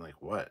something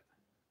like what?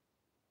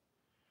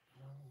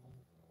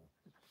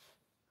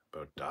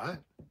 About Dot?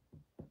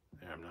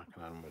 Yeah, I'm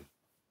knocking on wood.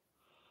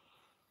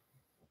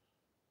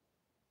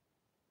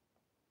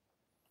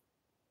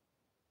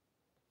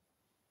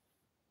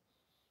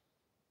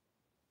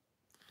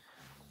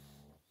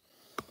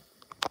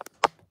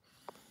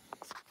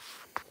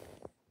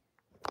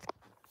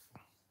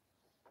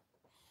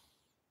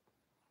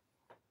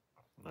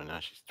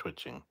 she's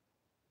twitching.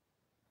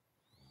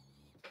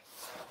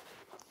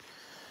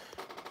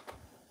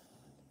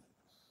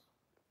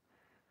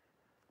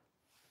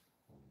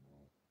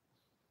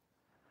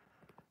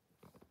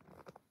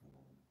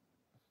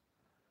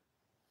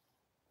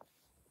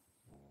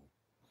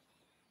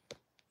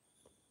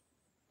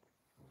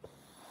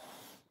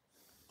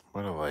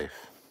 What a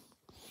life.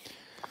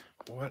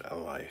 What a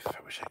life.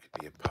 I wish I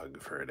could be a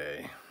pug for a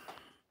day.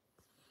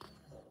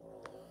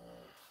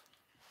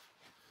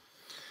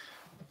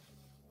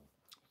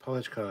 Paul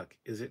Hitchcock,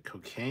 is it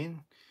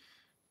cocaine?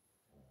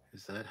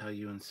 Is that how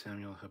you and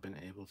Samuel have been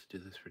able to do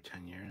this for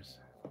 10 years?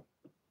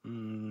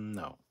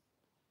 No.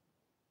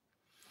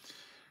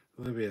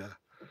 Olivia.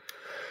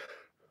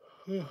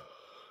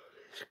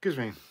 Excuse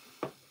me.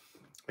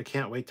 I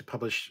can't wait to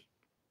publish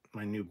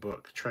my new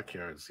book,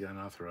 Trekyards, the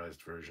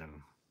unauthorized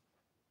version.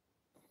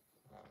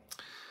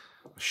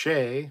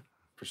 Shay,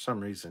 for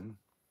some reason,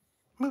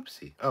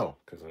 Moopsie. Oh,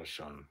 because I was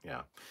shown,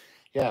 yeah.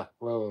 Yeah,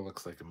 well, it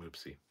looks like a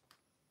Moopsie.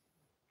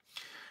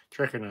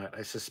 Trek or not,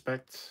 I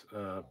suspect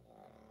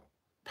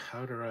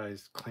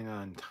powderized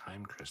Klingon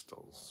time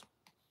crystals.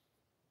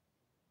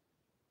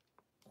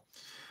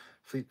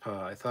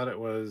 Fleetpaw, I thought it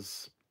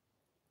was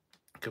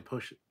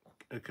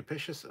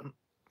capricious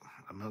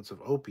amounts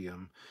of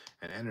opium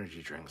and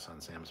energy drinks on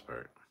Sam's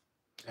part.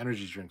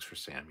 Energy drinks for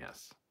Sam,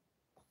 yes.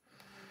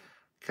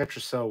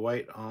 Ketracel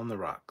White on the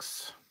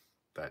rocks.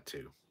 That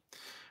too.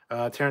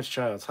 Terrence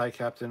Childs, hi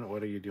Captain,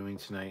 what are you doing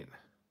tonight?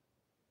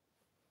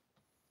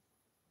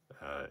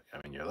 I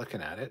mean, you're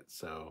looking at it,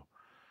 so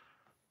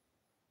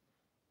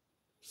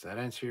does that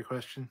answer your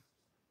question?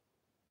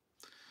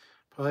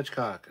 Paul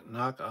Hitchcock,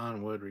 knock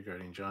on wood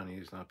regarding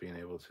Johnny's not being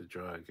able to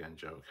draw again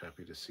joke.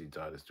 Happy to see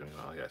Dot is doing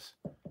well, yes.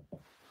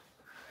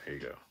 There you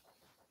go.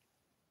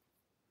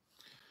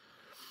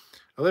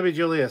 Olivia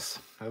Julius,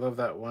 I love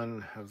that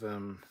one of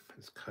them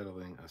is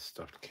cuddling a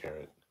stuffed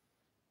carrot.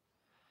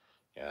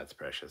 Yeah, that's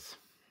precious.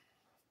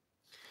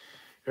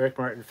 Eric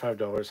Martin,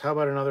 $5. How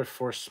about another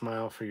forced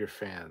smile for your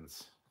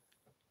fans?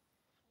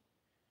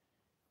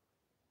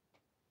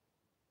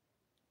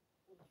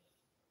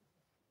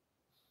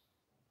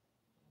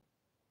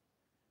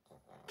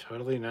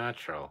 Totally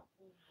natural.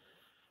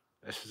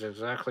 This is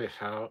exactly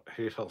how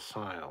he will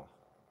smile.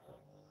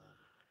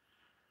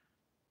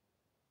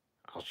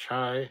 I'll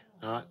try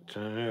not to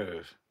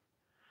move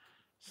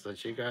so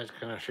that you guys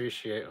can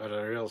appreciate what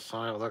a real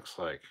smile looks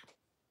like.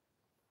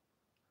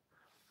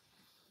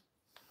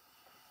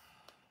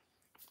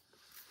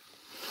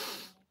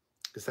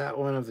 Is that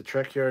one of the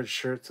Trekyards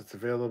shirts that's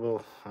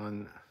available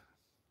on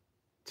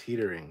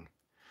Teetering?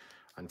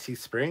 On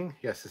Teespring?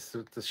 Yes,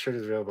 this shirt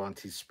is available on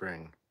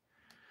Teespring.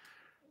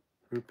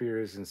 Root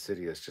beer is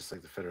insidious, just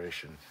like the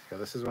Federation. Yeah,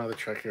 this is one of the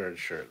Trekyards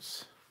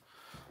shirts.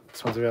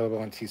 This one's available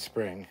on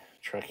Teespring.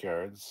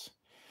 Trekyards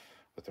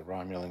with the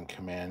Romulan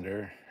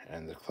commander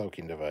and the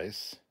cloaking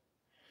device.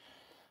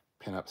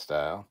 Pin-up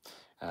style.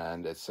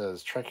 And it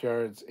says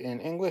Trekyards in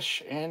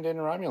English and in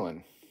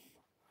Romulan.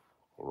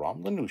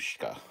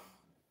 Romlanushka.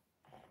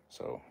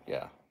 So,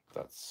 yeah,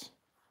 that's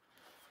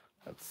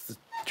the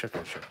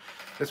Trekyards shirt.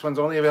 This one's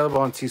only available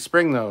on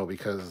Teespring, though,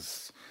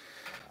 because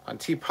on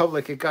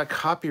TeePublic it got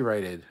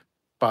copyrighted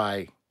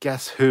by,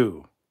 guess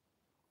who?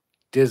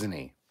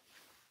 Disney.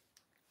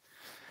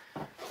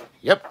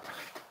 Yep.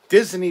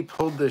 Disney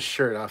pulled this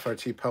shirt off our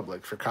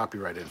TeePublic for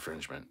copyright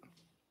infringement.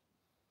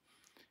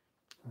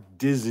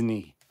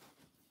 Disney.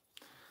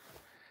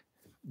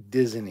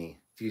 Disney.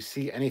 Do you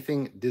see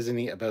anything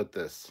Disney about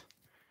this?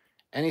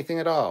 Anything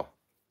at all?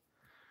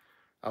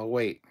 I'll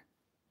wait.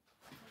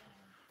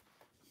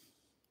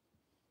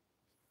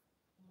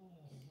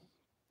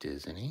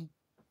 Disney?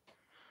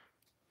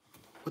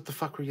 What the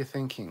fuck were you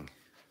thinking?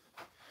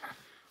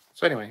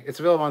 So anyway, it's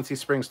available on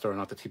Teespring store,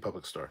 not the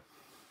TeePublic store.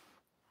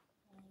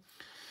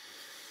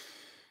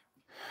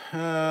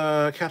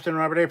 Captain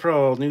Robert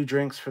April, new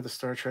drinks for the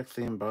Star Trek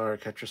theme bar,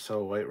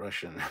 Ketracel White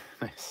Russian.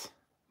 Nice.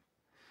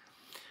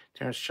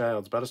 Terrence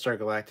Childs, Battlestar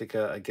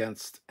Galactica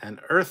against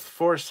an Earth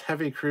Force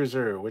heavy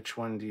cruiser. Which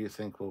one do you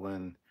think will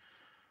win?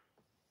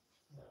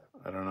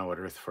 I don't know what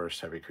Earth Force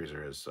heavy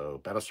cruiser is, so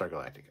Battlestar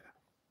Galactica.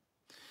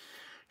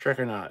 Trek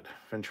or not,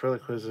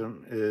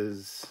 ventriloquism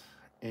is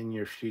in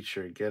your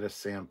future. Get a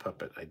Sam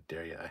puppet, I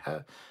dare you. I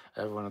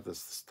have one of those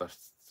stuffed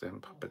Sam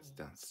puppets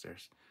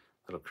downstairs,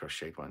 little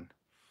crocheted one.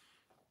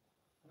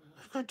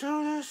 I could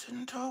do this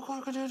and talk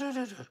like I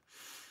did.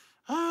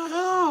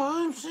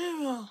 Oh, I'm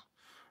Samuel.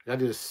 I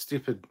gotta do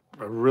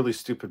a really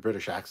stupid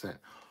British accent.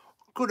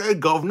 Good day,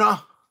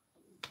 governor.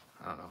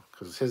 I don't know,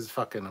 because his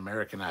fucking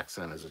American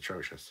accent is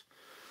atrocious.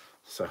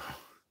 So,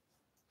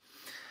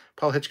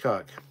 Paul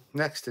Hitchcock.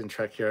 Next in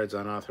Trekyards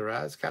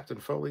Unauthorized, Captain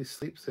Foley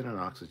sleeps in an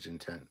oxygen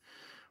tent,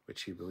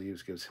 which he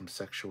believes gives him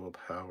sexual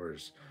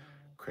powers.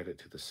 Credit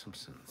to The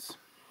Simpsons.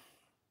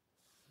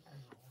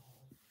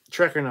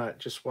 Trek or not,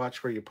 just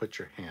watch where you put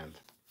your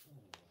hand.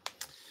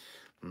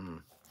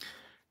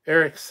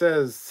 Eric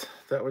says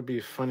that would be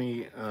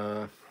funny.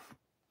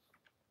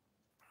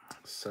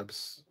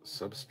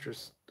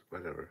 Substrate,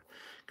 whatever.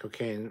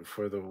 Cocaine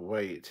for the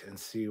white and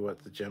see what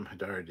the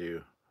Jem'Hadar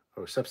do.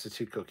 or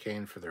substitute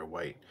cocaine for their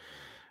white.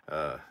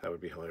 That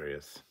would be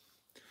hilarious.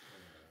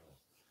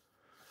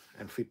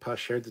 And Fleetpaw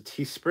shared the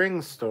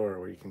Teespring store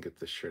where you can get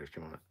this shirt if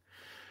you want.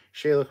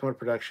 Shea Locomotive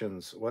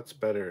Productions. What's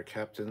better,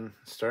 Captain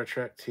Star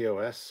Trek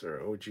TOS or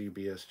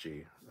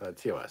OGBSG?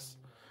 TOS.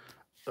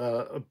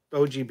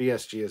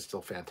 OGBSG is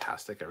still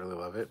fantastic. I really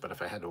love it. But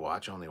if I had to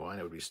watch only one,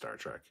 it would be Star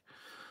Trek.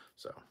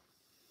 So,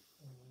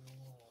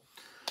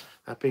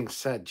 that being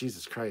said,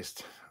 Jesus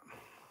Christ,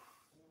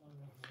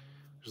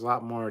 there's a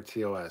lot more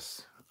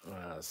TOS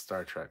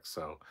Star Trek.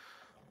 So,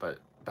 but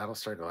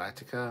Battlestar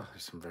Galactica,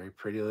 there's some very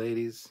pretty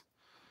ladies.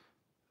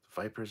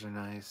 The Vipers are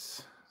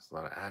nice. There's a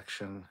lot of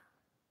action.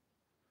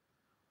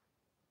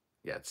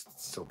 Yeah, it's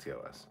still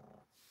TOS.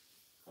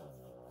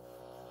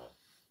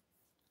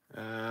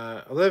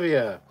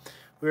 Olivia,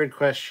 weird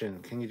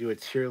question. Can you do a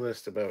tier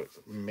list about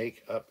made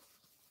up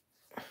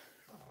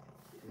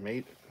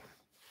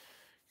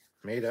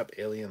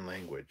alien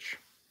language?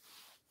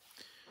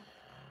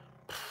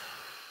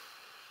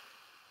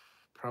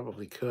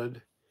 Probably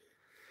could.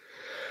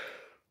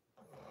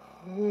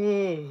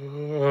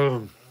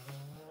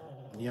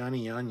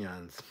 Yanni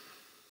Yanyans.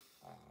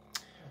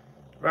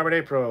 Robert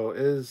April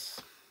is,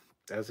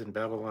 as in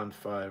Babylon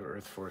 5,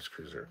 Earth Force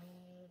Cruiser.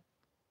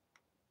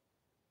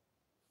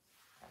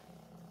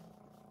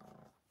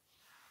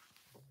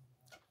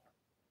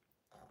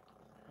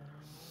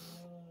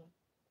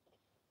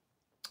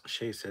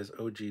 Shay says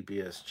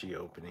OGBSG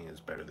opening is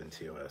better than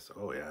TOS.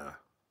 Oh, yeah.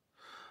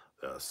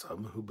 There are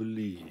some who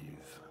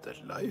believe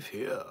that life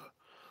here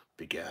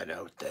began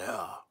out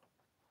there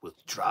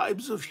with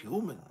tribes of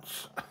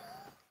humans.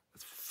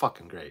 It's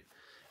fucking great.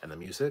 And the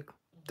music?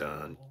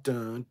 Dun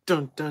dun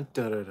dun dun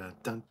dun dun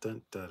dun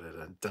dun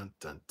dun dun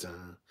dun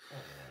dun.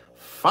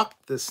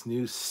 Fuck this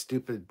new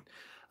stupid.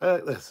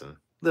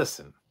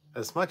 Listen.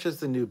 As much as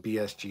the new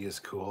BSG is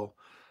cool,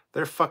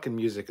 their fucking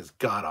music is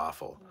god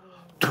awful.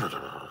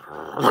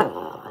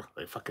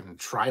 Like fucking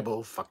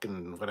tribal,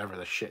 fucking whatever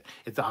the shit.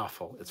 It's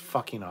awful. It's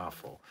fucking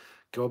awful.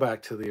 Go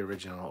back to the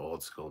original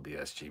old school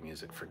BSG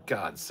music, for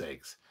God's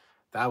sakes.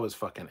 That was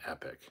fucking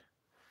epic.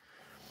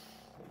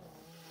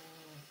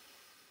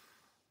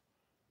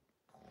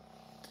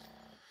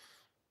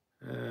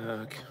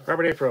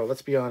 Robert April,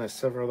 let's be honest,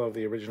 several of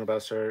the original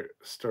Battlestar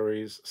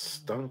stories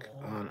stunk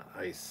on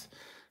ice.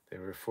 They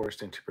were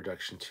forced into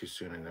production too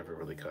soon and never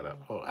really caught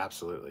up. Oh,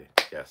 absolutely.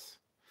 Yes.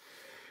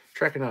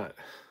 Trek or not.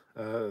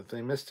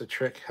 They missed a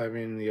trick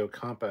having the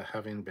Okampa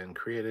having been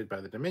created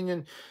by the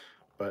Dominion,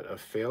 but a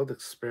failed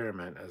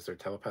experiment as their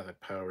telepathic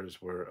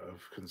powers were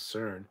of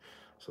concern,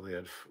 so they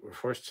were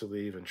forced to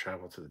leave and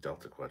travel to the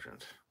Delta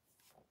Quadrant.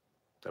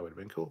 That would have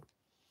been cool.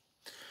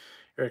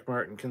 Eric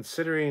Martin,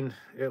 considering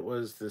it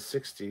was the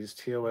 60s,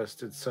 TOS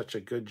did such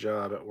a good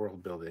job at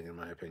world building, in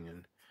my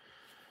opinion.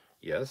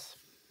 Yes.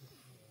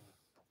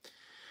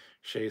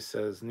 Shay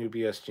says, new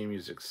BSG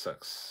music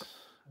sucks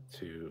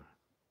too.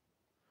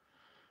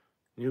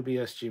 New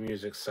BSG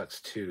music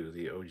sucks too,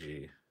 the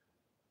OG.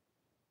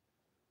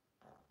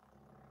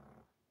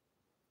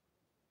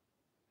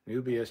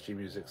 New BSG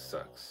music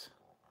sucks.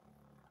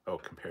 Oh,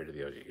 compared to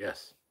the OG.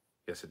 Yes.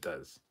 Yes, it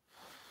does.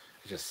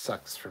 It just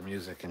sucks for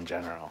music in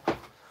general.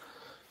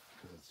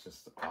 Because it's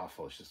just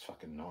awful. It's just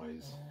fucking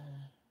noise.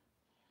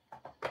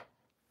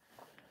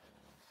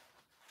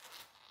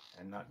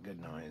 And not good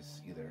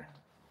noise either.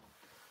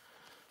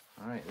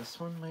 Alright, this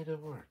one might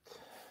have worked.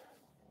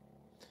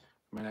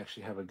 Might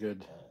actually have a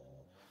good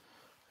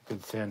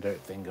sand art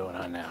thing going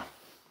on now.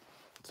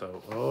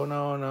 So, oh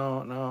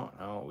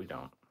no, we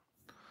don't.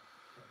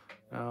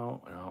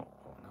 No,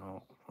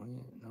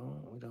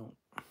 we don't.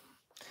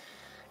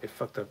 It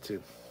fucked up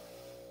too.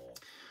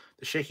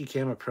 The shaky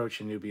cam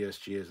approach in new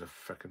BSG is a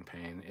fucking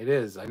pain. It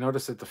is. I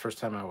noticed it the first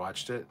time I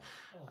watched it,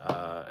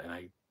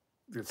 and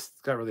it's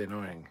got really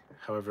annoying.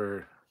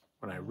 However,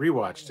 when I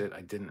rewatched it,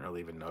 I didn't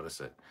really even notice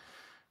it.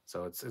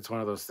 So it's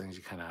one of those things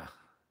you kind of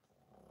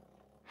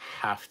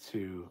have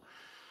to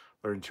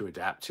learn to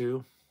adapt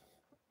to,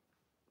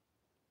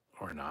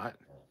 or not.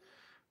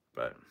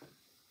 But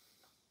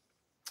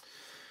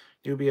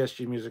new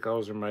BSG music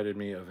always reminded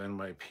me of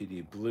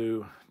NYPD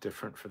Blue,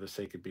 different for the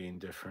sake of being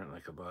different,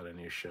 like a lot of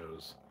new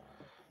shows.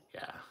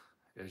 Yeah,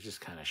 it was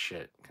just kind of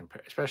shit,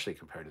 especially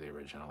compared to the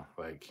original.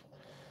 Like,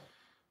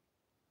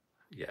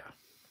 yeah.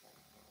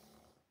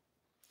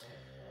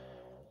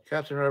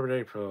 Captain Robert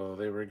April,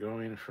 they were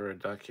going for a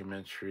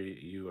documentary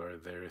You Are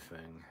There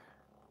thing.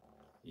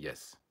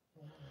 Yes.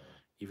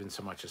 Even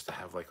so much as to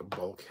have like a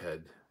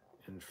bulkhead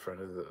in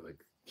front of the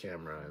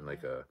camera and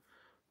like a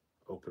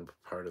open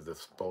part of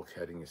this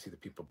bulkhead, and you see the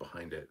people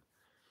behind it.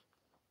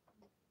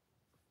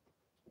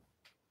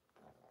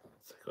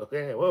 It's like,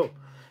 okay, whoa,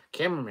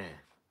 cameraman,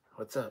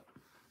 what's up?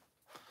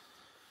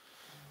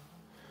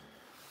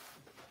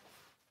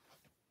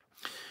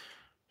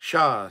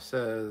 Shaw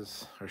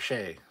says, or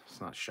Shay,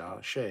 it's not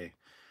Shaw, Shay.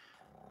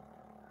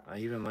 I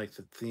even like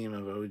the theme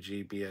of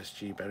OG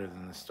BSG better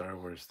than the Star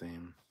Wars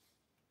theme.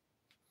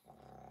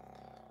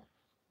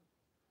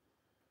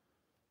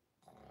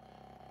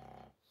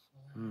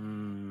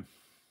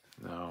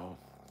 No.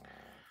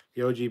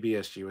 The OG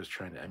BSG was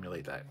trying to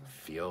emulate that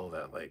feel,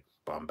 that like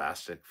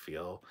bombastic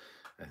feel.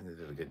 I think they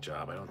did a good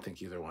job. I don't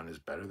think either one is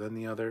better than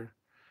the other.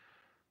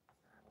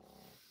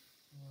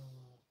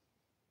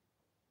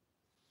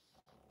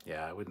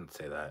 Yeah, I wouldn't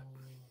say that.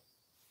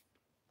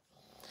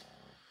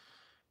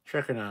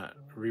 Trekyards,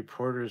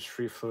 reporters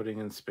free floating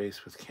in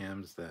space with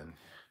cams then.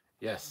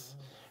 Yes.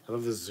 I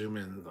love the zoom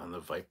in on the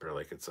Viper,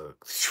 like it's a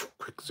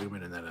quick zoom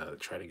in and then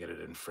try to get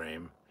it in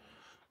frame.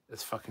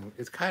 It's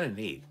kind of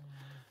neat.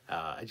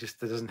 It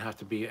doesn't have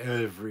to be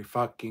every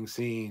fucking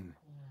scene.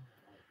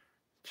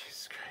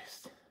 Jesus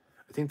Christ.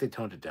 I think they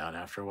toned it down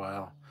after a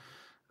while.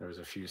 There was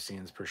a few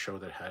scenes per show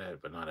that had it,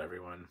 but not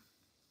everyone.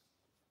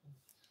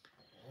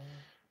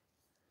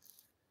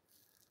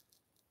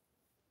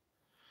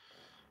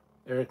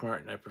 Eric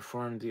Martin, I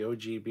performed the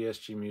OG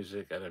BSG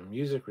music at a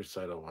music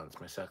recital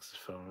once, my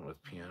saxophone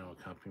with piano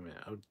accompaniment.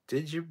 Oh,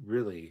 did you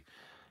really?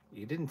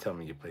 You didn't tell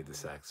me you played the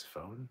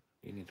saxophone.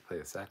 You need to play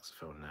the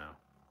saxophone now.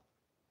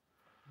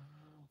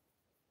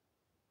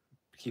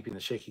 Keeping the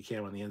shaky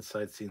cam on the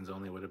inside scenes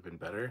only would have been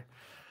better.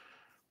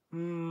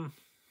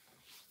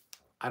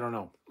 I don't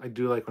know. I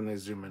do like when they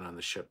zoom in on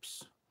the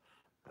ships.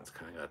 That's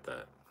kind of got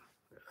that.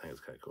 I think it's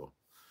kind of cool.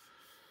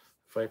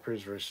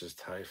 Vipers versus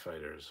TIE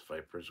fighters.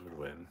 Vipers would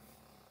win.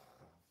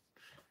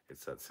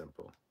 It's that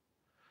simple.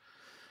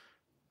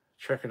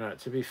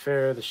 Trekyards, to be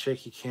fair, the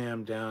shaky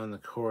cam down the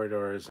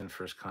corridors in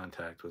First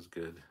Contact was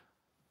good.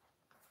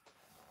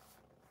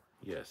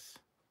 Yes.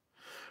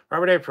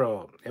 Robert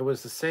April, it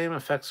was the same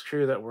effects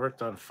crew that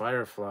worked on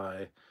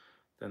Firefly.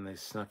 Then they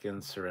snuck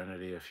in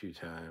Serenity a few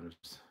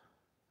times.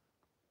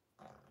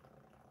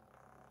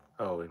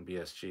 Oh, in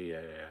BSG,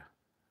 yeah.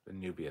 The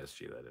new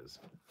BSG, that is.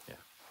 Yeah.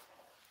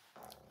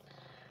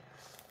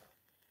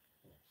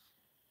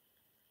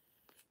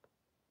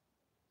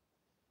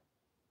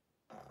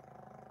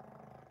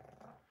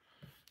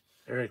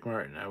 Eric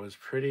Martin, I was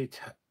pretty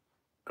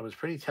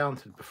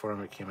talented before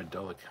I became a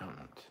dull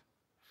accountant.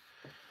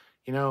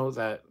 You know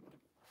that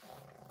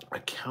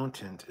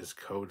accountant is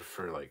code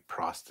for like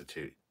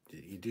prostitute.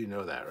 You do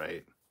know that,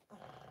 right?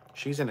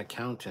 She's an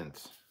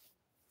accountant.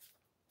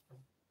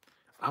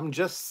 I'm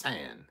just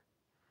saying.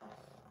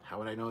 How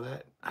would I know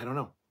that? I don't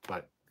know,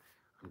 but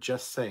I'm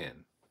just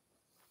saying.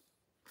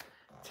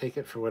 Take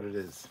it for what it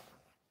is.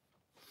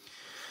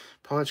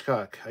 Paul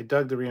Hitchcock, I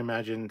dug the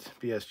reimagined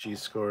BSG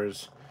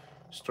scores.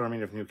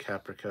 Storming of New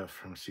Caprica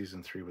from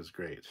season 3 was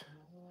great.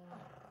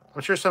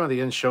 I'm sure some of the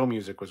in-show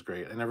music was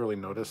great. I never really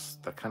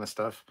noticed that kind of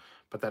stuff,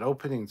 but that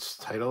opening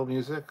title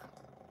music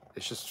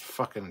is just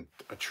fucking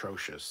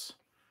atrocious.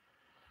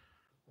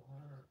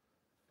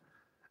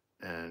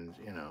 And,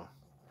 you know,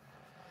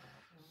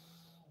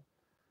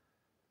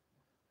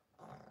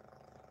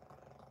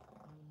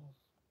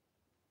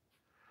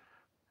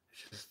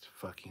 it's just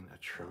fucking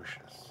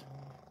atrocious.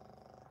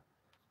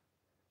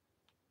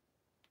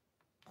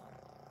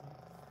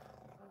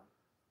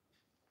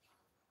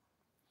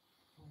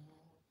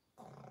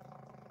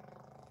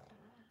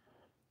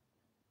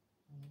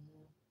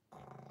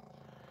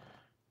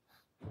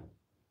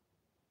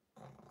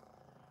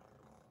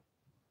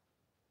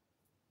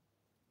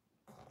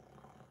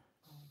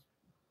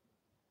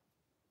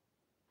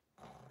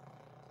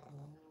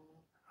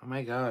 Oh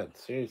my God,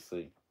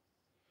 seriously.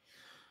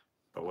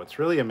 But what's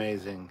really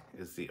amazing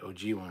is the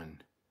OG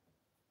one.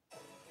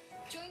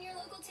 Join your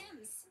local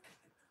Tims.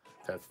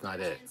 That's not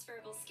it.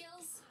 Transferable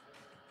skills.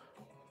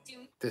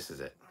 This is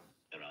it.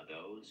 There are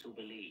those who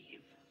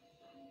believe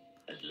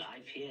that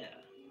life here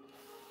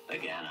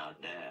began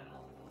out there,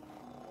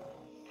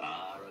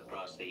 far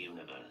across the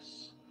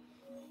universe,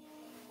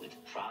 with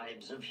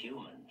tribes of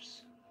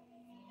humans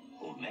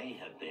who may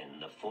have been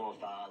the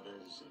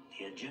forefathers of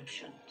the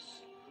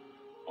Egyptians,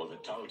 or the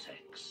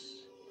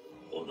Toltecs,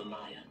 or the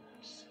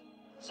Mayans.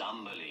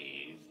 Some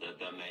believe that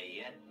there may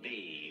yet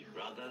be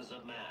brothers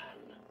of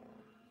man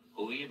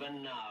who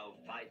even now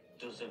fight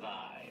to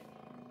survive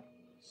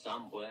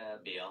somewhere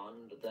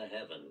beyond the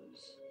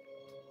heavens.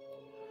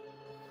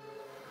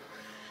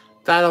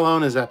 That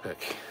alone is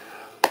epic.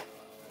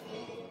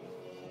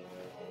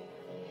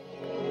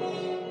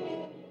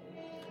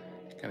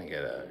 Gonna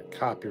get a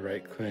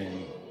copyright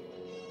claim.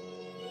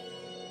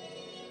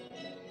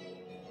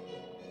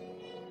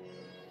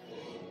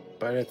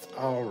 But it's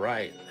all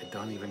right. I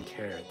don't even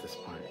care at this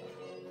point.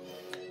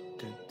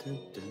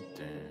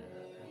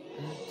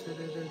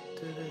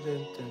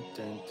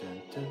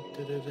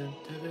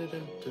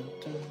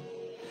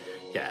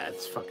 Yeah,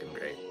 it's fucking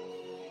great.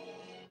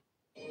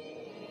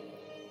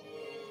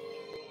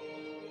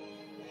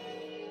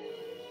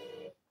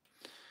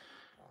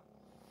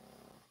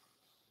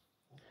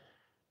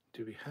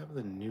 Do we have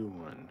the new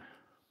one?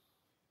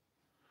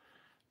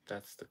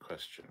 That's the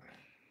question.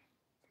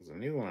 There's a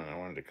new one I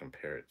wanted to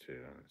compare it to,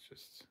 and it's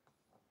just...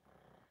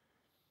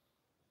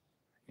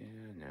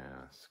 Yeah,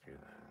 nah, screw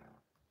that.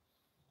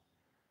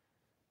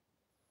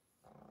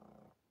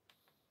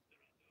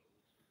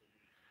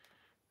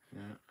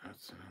 No,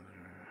 that's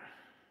another...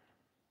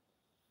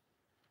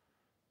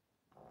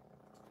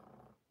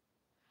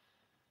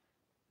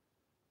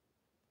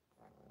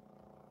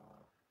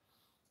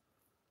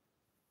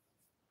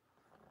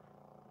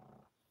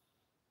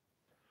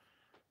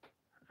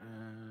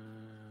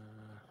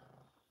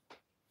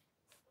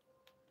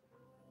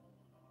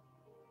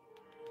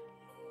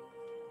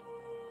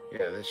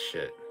 Yeah, this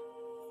shit.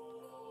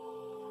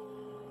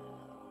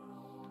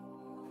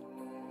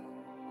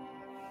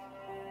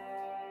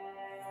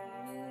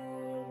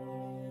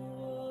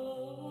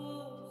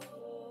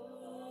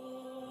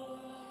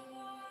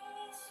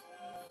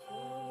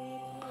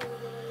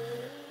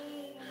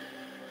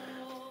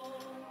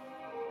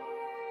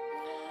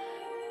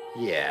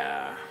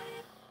 Yeah.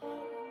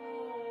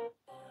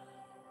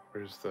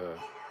 Where's the...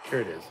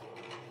 Here it is.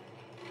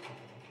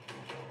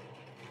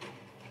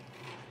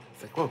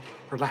 It's like, whoa,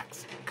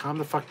 relax. Calm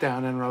the fuck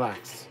down and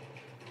relax.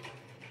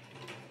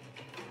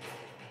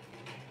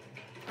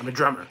 I'm a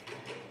drummer.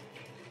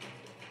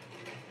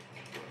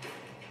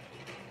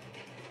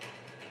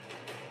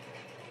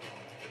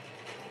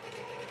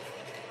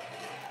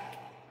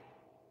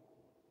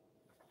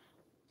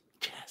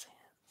 Jazz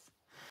hands.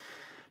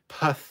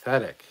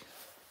 Pathetic.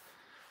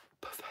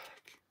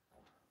 Pathetic.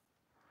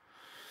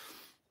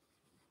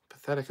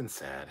 Pathetic and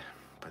sad,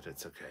 but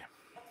it's okay.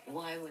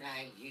 Why would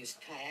I use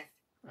kayak?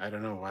 I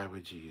don't know. Why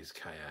would you use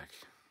kayak?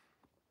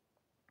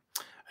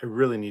 I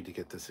really need to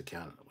get this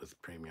account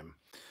with premium.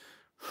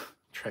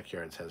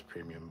 Trekyards has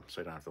premium,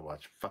 so I don't have to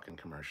watch fucking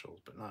commercials,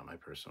 but not my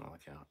personal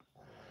account.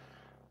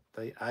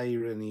 The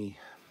irony.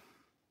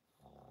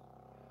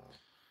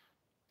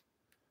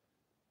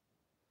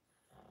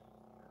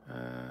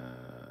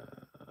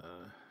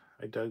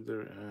 I dug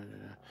the.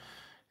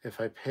 If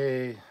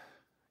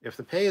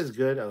the pay is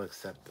good, I'll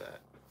accept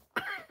that.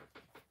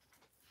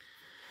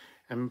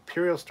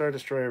 Imperial Star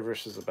Destroyer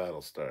versus a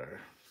Battlestar.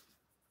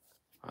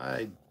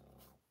 I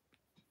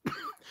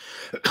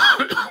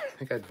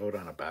think I'd vote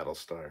on a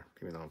Battlestar,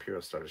 even though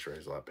Imperial Star Destroyer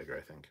is a lot bigger,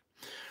 I think.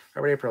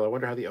 Robert April, I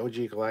wonder how the OG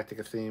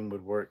Galactica theme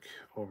would work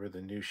over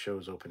the new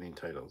show's opening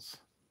titles.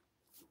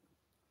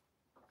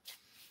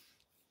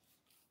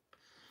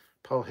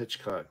 Paul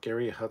Hitchcock.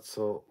 Gary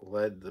Hutzel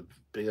led the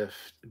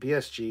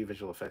BSG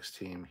visual effects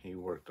team. He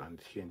worked on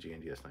TNG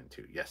and DS9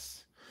 too.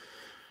 Yes.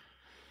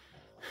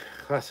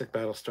 Classic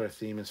Battlestar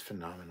theme is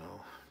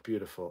phenomenal.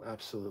 Beautiful.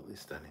 Absolutely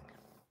stunning.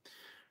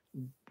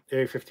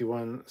 Area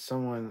 51.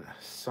 Someone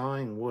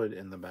sawing wood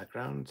in the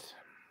background.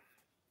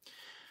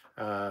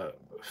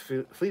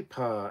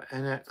 Fleetpaw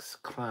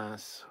NX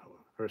class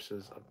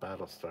versus a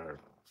Battlestar.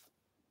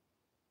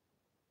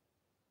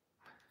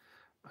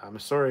 I'm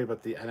sorry,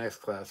 but the NX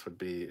class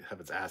would have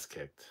its ass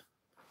kicked.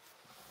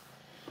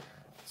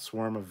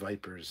 Swarm of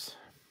Vipers.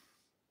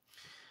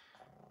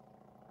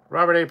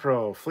 Robert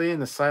April, fleeing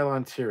the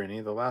Cylon tyranny,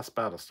 the last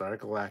Battlestar,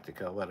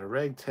 Galactica, led a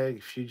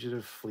ragtag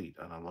fugitive fleet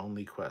on a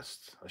lonely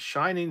quest. A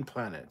shining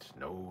planet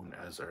known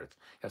as Earth.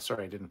 Yeah,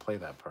 sorry, I didn't play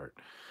that part.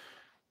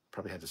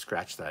 Probably had to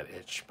scratch that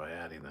itch by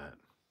adding that.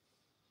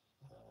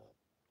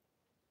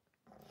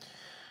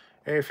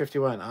 Area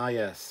 51. Ah,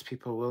 yes.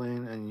 People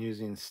willing and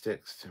using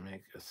sticks to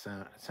make a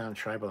sound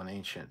tribal and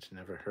ancient.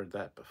 Never heard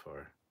that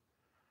before.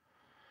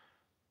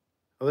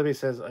 Olivia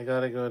says, I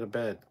gotta go to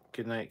bed.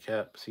 Good night,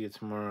 Cap. See you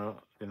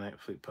tomorrow. Good night,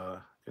 Fleetpaw.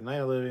 Good night,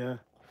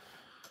 Olivia.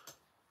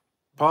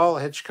 Paul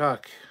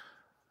Hitchcock.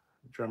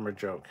 Drummer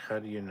joke. How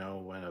do you know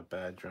when a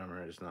bad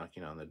drummer is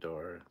knocking on the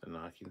door? The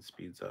knocking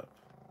speeds up.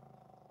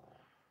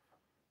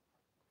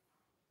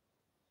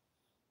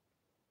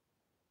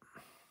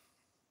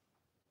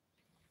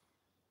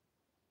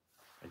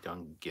 I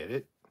don't get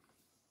it.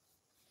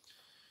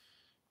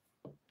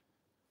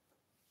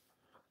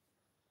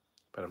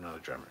 But I'm not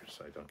a drummer,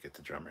 so I don't get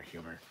the drummer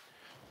humor.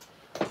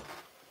 All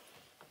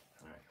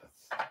right,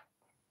 let's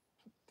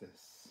put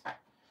this.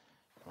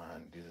 Come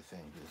on, do the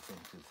thing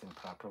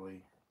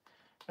properly.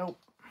 Nope.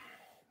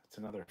 It's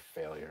another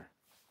failure.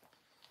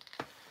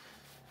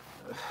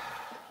 My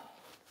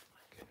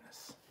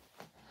goodness.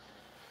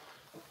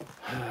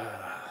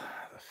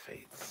 The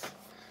fates. The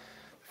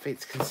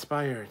fates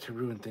conspire to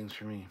ruin things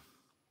for me.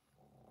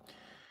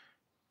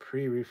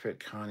 Pre-refit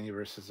Connie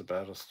versus a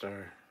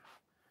Battlestar.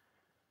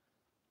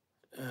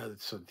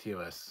 So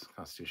TOS,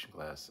 Constitution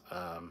class.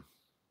 I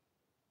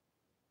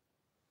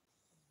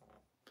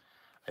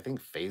think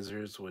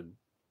phasers would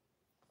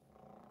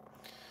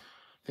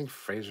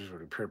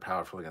be pretty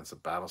powerful against a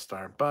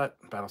Battlestar, but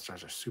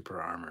Battlestars are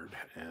super armored,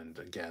 and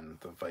again,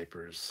 the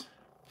Vipers.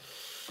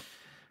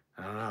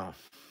 I don't know.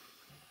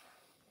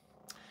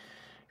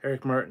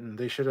 Eric Martin,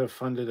 they should have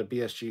funded a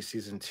BSG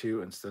season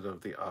 2 instead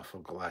of the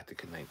awful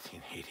Galactica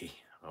 1980.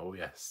 Oh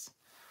yes,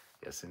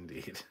 yes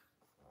indeed.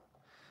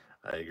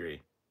 I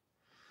agree.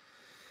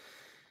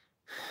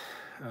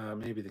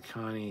 Maybe the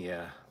Connie,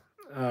 yeah.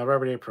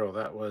 Robert April,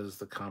 that was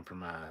the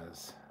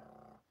compromise.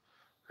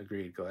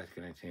 Agreed.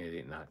 Galactica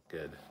 1988, not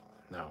good.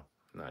 No,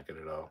 not good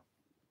at all.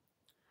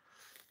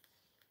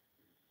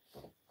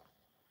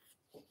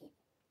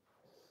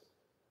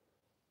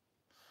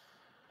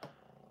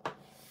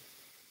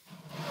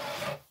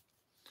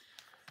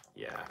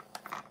 Yeah.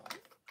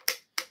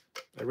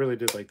 I really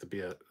did like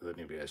the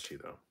new BSG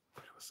though.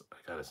 I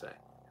gotta say,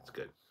 it's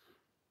good.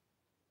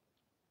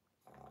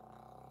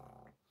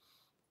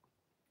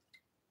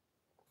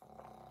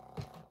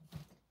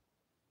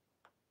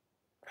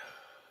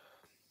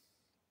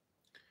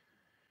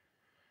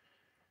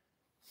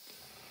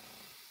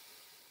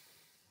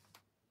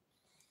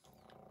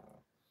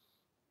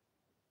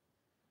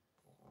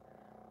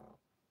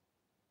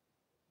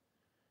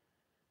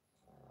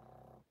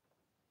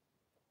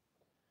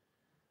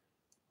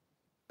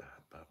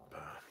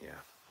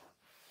 Yeah.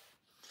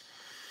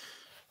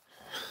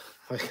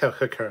 Like how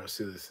Hikaru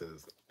Sulu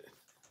says,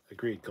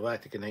 agreed.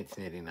 Galactica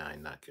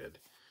 1989, not good.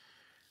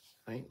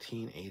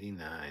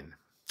 1989.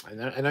 I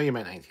know you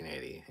meant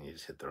 1980, and you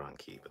just hit the wrong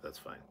key, but that's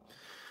fine.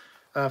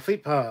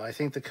 Fleet Paw, I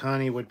think the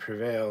Connie would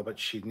prevail, but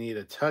she'd need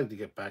a tug to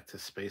get back to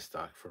space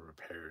dock for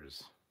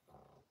repairs.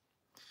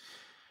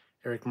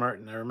 Eric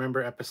Martin, I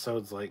remember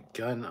episodes like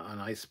Gun on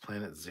Ice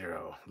Planet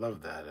Zero.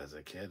 Loved that as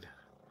a kid.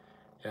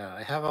 Yeah,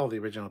 I have all the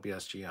original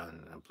BSG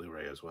on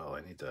Blu-ray as well.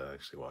 I need to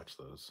actually watch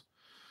those.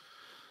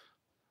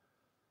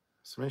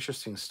 Some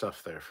interesting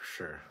stuff there for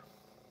sure.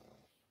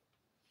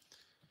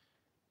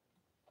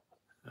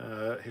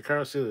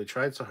 Hikaru Sulu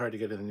tried so hard to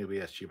get in the new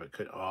BSG, but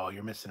could. Oh,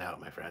 you're missing out,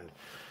 my friend.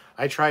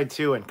 I tried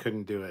too and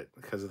couldn't do it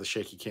because of the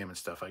shaky cam and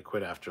stuff. I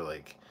quit after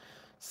like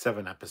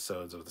 7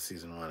 episodes of the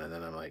season 1, and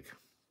then I'm like,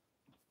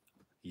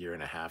 year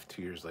and a half,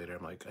 2 years later,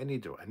 I'm like, I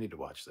need to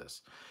watch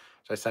this.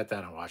 So I sat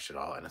down and watched it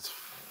all, and it's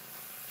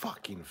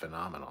fucking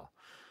phenomenal.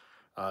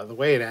 The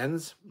way it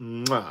ends,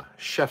 mwah,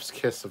 chef's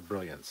kiss of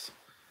brilliance.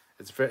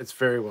 It's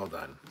very well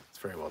done. It's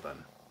very well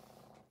done.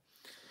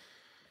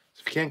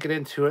 So if you can't get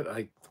into it,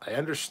 I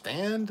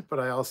understand, but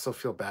I also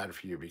feel bad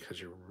for you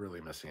because you're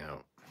really missing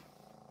out.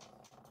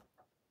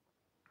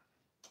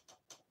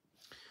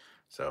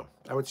 So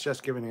I would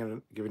suggest giving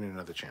it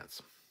another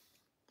chance.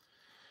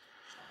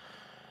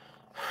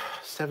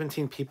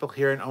 17 people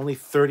here and only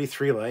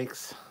 33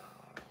 likes.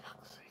 For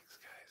fuck's sakes,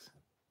 guys.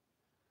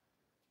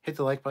 Hit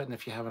the like button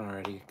if you haven't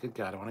already. Good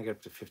God, I want to get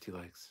up to 50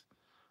 likes.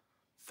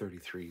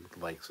 33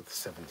 likes with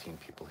 17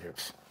 people here.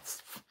 It's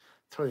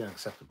totally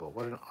unacceptable.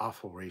 What an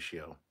awful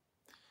ratio.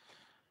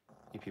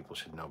 You people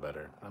should know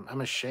better.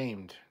 I'm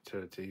ashamed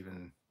to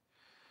even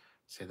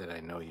say that I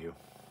know you.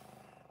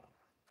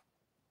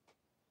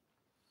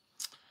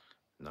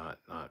 Not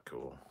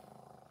cool.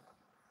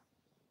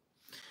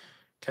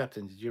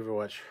 Captain, did you ever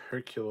watch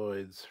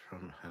Herculoids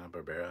from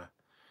Hanna-Barbera?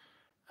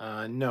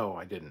 No,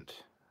 I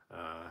didn't.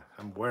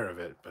 I'm aware of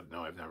it, but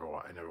no, I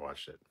never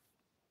watched it.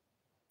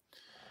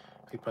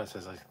 Peepa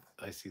says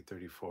I see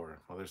 34.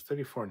 Well, there's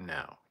 34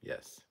 now.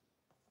 Yes.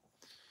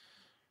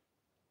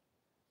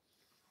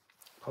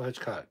 Paul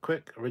Hitchcock,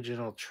 quick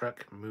original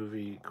Trek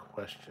movie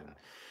question.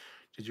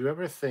 Did you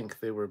ever think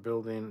they were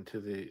building to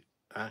the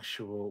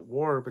actual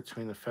war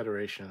between the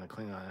Federation and the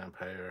Klingon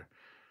Empire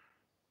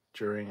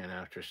during and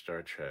after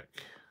Star Trek?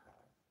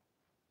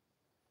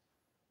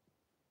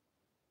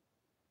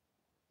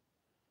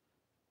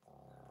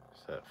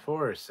 Is that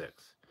 4 or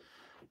 6?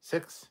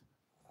 6?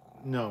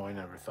 No, I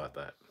never thought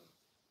that.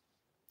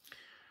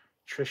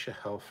 Trisha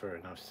Helfer,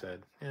 enough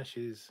said. Yeah,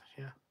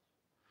 yeah.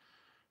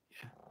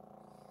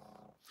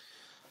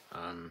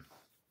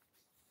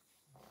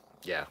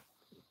 Yeah,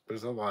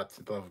 there's a lot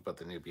to love about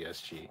the new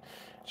BSG.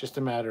 It's just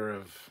a matter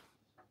of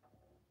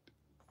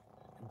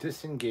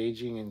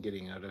disengaging and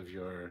getting out of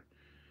your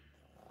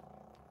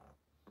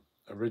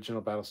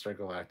original Battlestar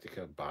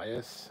Galactica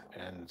bias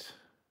and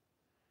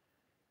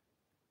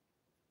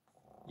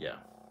yeah,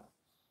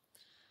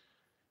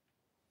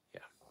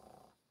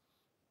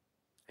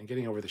 and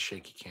getting over the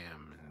shaky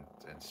cam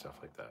and stuff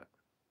like that.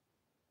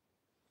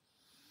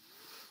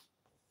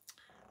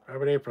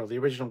 Robert April, the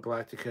original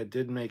Galactica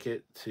did make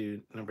it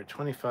to number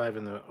 25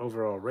 in the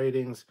overall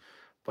ratings,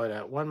 but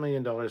at $1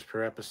 million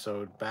per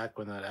episode, back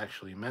when that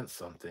actually meant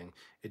something,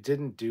 it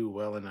didn't do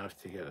well enough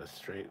to get a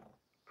straight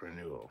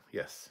renewal.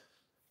 Yes.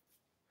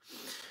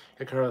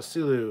 Hikaru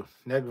Sulu,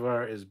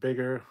 Negvar is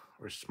bigger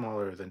or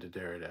smaller than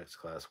D'Derid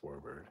X-Class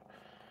Warbird?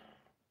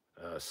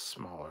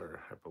 Smaller,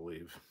 I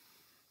believe.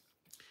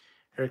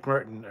 Eric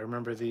Martin, I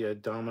remember the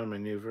Adama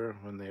maneuver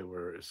when they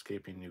were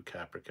escaping New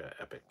Caprica.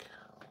 Epic.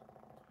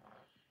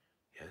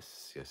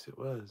 Yes, it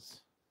was.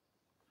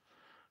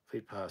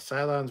 Fleet Pass.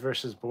 Cylons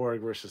versus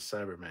Borg versus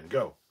Cybermen.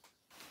 Go.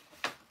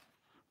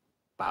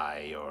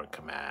 By your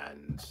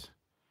commands.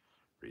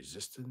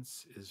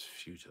 Resistance is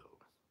futile.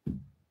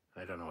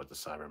 I don't know what the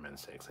Cybermen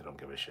say because I don't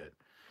give a shit.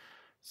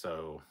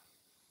 So.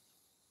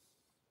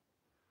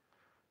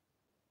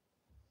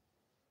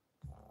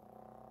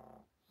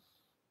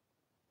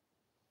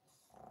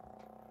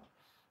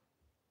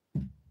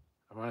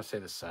 I want to say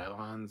the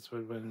Cylons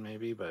would win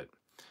maybe, but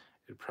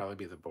it'd probably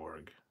be the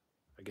Borg.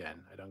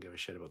 Again, I don't give a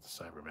shit about the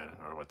Cybermen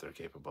or what they're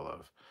capable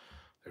of.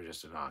 They're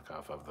just a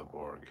knockoff of the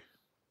Borg.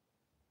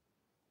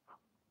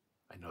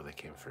 I know they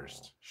came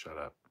first. Shut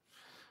up.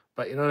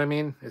 But you know what I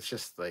mean? It's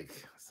just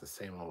like, it's the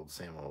same old,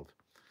 same old.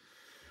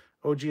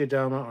 OG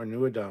Adama or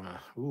New Adama.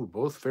 Ooh,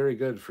 both very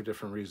good for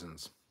different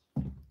reasons.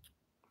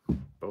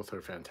 Both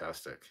are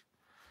fantastic.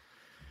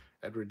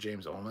 Edward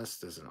James Olmos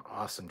does an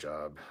awesome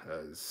job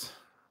as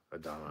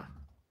Adama.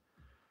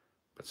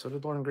 But so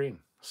did Lauren Green.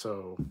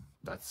 So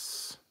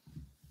that's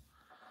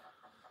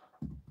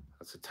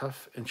a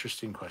tough,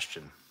 interesting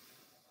question.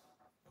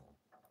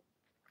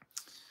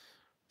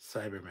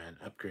 Cyberman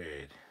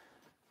upgrade.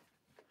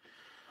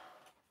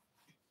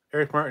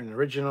 Eric Martin,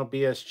 original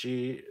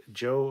BSG,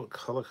 Joe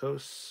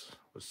Colicos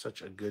was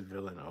such a good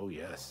villain. Oh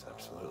yes,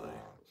 absolutely.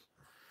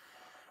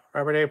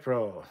 Robert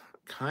April,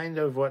 kind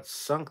of what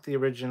sunk the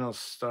original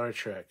Star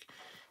Trek.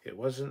 It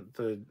wasn't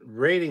the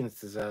ratings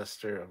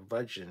disaster of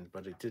Legend,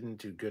 but it didn't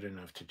do good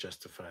enough to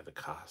justify the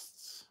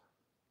costs.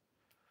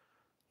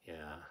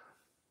 Yeah.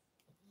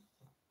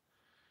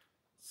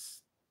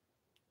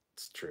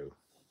 It's true.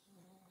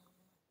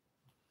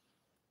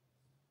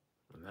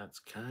 And that's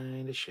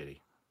kind of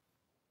shitty.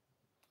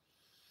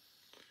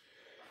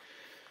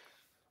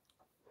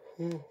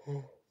 Oh,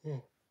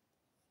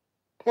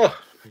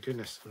 my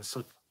goodness. I'm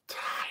so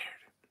tired.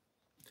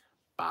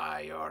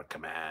 By your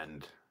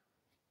command.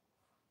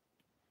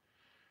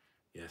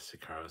 Yes,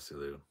 Hikaru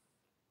Sulu.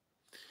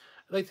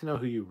 I'd like to know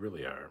who you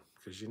really are,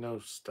 because you know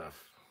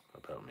stuff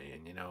about me,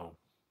 and you know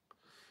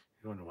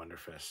you're going to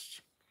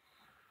Wonderfest.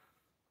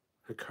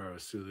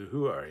 Hikaru Sulu,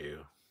 who are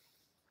you?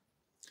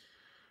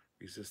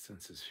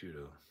 Resistance is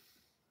futile.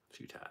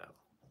 Futile.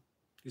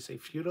 Do you say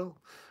futile,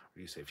 or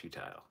do you say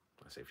futile?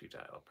 I say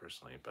futile,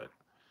 personally, but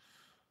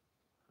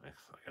I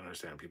can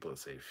understand people that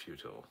say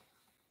futile.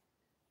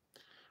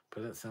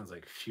 But that sounds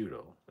like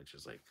feudal, which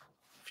is like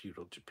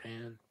feudal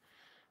Japan.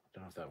 I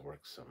don't know if that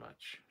works so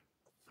much.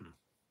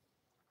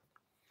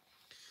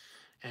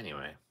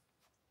 Anyway.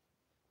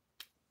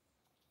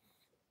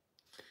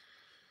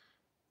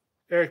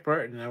 Eric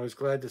Barton, I was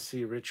glad to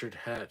see Richard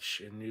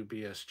Hatch in new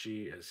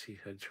BSG as he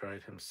had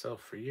tried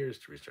himself for years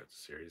to restart the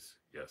series.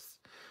 Yes.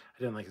 I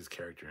didn't like his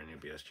character in new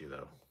BSG,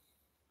 though.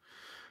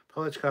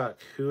 Paul Hitchcock,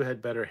 who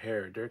had better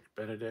hair, Dirk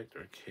Benedict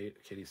or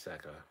Katie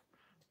Saka?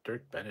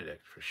 Dirk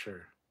Benedict, for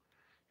sure.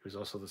 He was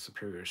also the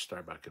superior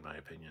Starbuck, in my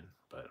opinion,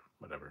 but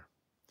whatever.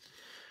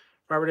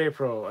 Robert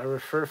April, I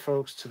refer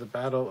folks to the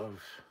Battle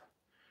of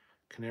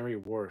Canary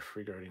Wharf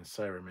regarding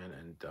Cybermen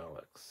and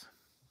Daleks.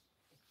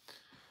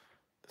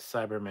 The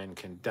Cybermen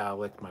can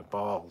Dalek my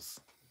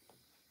balls.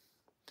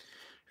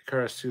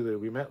 Hikaru Sulu,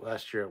 we met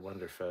last year at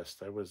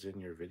Wonderfest. I was in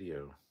your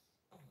video.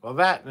 Well,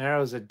 that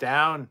narrows it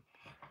down.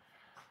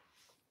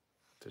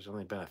 There's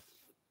only been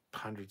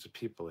hundreds of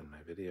people in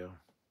my video.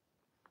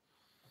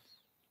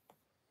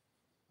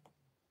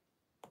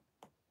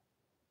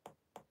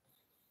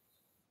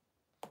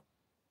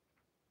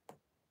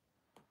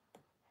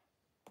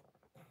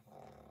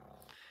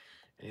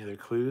 Any other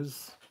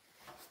clues?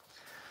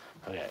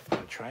 Okay, I'm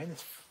gonna try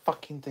this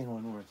fucking thing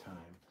one more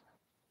time.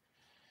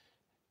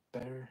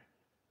 Better.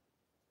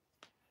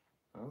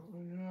 Oh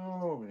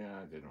no,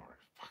 yeah, it didn't work.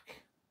 Fuck.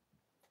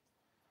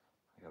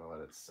 I gotta let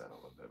it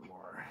settle a bit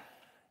more.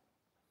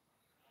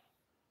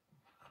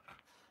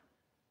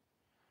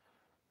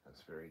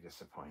 That's very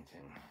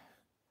disappointing.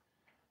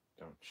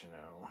 Don't you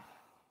know?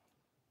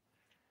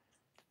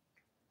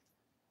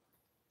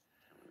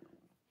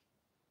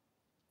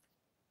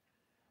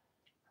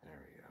 There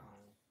we go.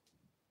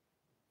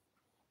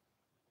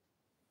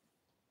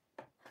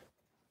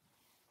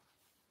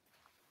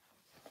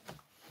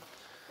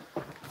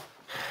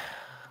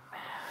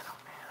 Man, oh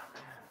man, oh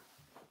man.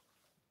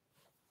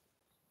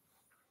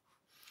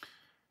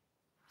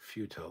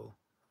 Futile,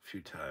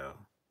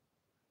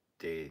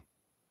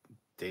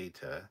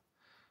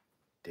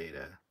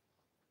 data,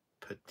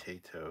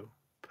 potato,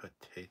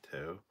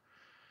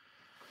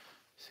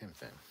 same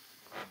thing.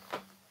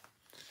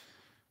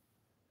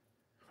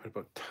 What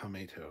about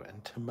tomato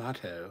and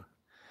tomato?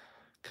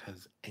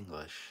 Because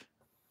English.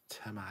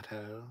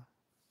 Tomato.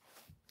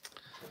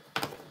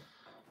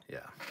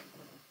 Yeah.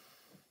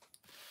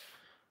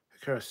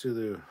 Hikaru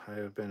Sulu, I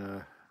have been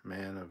a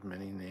man of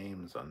many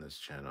names on this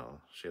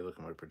channel. Shayla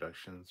Kumar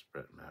Productions,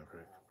 Brett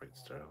Maverick, Bright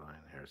Star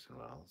Line, Harrison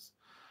Wells.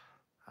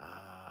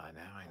 Ah,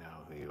 now I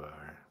know who you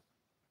are.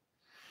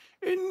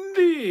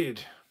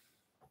 Indeed.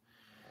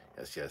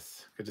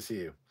 Yes. Good to see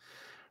you.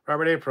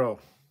 Robert April,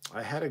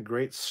 I had a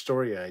great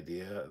story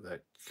idea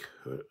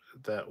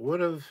that would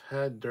have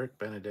had Dirk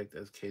Benedict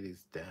as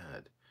Katie's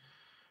dad,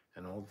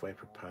 an old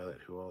Viper pilot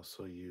who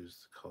also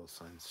used the call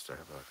sign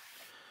Starbuck.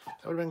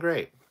 That would have been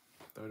great.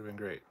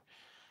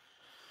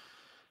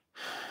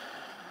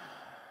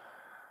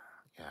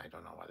 Yeah, I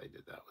don't know why they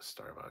did that with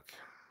Starbuck.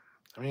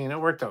 I mean, it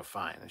worked out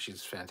fine, and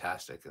she's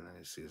fantastic in the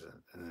new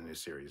season, in the new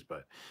series,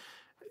 but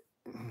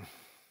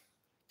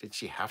did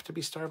she have to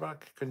be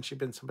Starbuck? Couldn't she have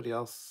been somebody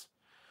else?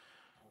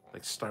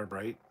 Like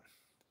Starbright?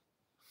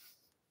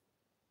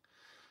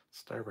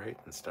 Starbright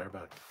and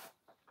Starbuck.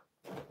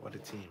 What a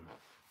team.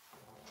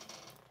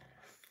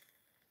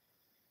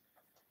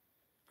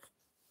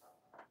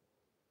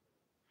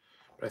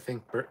 But I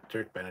think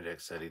Dirk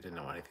Benedict said he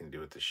didn't want anything to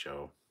do with the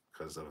show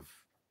because of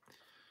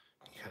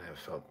he kind of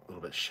felt a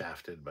little bit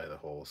shafted by the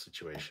whole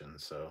situation.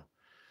 So,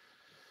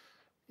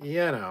 you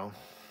know.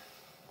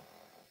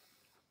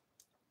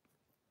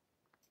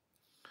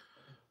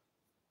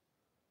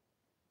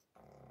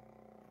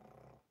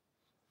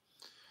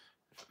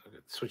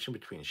 Switching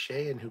between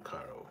Shay and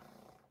Hikaru.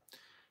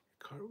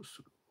 Hikaru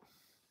Sulu.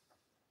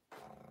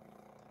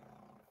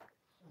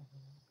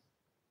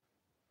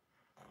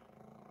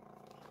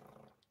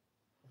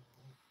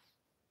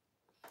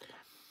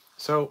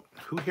 So,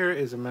 who here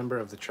is a member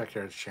of the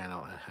Trekyards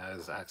channel and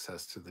has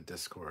access to the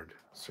Discord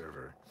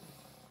server?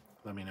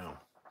 Let me know,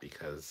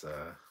 because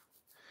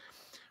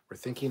we're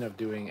thinking of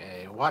doing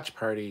a watch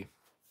party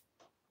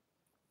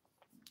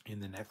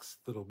in the next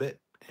little bit.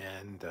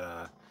 And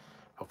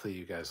hopefully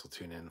you guys will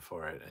tune in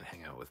for it and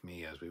hang out with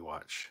me as we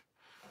watch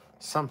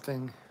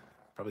something.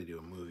 Probably do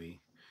a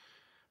movie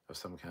of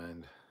some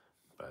kind.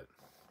 But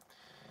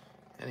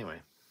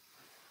anyway.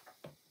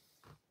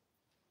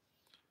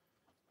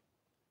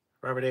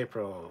 Robert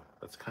April.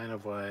 That's kind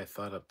of why I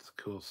thought up this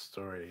cool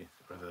story,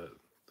 or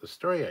the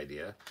story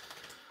idea.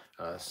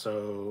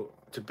 So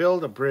to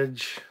build a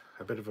bridge,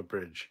 a bit of a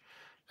bridge,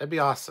 that'd be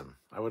awesome.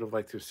 I would have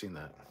liked to have seen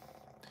that.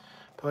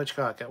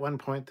 Hitchcock, at one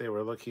point they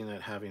were looking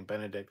at having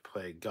Benedict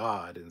play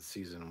God in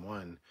season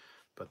 1,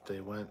 but they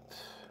went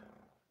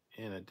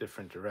in a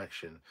different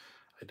direction.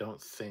 I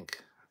don't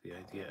think the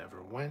idea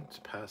ever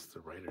went past the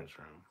writer's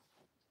room.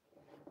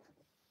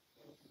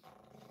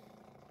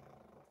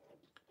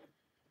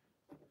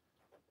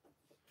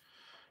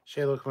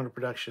 Shea Locomotive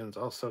Productions,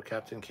 also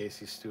Captain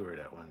Casey Stewart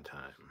at one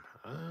time.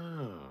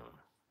 Oh.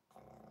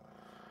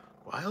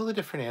 Why all the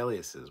different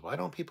aliases? Why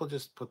don't people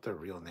just put their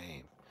real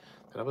name?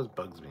 That always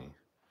bugs me.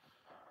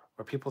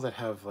 Or people that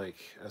have, like,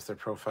 as their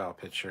profile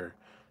picture,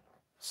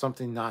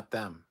 something not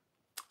them.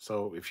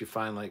 So if you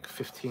find, like,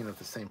 15 of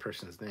the same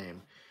person's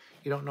name,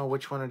 you don't know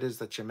which one it is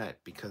that you met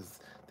because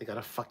they got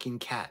a fucking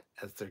cat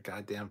as their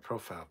goddamn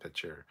profile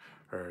picture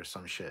or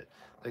some shit.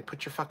 Like,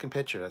 put your fucking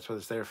picture. That's what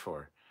it's there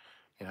for.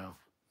 You know?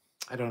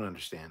 I don't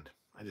understand.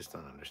 I just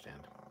don't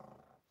understand.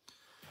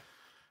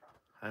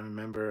 I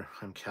remember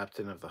I'm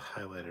captain of the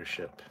highlighter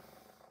ship.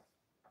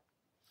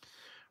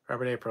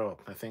 Robert April,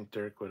 I think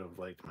Dirk would have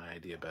liked my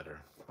idea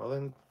better. Well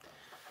then,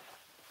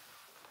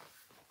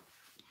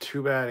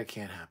 too bad it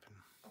can't happen.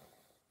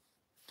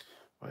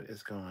 What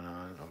is going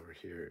on over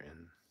here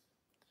in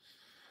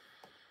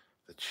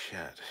the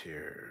chat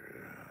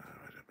here?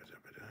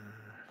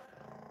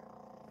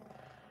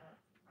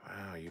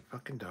 Wow, you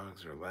fucking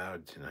dogs are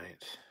loud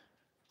tonight.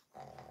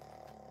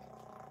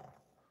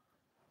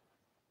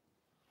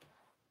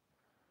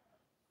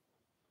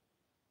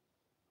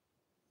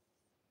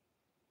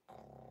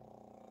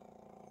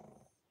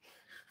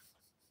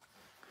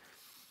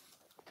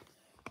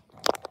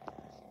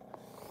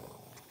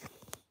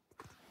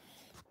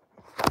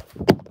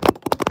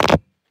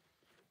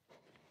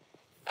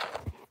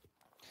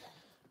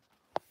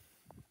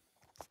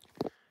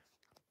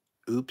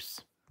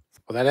 Oops.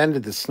 Well, that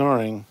ended the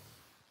snoring.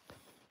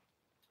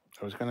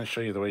 I was going to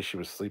show you the way she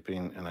was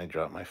sleeping, and I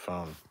dropped my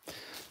phone.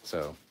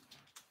 So,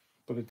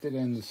 but it did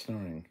end the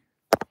snoring.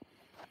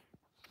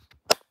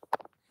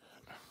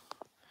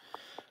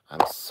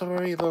 I'm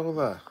sorry,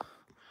 Lola.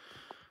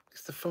 At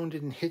least the phone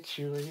didn't hit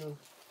you. Are you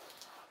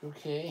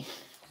okay?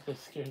 Did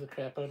that scare the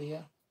crap out of you?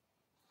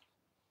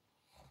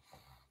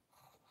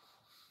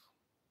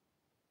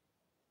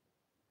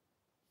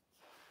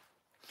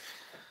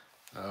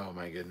 Oh,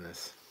 my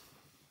goodness.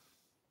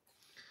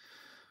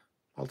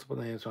 Multiple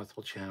names,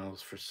 multiple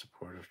channels for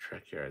support of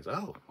Trekyards.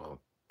 Oh, well,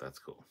 that's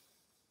cool.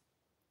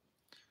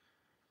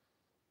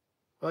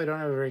 Well, I don't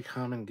have a very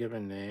common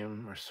given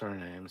name or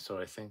surname, so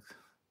I think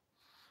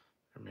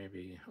there may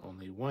be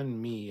only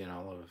one me in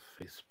all of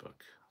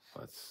Facebook.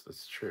 Well,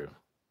 that's true.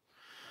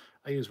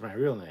 I use my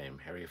real name,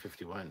 Area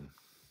 51.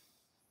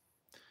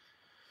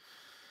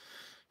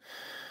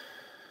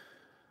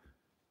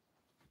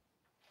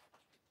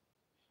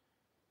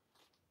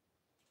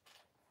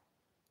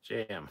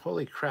 Jam.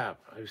 Holy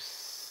crap. I've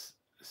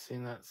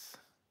seen that.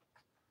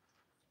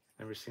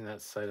 Never seen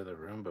that side of the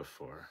room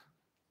before.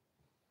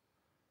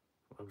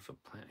 What was the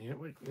plan? You know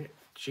what?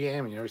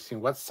 GM, you never seen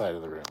what side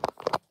of the room?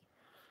 What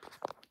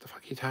the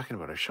fuck are you talking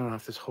about? I'm showing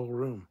off this whole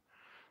room.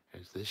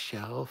 There's this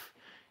shelf,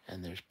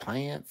 and there's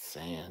plants,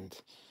 and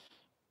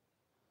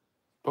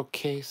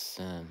bookcase,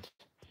 and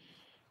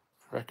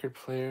record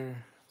player.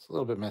 It's a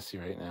little bit messy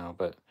right now,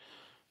 but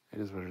it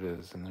is what it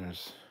is.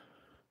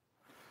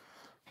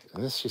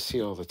 And this you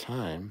see all the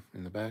time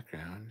in the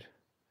background.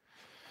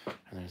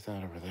 And there's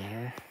that over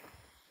there.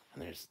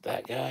 And there's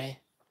that guy.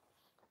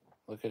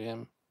 Look at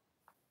him.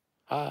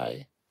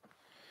 Hi.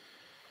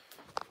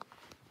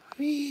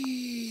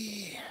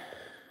 Whee.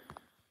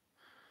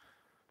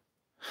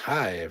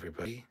 Hi,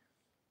 everybody.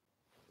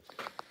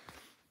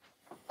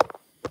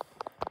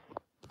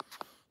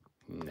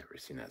 Never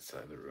seen that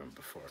side of the room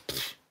before.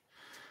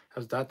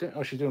 How's Dot doing?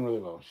 Oh, she's doing really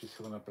well. She's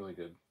filling up really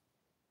good.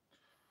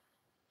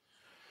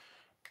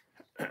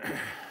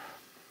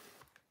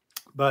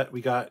 But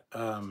we got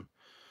a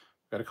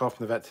call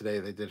from the vet today.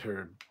 They did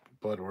her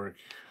blood work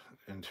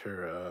and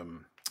her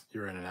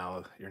urine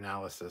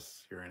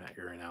analysis,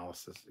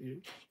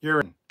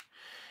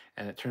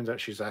 and it turns out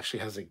she's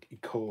actually has E.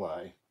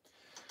 coli.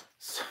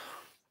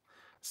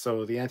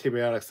 So the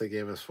antibiotics they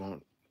gave us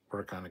won't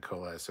work on E.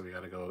 coli. So we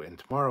got to go in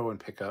tomorrow and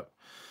pick up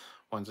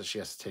ones that she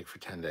has to take for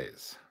 10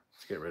 days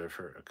to get rid of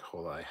her E.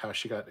 coli. How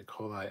she got E.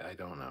 coli, I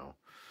don't know,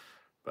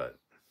 but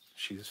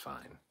she's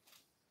fine.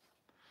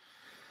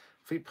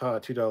 Fleet Paw,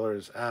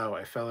 $2. Ow,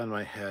 I fell in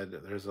my head.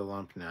 There's a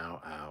lump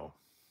now. Ow.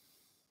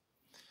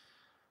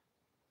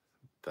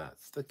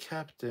 That's the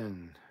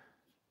captain.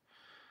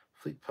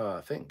 Fleet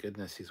Paw, thank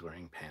goodness he's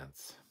wearing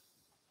pants.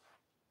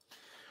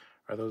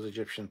 Are those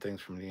Egyptian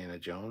things from Indiana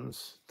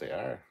Jones? They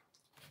are.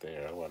 They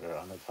are what are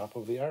on the top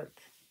of the ark.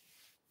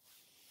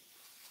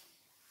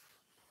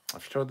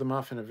 I've showed them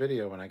off in a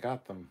video when I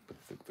got them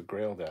with the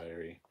Grail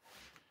Diary.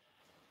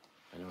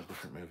 I know a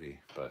different movie,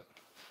 but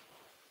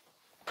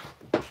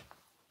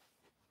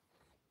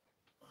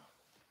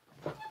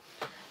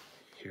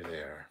here they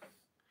are.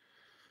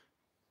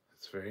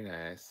 It's very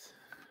nice.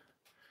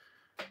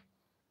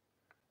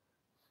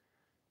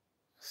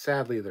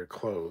 Sadly, they're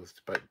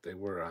clothed, but they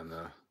were on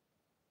the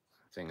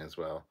thing as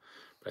well.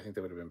 But I think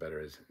they would have been better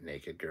as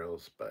naked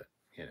girls, but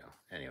you know,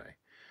 anyway.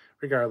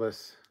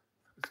 Regardless,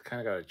 it's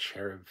kind of got a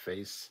cherub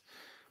face.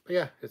 But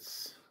yeah,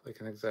 it's like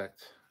an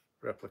exact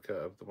replica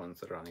of the ones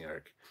that are on the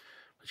Ark.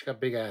 But you got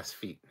big ass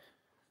feet.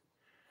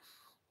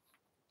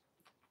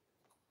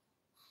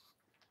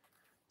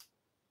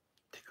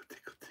 Tickle,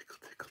 tickle, tickle,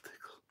 tickle,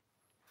 tickle.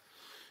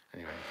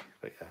 Anyway,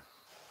 but yeah.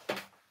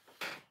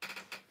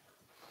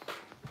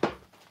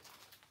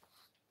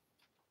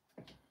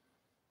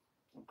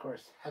 Of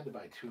course, had to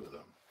buy 2 of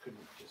them.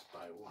 Couldn't just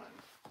buy one.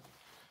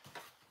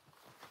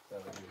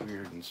 That would be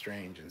weird and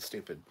strange and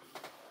stupid.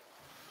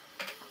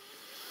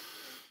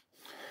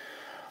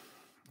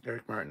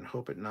 Eric Martin,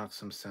 hope it knocks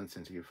some sense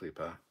into you,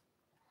 Fleepa.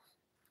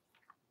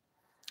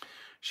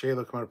 Shea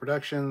Locomotive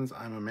Productions,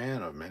 I'm a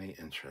man of many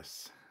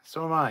interests.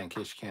 So am I, in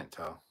case you can't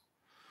tell.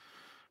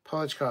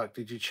 Paul Hitchcock,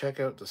 did you check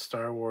out the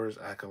Star Wars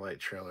Acolyte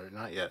trailer?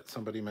 Not yet.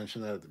 Somebody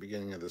mentioned that at the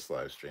beginning of this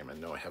live stream, and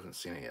no, I haven't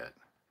seen it yet.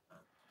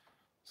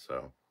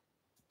 So.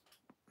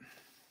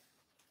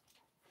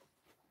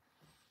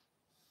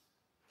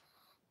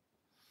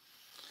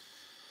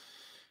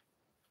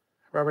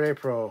 Robert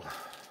April,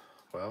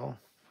 well,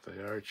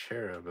 they are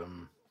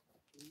cherubim.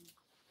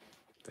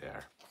 They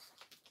are.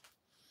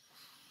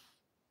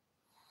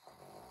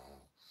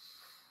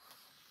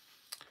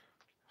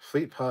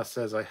 Fleet Paw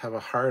says, I have a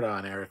heart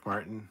on, Eric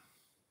Martin.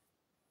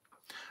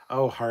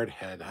 Oh, hard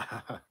head.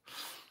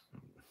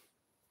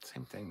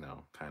 Same thing,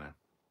 though, kind of.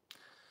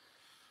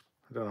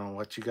 I don't know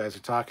what you guys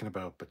are talking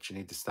about, but you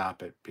need to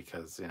stop it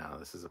because, you know,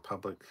 this is a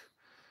public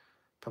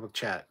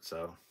chat.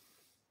 So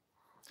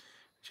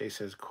Jay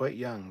says, quite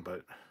young,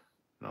 but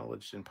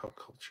knowledge in pop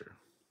culture.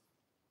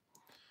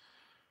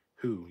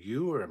 Who,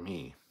 you or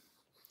me?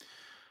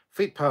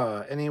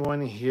 Fleetpaw, anyone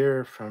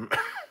here from...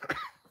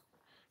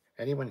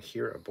 anyone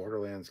here a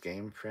Borderlands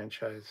game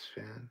franchise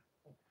fan?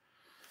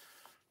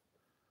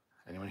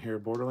 Anyone here a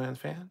Borderlands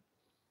fan?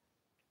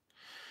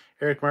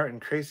 Eric Martin,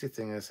 crazy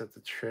thing is that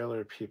the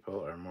trailer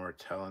people are more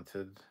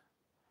talented.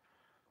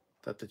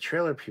 That the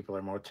trailer people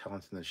are more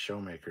talented than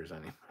showmakers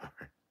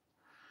anymore.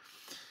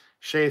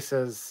 Shay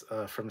says,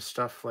 from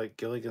stuff like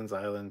Gilligan's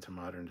Island to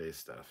modern day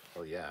stuff.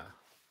 Well, yeah.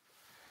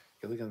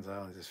 Gilligan's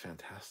Island is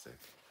fantastic.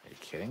 Are you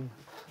kidding?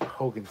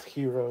 Hogan's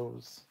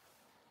Heroes,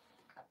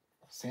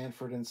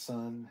 Sanford and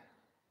Son,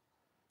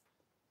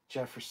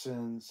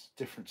 Jefferson's,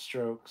 Different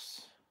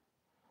Strokes.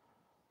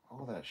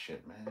 All that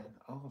shit, man.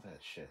 All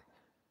that shit.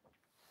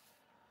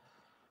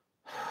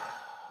 I'm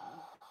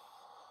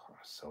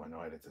so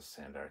annoyed at this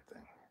sand art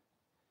thing.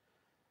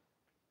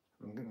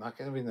 I'm not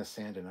going to be in the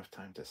sand enough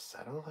time to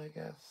settle, I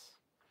guess.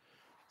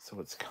 So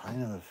it's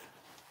kind of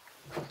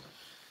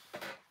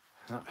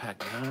not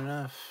packed down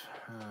enough.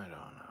 I don't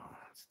know.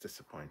 It's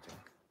disappointing.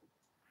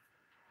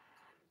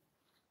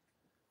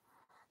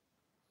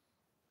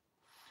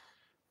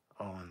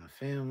 All in the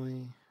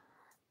Family.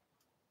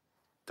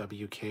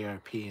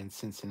 WKRP in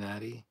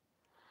Cincinnati.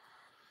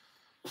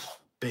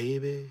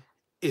 Baby,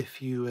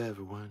 if you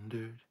ever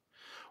wondered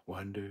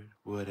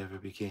whatever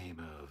became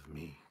of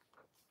me.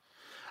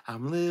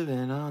 I'm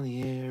living on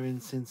the air in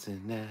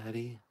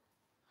Cincinnati.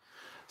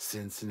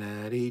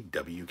 Cincinnati,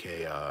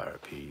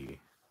 WKRP.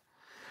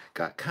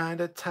 Got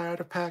kinda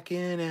tired of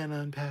packing and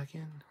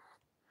unpacking.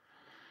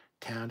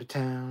 Town to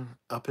town,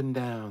 up and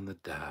down the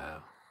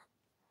dial.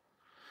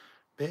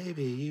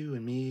 Baby, you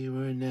and me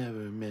were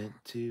never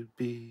meant to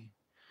be.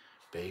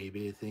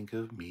 Baby, think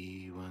of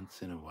me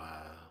once in a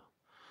while.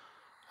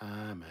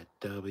 I'm at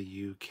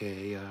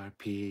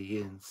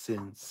WKRP in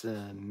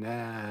Cincinnati.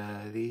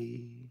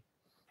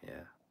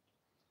 Yeah.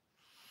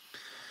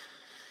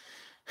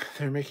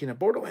 They're making a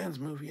Borderlands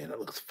movie and it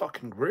looks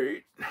fucking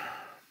great.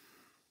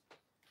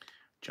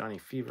 Johnny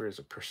Fever is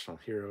a personal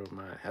hero of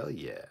mine. Hell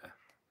yeah.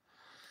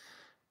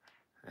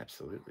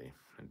 Absolutely.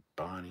 And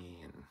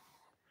Bonnie and...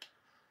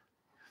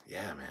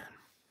 yeah, man.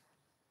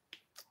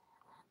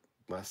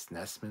 Les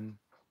Nessman.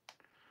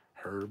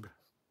 Herb.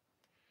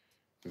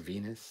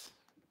 Venus.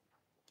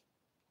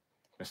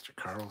 Mr.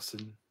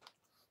 Carlson.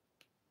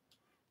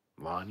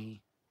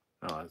 Lonnie.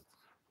 No,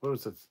 what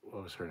was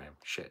her name?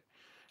 Shit.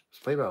 It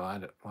was played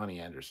by Lonnie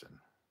Anderson.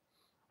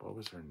 What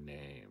was her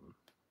name?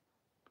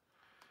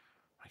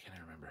 Why can't I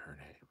remember her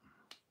name?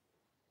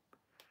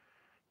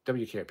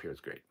 WKRP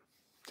was great.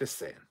 Just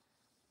saying.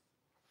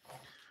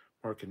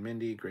 Mork and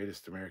Mindy,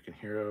 Greatest American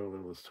Hero,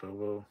 Littlest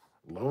Hobo,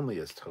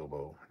 Loneliest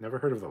Hobo. Never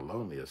heard of the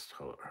Loneliest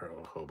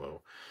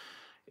Hobo.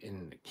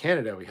 In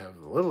Canada, we have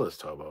the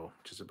Littlest Hobo,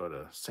 which is about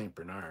a Saint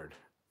Bernard.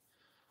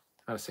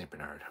 Not a Saint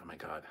Bernard. Oh my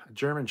God, a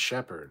German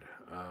Shepherd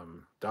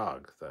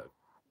dog. That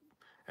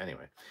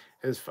anyway,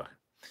 it was fun.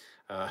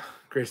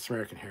 Greatest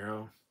American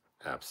Hero,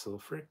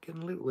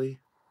 absolutely.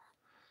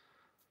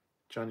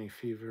 Johnny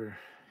Fever.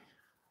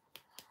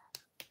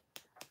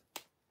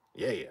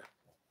 Yeah.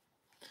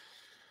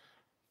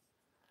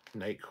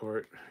 Night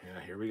Court.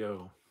 Yeah, here we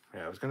go.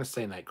 Yeah, I was going to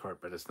say Night Court,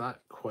 but it's not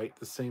quite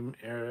the same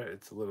era.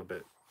 It's a little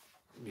bit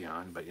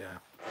beyond, but yeah.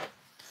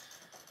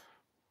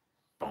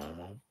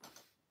 Boom,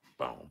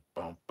 boom,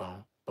 boom,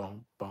 boom,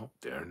 boom, boom.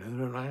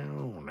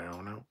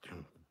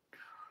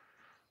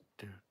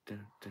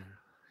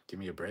 Give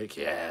me a break.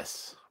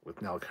 Yes,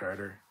 with Nell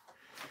Carter.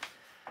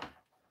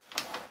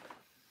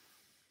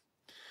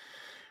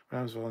 When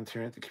I was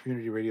volunteering at the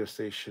community radio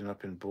station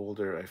up in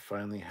Boulder, I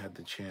finally had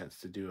the chance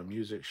to do a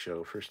music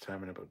show. First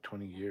time in about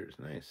 20 years.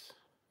 Nice.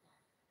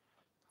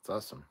 That's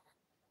awesome.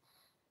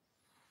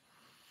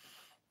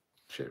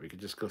 Shit, we could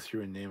just go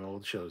through and name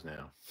old shows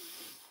now.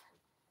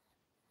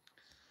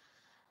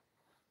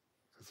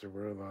 Because there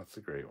were lots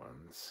of great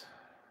ones.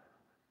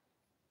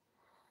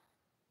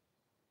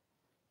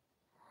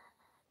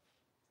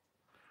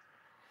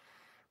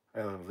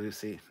 I Love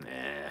Lucy.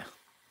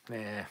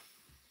 Nah.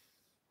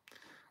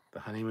 The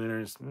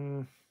Honeymooners.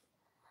 To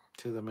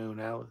the moon,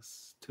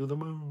 Alice. To the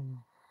moon.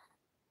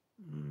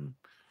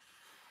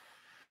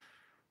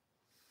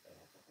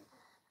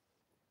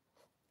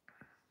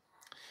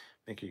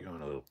 I think you're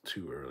going a little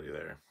too early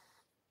there.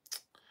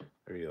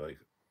 I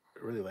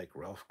really like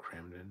Ralph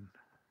Cramden.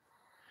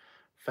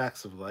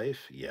 Facts of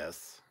Life,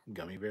 yes.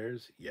 Gummy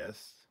Bears,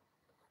 yes.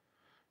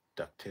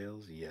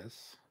 DuckTales,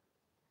 yes.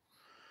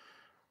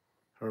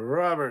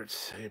 Robert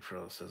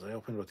April says, I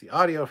opened with the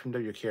audio from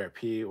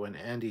WKRP when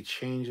Andy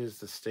changes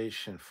the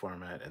station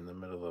format in the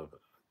middle of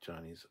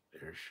Johnny's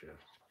air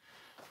shift.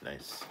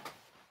 Nice.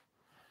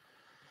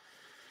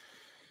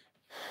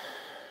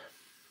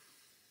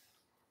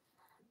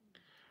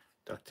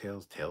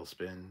 DuckTales,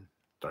 Tailspin,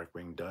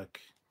 Darkwing Duck.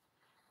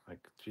 Like,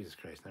 Jesus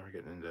Christ, never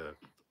getting into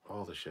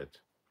all the shit.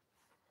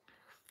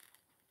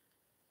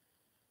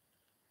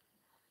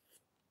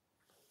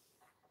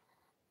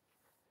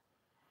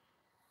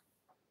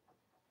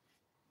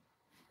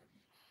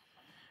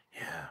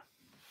 Yeah.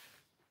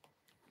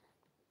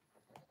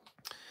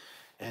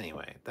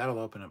 Anyway, that'll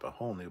open up a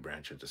whole new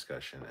branch of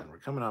discussion, and we're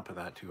coming up at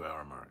that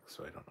 2-hour mark,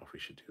 so I don't know if we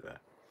should do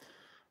that.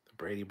 The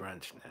Brady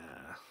Bunch,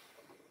 nah.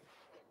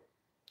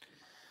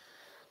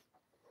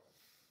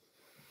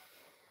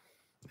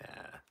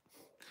 Nah.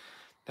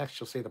 Next,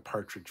 you'll say the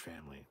Partridge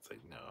Family. It's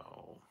like,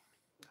 no.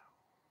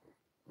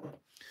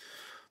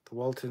 The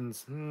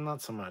Waltons,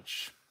 not so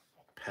much.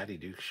 Patty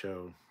Duke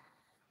Show.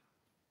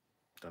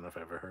 Don't know if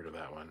I ever heard of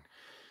that one.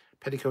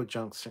 Petticoat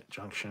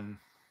Junction.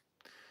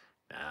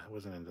 Nah, I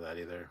wasn't into that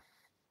either.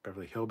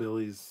 Beverly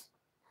Hillbillies.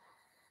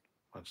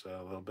 Watched that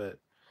a little bit.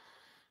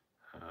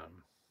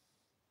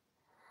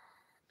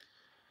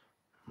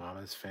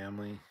 Mama's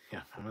Family.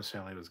 Yeah, Mama's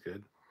Family was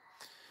good.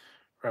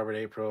 Robert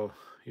April.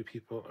 You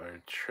people are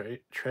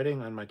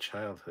treading on my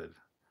childhood.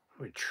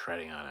 We're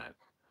treading on it.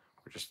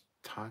 We're just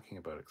talking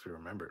about it because we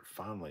remember it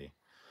fondly.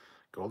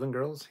 Golden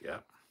Girls?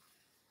 Yeah.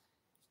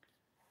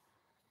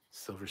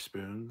 Silver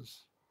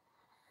Spoons.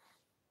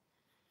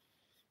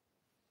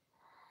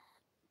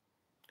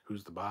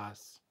 Who's the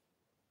Boss?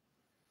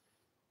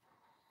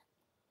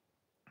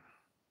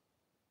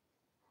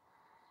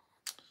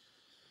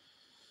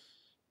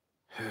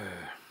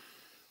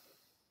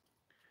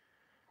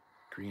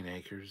 Green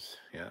Acres.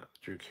 Yeah.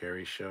 Drew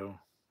Carey Show.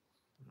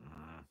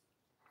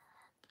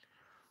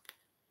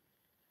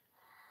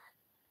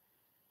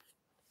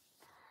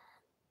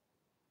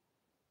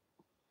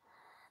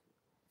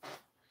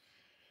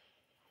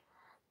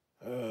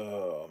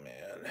 Oh,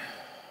 man.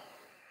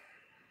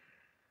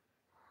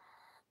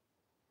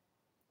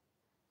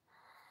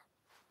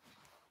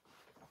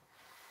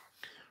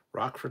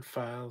 Rockford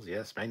Files,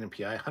 yes. Magnum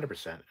PI,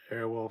 100%.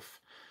 Airwolf,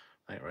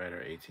 Knight Rider,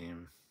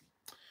 A-Team.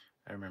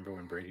 I remember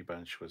when Brady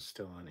Bunch was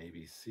still on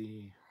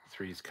ABC.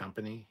 Three's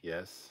Company,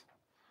 yes.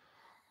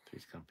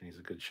 Three's Company is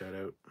a good shout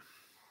out.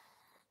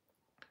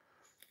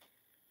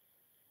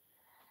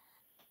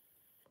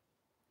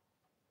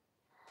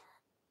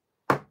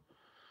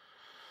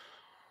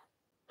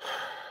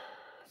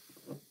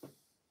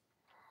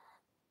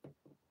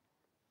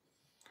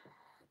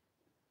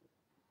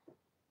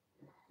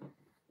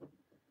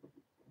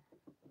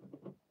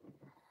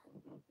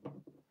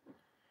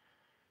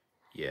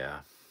 Yeah.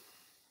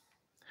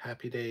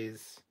 Happy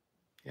Days.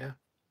 Yeah.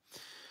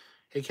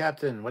 Hey,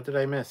 Captain, what did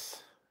I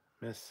miss?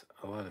 Miss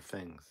a lot of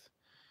things.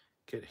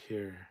 Get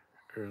here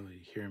early,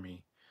 hear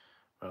me.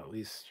 Well, at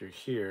least you're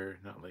here,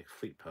 not like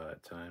Fleetpaw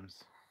at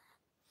times.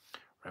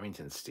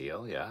 Remington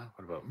Steele, yeah.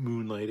 What about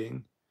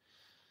Moonlighting?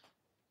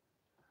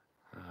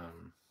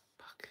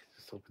 Fuck,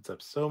 this opens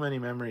up so many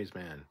memories,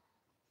 man.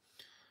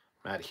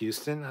 Matt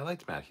Houston, I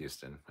liked Matt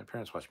Houston. My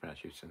parents watched Matt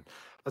Houston.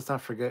 Let's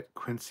not forget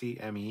Quincy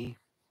M.E.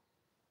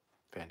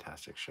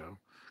 Fantastic show.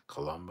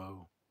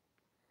 Columbo.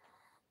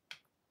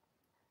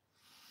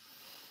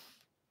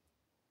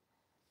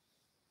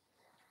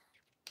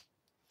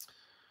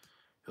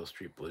 Hill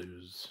Street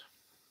Blues.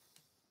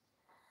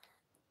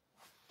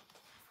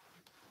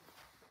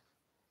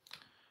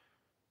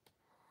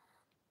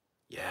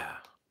 Yeah.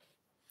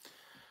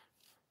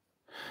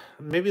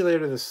 maybe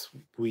later this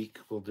week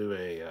we'll do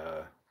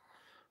a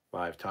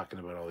live talking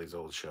about all these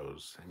old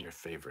shows and your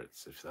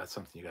favorites, if that's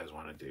something you guys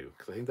want to do,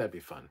 because I think that'd be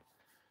fun.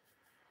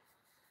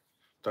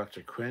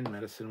 Dr. Quinn,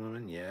 Medicine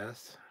Woman,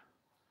 yes.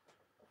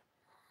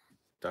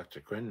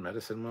 Dr. Quinn,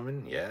 Medicine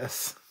Woman,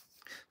 yes.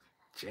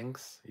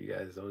 Jinx, you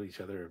guys owe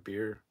each other a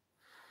beer.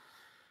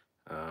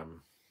 Well,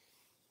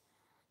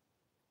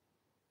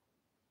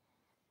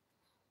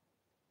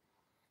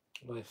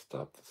 I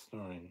stopped the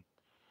snoring,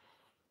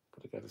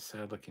 but I got a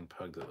sad-looking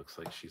pug that looks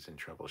like she's in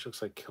trouble. She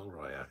looks like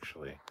Kilroy,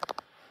 actually.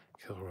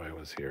 Kilroy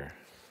was here.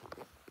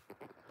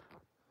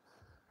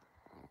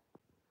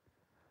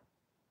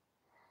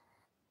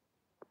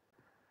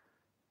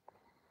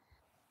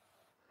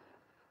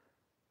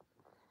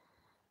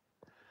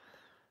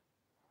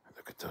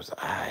 Look at those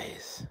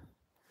eyes.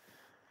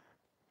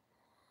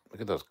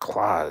 Look at those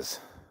claws.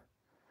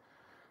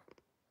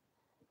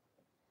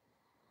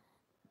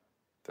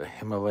 The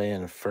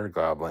Himalayan fur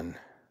goblin.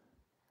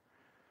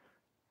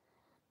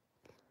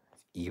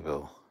 It's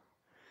evil.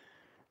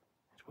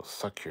 It will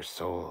suck your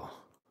soul,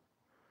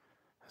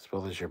 as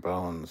well as your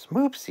bones.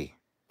 Moopsie.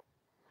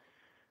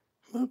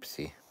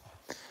 Moopsie.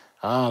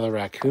 Ah, the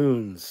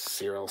raccoons.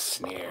 Cyril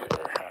Sneer.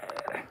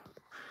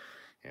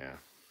 Yeah.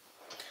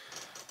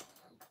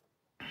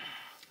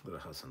 Little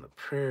House on the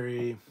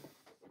Prairie.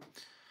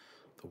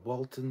 The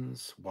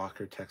Waltons.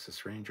 Walker,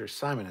 Texas Ranger.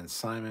 Simon and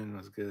Simon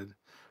was good.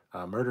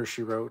 Murder,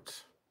 She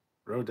Wrote.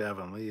 Road to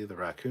Avonlea. The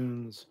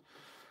Raccoons.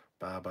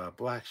 Baba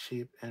Black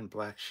Sheep and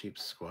Black Sheep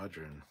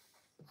Squadron.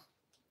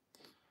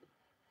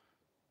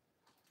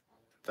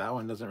 That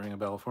one doesn't ring a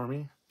bell for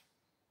me.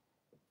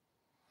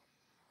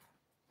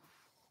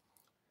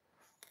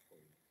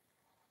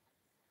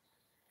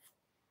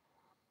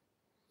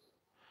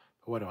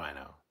 But what do I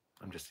know?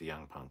 I'm just a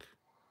young punk.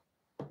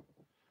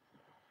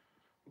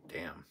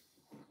 Damn.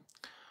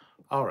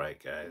 All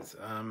right, guys.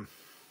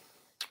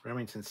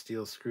 Remington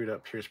Steele screwed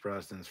up Pierce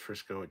Brosnan's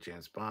first go at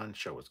James Bond.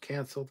 Show was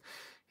canceled.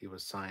 He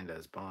was signed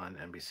as Bond.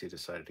 NBC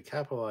decided to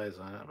capitalize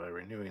on it by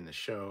renewing the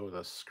show,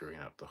 thus screwing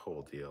up the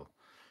whole deal.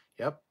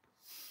 Yep,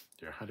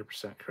 you're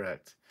 100%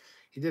 correct.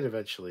 He did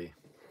eventually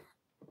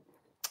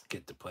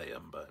get to play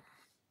him, but...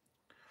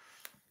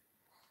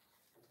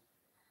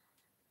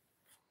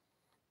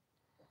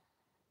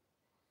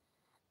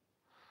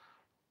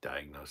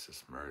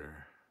 Diagnosis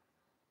Murder.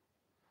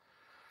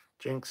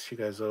 Jinx, you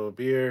guys owe a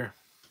beer.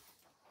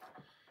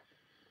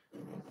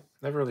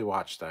 Never really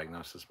watched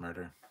Diagnosis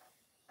Murder.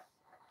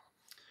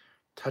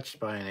 Touched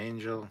by an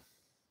Angel.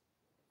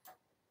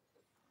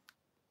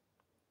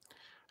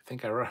 I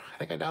think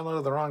I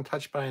downloaded the wrong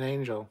Touched by an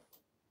Angel.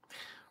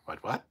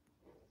 What?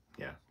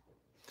 Yeah.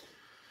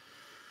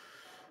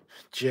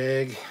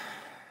 Jag.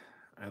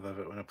 I love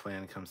it when a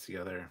plan comes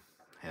together.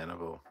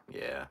 Hannibal.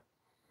 Yeah.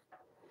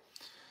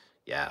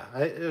 Yeah.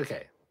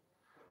 Okay.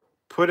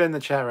 Put in the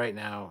chat right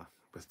now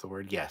with the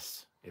word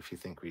yes if you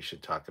think we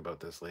should talk about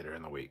this later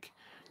in the week.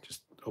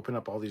 Just open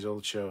up all these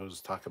old shows,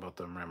 talk about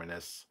them,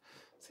 reminisce,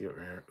 see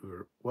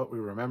what we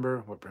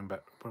remember, what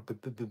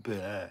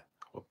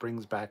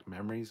brings back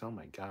memories. Oh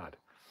my God.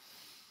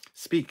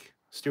 Speak,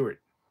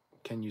 Stuart.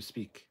 Can you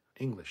speak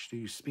English? Do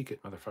you speak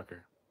it,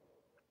 motherfucker?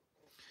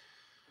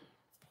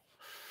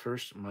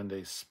 First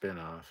Monday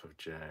spin-off of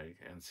JAG,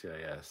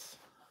 NCIS.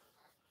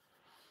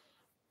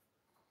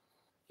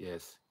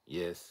 Yes.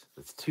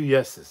 That's 2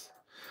 yeses.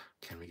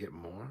 Can we get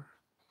more?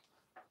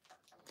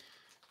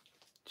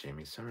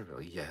 Jamie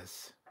Somerville,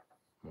 yes.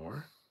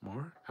 More?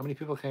 How many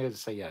people can I get to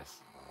say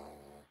yes?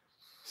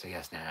 Say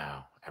yes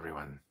now,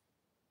 everyone.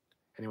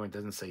 Anyone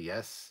doesn't say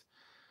yes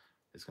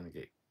is going to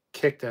get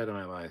kicked out of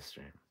my live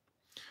stream.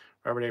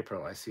 Robert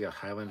April, I see a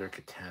Highlander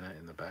katana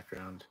in the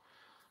background.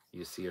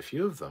 You see a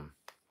few of them.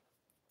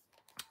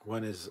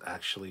 One is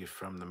actually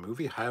from the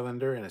movie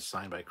Highlander and is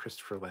signed by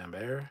Christopher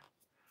Lambert,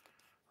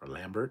 or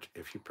Lambert,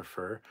 if you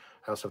prefer.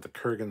 I also have the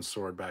Kurgan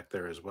sword back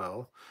there as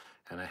well.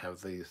 And I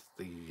have the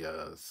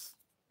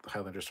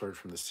Highlander sword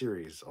from the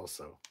series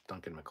also,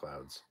 Duncan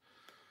MacLeod's.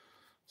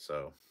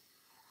 So,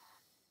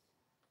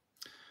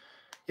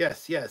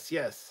 yes.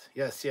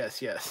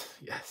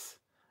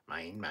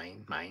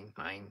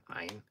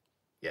 Mine.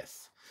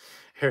 Yes.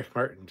 Eric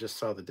Martin just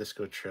saw the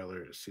Disco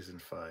trailer, season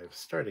 5,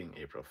 starting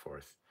April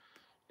 4th.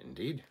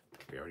 Indeed.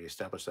 We already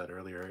established that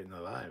earlier in the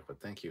live,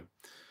 but thank you.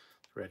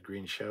 Red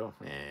Green Show.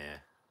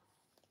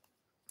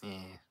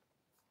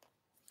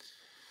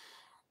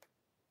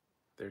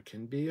 There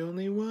can be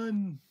only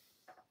one.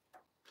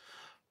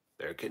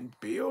 There can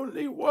be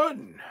only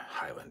one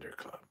Highlander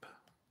Club.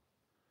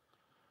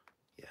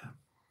 Yeah.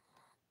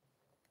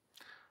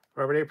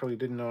 Robert April, you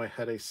didn't know I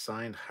had a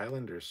signed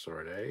Highlander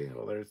sword, eh?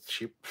 Well, there's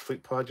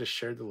Fleet Paw just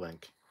shared the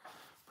link.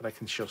 But I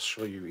can show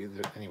you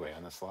either anyway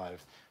on this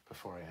live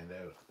before I end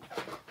out.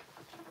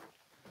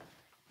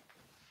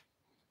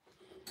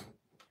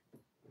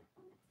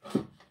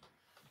 That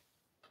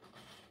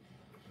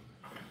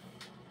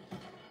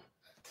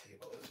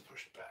table is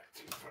pushed back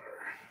too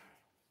far.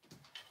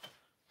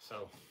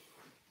 So,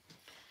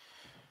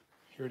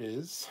 here it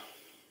is.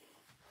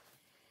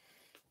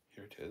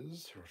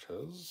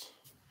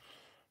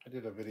 I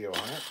did a video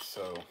on it,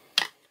 so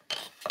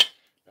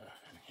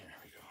and here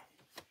we go.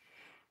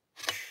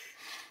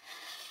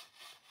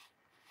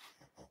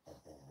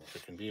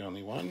 There can be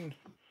only one.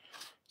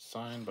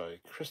 Signed by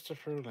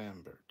Christopher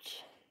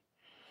Lambert.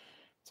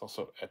 It's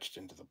also etched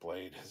into the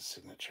blade, his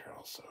signature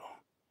also.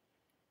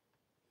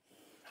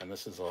 And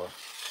this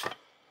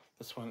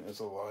one is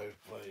a live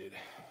blade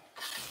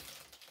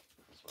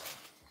as well.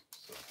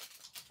 So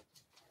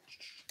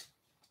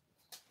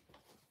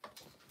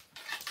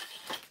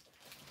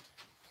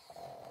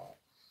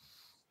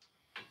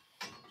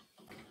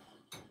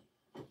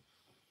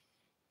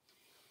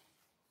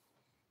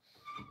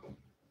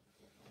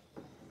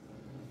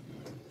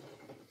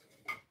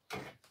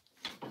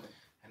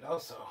and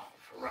also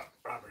for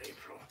Robert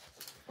April,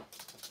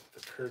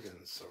 the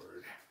Kurgan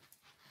sword,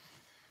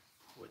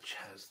 which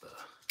has the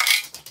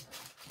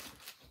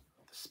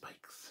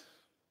spikes.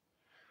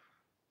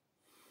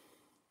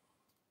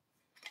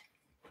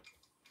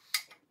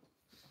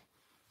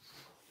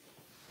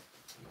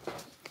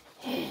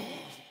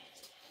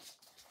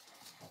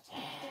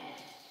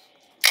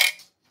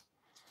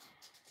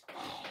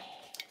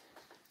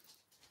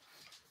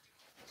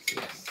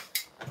 Yes.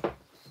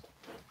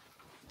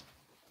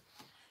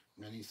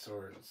 Many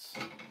swords.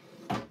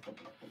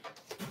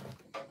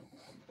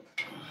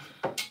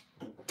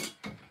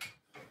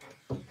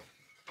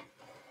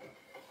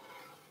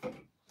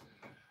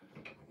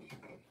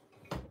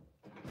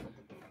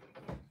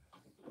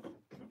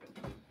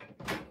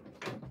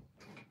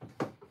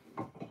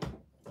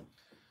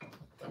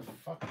 What the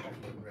fuck are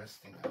you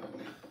resting on?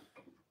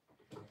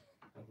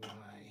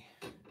 Why?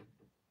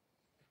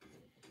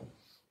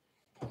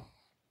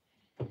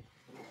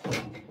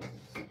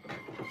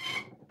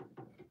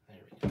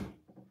 There we go.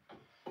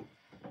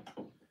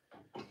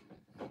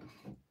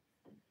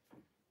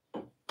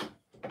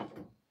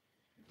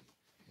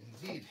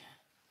 Indeed.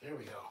 There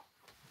we go.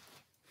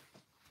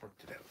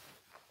 Worked it out.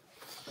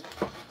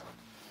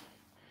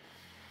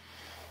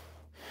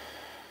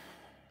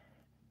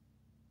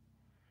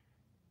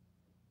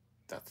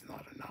 That's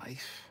not a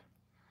knife.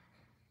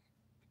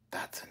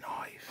 That's a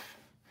knife.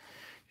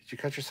 Did you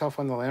cut yourself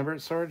on the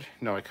Lambert sword?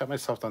 No, I cut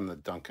myself on the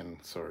Duncan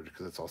sword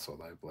because it's also a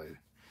live blade.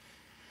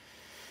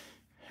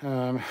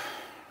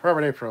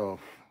 Robert April.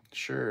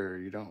 Sure,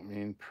 you don't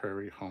mean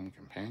Prairie Home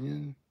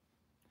Companion?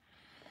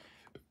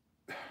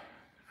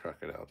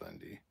 Crocodile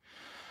Dundee.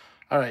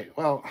 All right,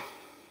 well,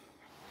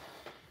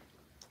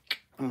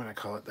 I'm going to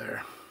call it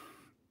there.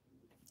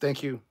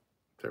 Thank you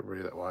to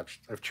everybody that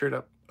watched. I've cheered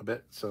up a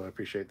bit, so I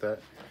appreciate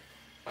that.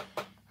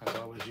 As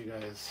always, you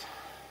guys,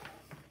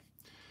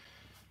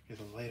 you're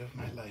the light of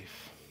my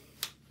life.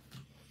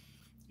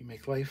 You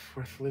make life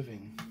worth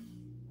living.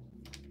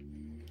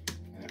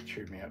 And have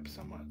cheered me up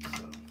somewhat, so.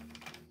 Still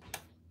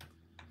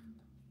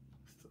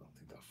don't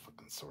think that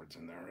fucking sword's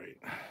in there right.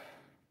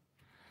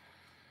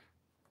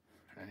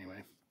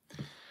 Anyway,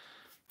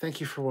 thank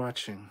you for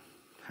watching.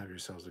 Have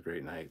yourselves a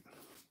great night.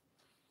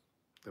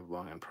 Live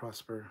long and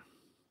prosper.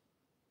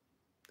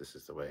 This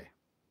is the way.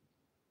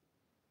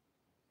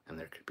 And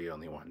there could be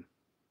only one.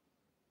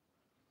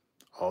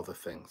 All the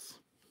things.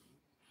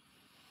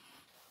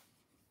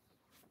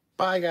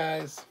 Bye,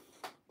 guys.